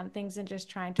skirting around things and just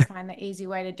trying to find the easy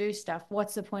way to do stuff,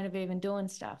 what's the point of even doing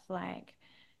stuff? Like,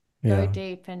 go Yeah.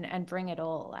 deep and bring it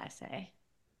all, I say.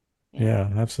 Yeah.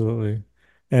 Yeah, absolutely.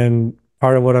 And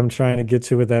part of what I'm trying to get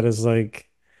to with that is like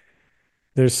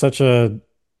there's such a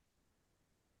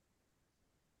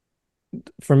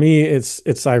for me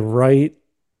it's I write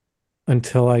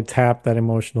until I tap that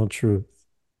emotional truth.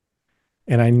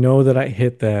 And I know that I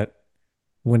hit that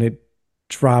when it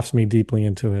drops me deeply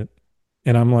into it.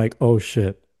 And I'm like, "Oh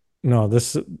shit. No,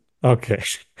 this okay.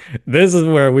 This is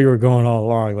where we were going all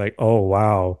along. Like, oh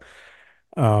wow."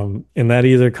 And that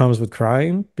either comes with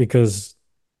crying because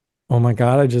oh my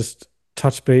God, I just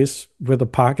touched base with a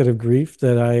pocket of grief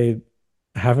that I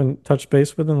haven't touched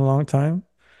base with in a long time.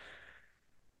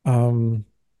 Um,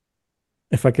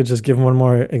 if I could just give one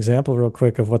more example real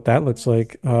quick of what that looks Yes.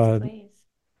 like. Yes, please.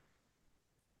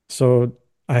 So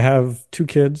I have two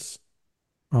kids.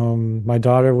 My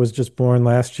daughter was just born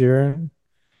last year.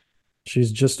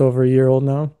 She's just over a year old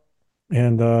now.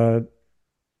 And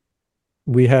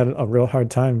we had a real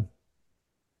hard time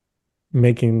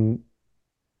making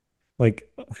like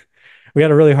we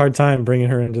had a really hard time bringing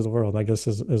her into the world, I guess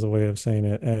is a way of saying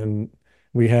it. And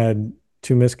we had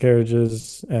two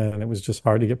miscarriages and it was just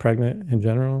hard to get pregnant in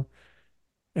general.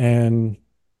 And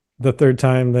the third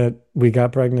time that we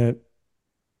got pregnant,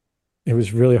 it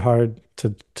was really hard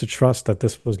to trust that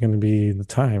this was going to be the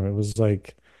time. It was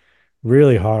like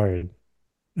really hard.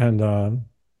 And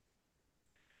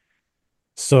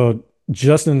so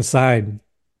just inside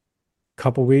a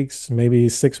couple weeks, maybe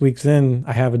 6 weeks in,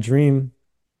 I have a dream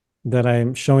that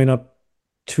I'm showing up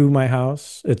to my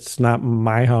house. It's not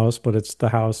my house, but it's the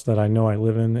house that I know I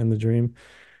live in the dream.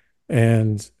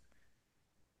 And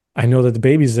I know that the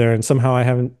baby's there, and somehow I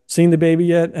haven't seen the baby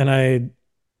yet. And I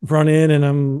run in and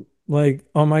I'm like,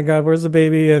 oh my God, where's the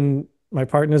baby? And my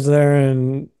partner's there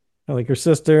and like her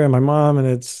sister and my mom, and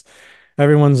it's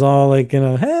everyone's all like in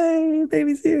a hey,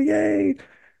 baby's here, yay.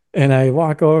 And I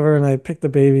walk over and I pick the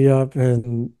baby up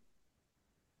and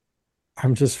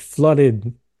I'm just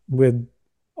flooded with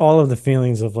all of the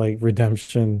feelings of like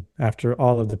redemption after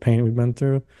all of the pain we've been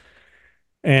through.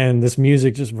 And this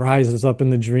music just rises up in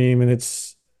the dream and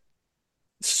it's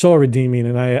so redeeming.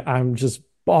 And I'm just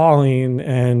bawling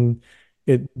and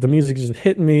the music just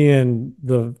hit me and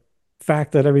the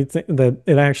fact that everything that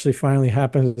it actually finally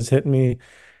happened is hitting me.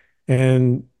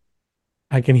 And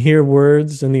I can hear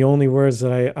words, and the only words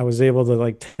that I was able to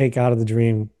like take out of the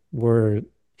dream were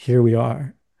here we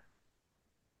are.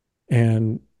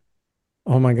 And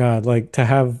oh my God, like to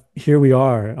have here we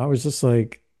are. I was just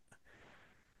like,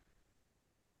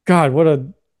 God, what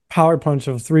a power punch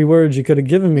of three words you could have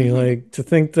given me. Like to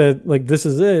think that like this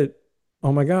is it.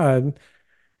 Oh my God.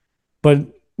 But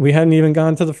we hadn't even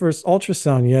gone to the first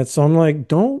ultrasound yet. So I'm like,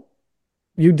 don't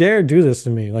you dare do this to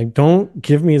me. Like, don't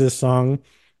give me this song.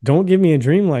 Don't give me a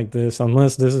dream like this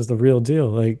unless this is the real deal.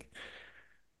 Like,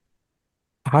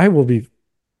 I will be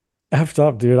effed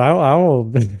up, dude. I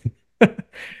will.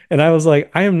 And I was like,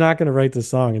 I am not going to write this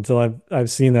song until I've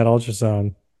seen that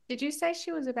ultrasound. Did you say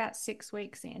she was about 6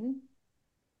 weeks in?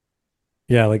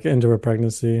 Yeah, like into her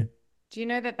pregnancy. Do you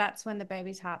know that that's when the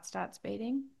baby's heart starts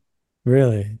beating?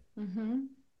 Really? Mm-hmm.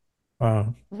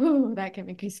 Wow. Ooh, that gave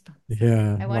me goosebumps.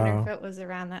 Yeah, I wonder if wow. it was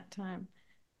around that time.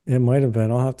 It might have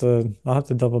been. I'll have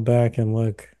to double back and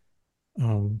look.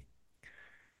 Um,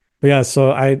 but yeah,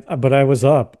 so but I was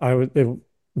up. It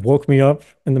woke me up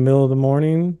in the middle of the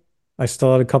morning. I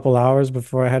still had a couple hours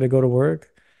before I had to go to work.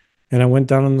 And I went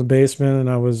down in the basement and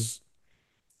I was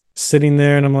sitting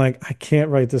there and I'm like, I can't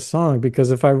write this song because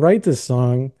if I write this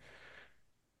song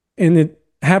and it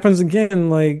happens again,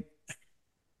 like,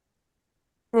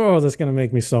 oh, that's gonna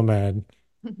make me so mad.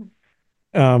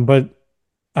 But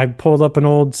I pulled up an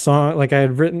old song, like I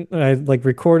like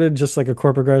recorded just like a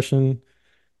chord progression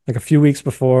like a few weeks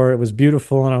before. It was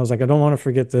beautiful, and I was like, I don't want to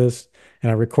forget this.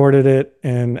 And I recorded it.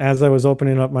 And as I was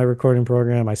opening up my recording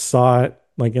program, I saw it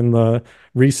like in the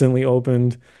recently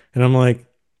opened, and I'm like,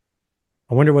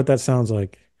 I wonder what that sounds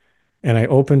like. And I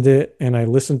opened it and I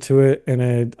listened to it,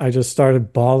 and I just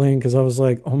started bawling because I was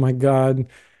like, oh my God,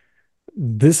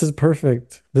 this is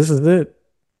perfect. This is it.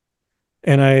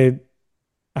 And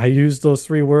I used those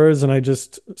three words and I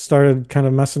just started kind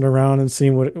of messing around and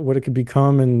seeing what it could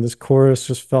become. And this chorus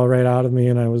just fell right out of me.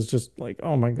 And I was just like,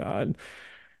 oh my God.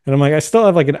 And I'm like, I still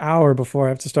have like an hour before I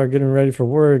have to start getting ready for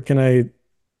work. And I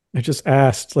just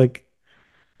asked, like,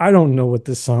 I don't know what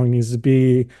this song needs to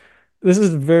be. This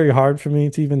is very hard for me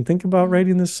to even think about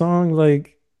writing this song.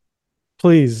 Like,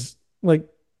 please, like,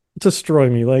 destroy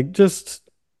me. Like, just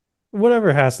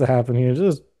whatever has to happen here,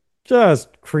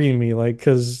 just cream me. Like,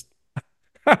 because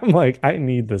I'm like, I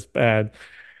need this bad.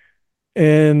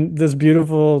 And this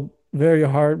beautiful, very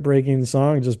heartbreaking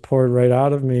song just poured right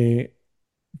out of me.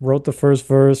 Wrote the first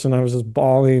verse and I was just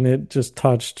bawling. It just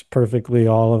touched perfectly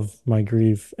all of my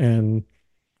grief. And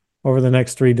over the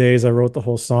next 3 days, I wrote the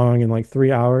whole song in like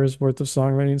 3 hours worth of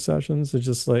songwriting sessions. It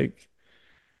just like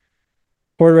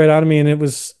poured right out of me. And it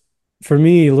was for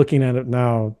me looking at it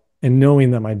now and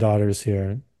knowing that my daughter's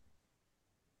here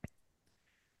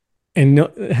and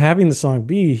having the song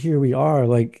be Here We Are,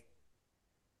 like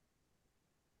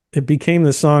it became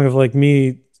the song of like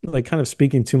me like kind of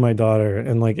speaking to my daughter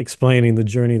and like explaining the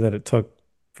journey that it took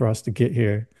for us to get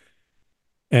here.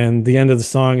 And the end of the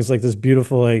song is like this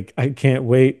beautiful like I can't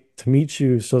wait to meet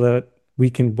you so that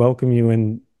we can welcome you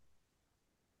and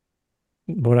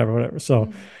whatever. So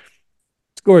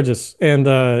it's gorgeous. And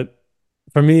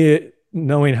for me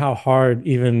knowing how hard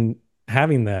even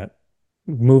having that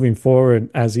moving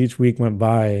forward as each week went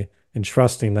by and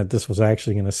trusting that this was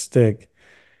actually going to stick,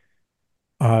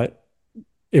 uh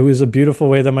it was a beautiful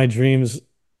way that my dreams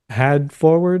had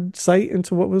forward sight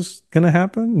into what was going to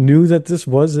happen, knew that this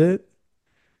was it,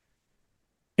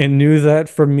 and knew that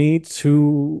for me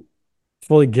to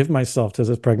fully give myself to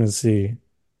this pregnancy,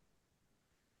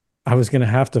 I was going to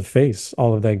have to face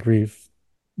all of that grief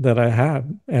that I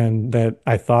had and that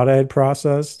I thought I had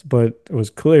processed, but it was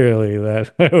clearly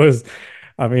that it was,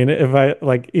 I mean, if I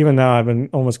like, even now I've been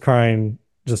almost crying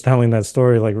just telling that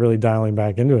story, like really dialing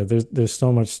back into it. There's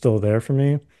so much still there for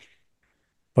me.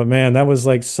 But man, that was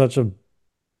like such a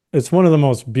it's one of the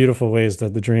most beautiful ways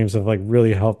that the dreams have like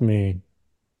really helped me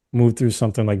move through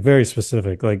something like very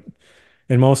specific. Like,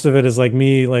 and most of it is like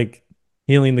me like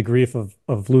healing the grief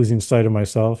of losing sight of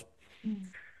myself.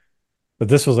 But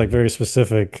this was like very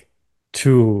specific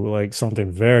to like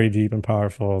something very deep and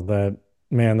powerful that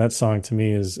man, that song to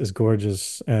me is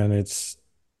gorgeous and it's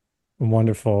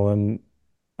wonderful. And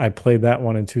I played that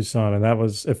one in Tucson and that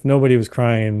was if nobody was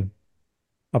crying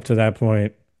up to that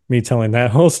point, me telling that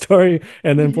whole story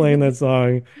and then playing that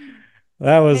song.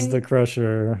 That was the And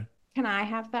crusher. can I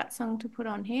have that song to put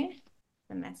on here?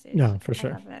 The message. Yeah, for I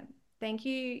sure. love it. Thank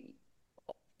you.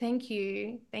 Thank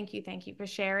you. Thank you. Thank you for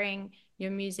sharing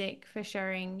your music, for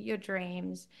sharing your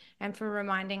dreams, and for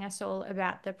reminding us all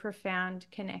about the profound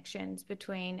connections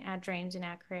between our dreams and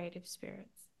our creative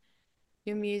spirits.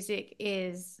 Your music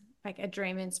is like a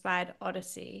dream inspired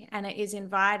odyssey, and it is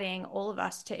inviting all of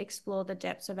us to explore the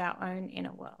depths of our own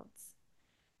inner worlds.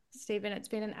 Stephen, it's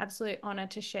been an absolute honor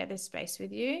to share this space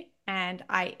with you, and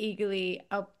I eagerly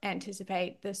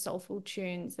anticipate the soulful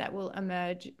tunes that will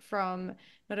emerge from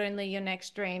not only your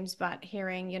next dreams, but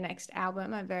hearing your next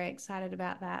album. I'm very excited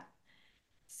about that.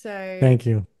 So, Thank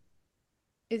you.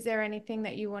 is there anything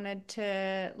that you wanted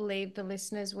to leave the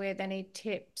listeners with? Any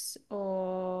tips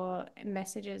or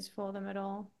messages for them at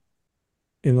all?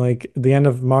 In like the end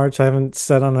of March, I haven't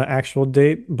set on an actual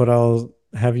date, but I'll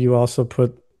have you also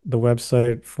put the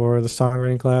website for the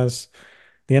songwriting class.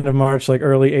 The end of March, like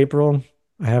early April.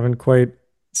 I haven't quite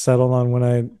settled on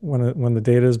when the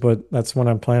date is, but that's when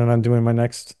I'm planning on doing my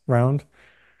next round.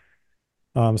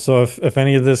 So if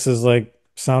any of this is like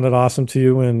sounded awesome to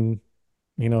you and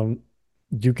you know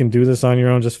you can do this on your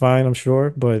own just fine, I'm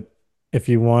sure. But if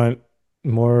you want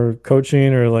more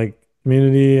coaching or like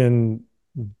community and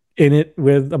in it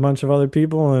with a bunch of other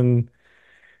people and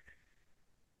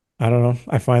I don't know,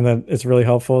 I find that it's really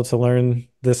helpful to learn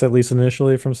this at least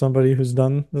initially from somebody who's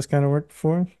done this kind of work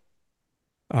before.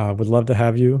 Would love to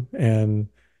have you and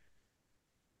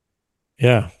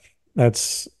yeah,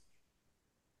 that's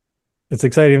it's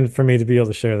exciting for me to be able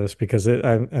to share this because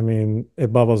I mean,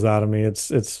 it bubbles out of me. It's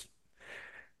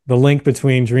the link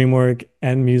between dream work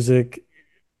and music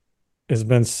has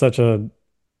been such a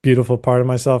beautiful part of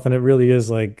myself, and it really is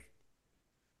like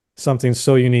something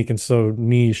so unique and so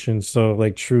niche and so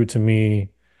like true to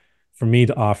me for me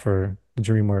to offer the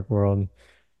dream work world.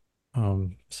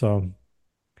 So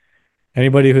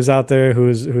anybody who's out there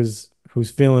who's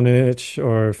feeling an itch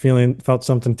or felt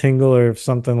something tingle or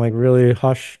something like really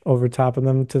hush over top of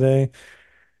them today,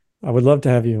 I would love to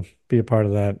have you be a part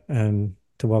of that and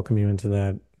to welcome you into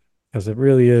that because it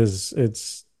really is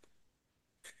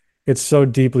it's so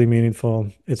deeply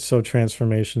meaningful. It's so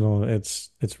transformational.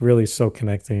 It's really so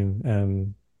connecting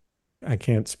and I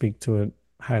can't speak to it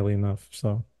highly enough.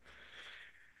 So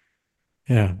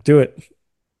yeah, do it.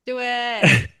 Do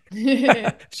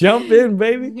it. Jump in,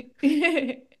 baby.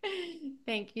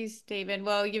 Thank you, Stephen.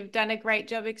 Well, you've done a great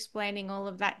job explaining all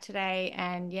of that today.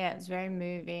 And yeah, it's very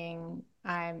moving.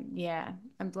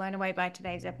 I'm blown away by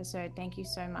today's episode. Thank you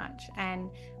so much. And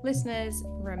listeners,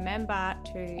 remember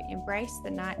to embrace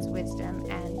the night's wisdom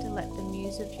and to let the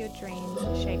muse of your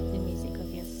dreams shape the music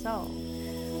of your soul.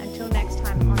 Until next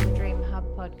time on the Dream Hub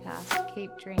podcast,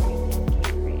 keep dreaming and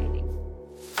keep creating.